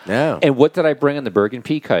marketing. No, And what did I bring on the Bergen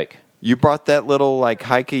Peak hike? You brought that little like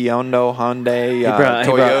Hikeyondo Hyundai He brought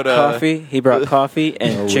Toyota coffee. He brought coffee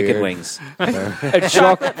and chicken weird. wings. And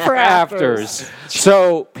chocolate for afters.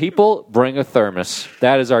 So, people, bring a thermos.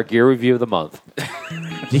 That is our gear review of the month.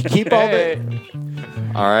 You keep all the.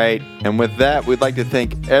 All right. And with that, we'd like to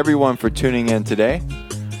thank everyone for tuning in today.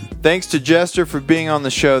 Thanks to Jester for being on the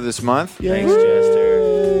show this month. Thanks, Jester.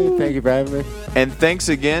 Thank you for having me. And thanks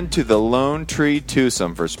again to the Lone Tree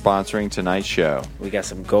Twosome for sponsoring tonight's show. We got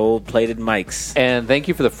some gold-plated mics. And thank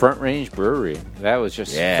you for the Front Range Brewery. That was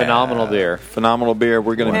just phenomenal beer. Phenomenal beer.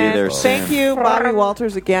 We're going to be And there soon. thank you, Bobby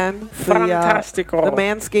Walters, again. Fantastico. The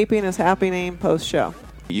Manscaping is Happy Name post-show.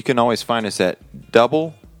 You can always find us at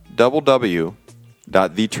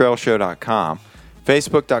www.thetrailshow.com,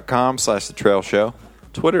 facebook.com/thetrailshow,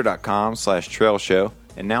 twitter.com/trailshow,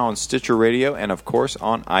 and now on Stitcher Radio and, of course,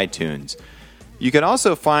 on iTunes. You can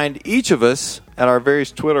also find each of us at our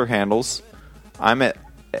various Twitter handles. I'm at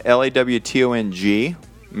LAWTONG.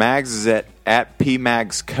 Mags is at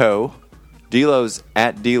PMagsCo. Delo's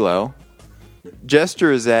at Delo.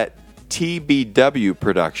 Jester is at TBW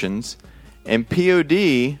Productions. And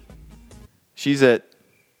POD, she's at...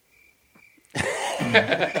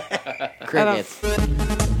 Crickets.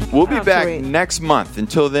 We'll be Have to back wait. next month.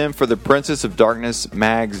 Until then, for the Princess of Darkness,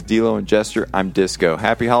 Mags, Delo, and Jester, I'm Disco.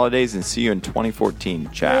 Happy holidays and see you in 2014.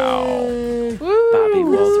 Ciao. Bobby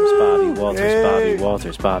Walters, Bobby Walters, Bobby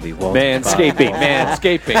Walters, Bobby Walters. Manscaping,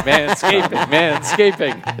 manscaping, manscaping,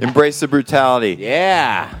 manscaping. Embrace the brutality.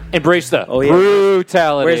 Yeah. Embrace the Oh, yeah.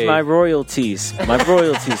 brutality. Where's my royalties? My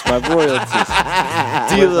royalties, my royalties.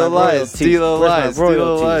 Delo lies. Delo lies. Delo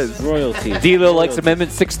Royalties. lies. Royalties. Delo likes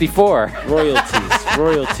Amendment 64. Royalties.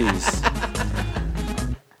 Royalties.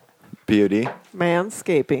 POD.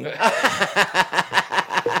 Manscaping.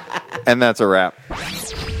 And that's a wrap.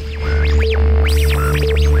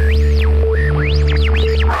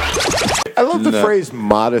 I love the phrase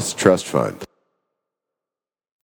modest trust fund.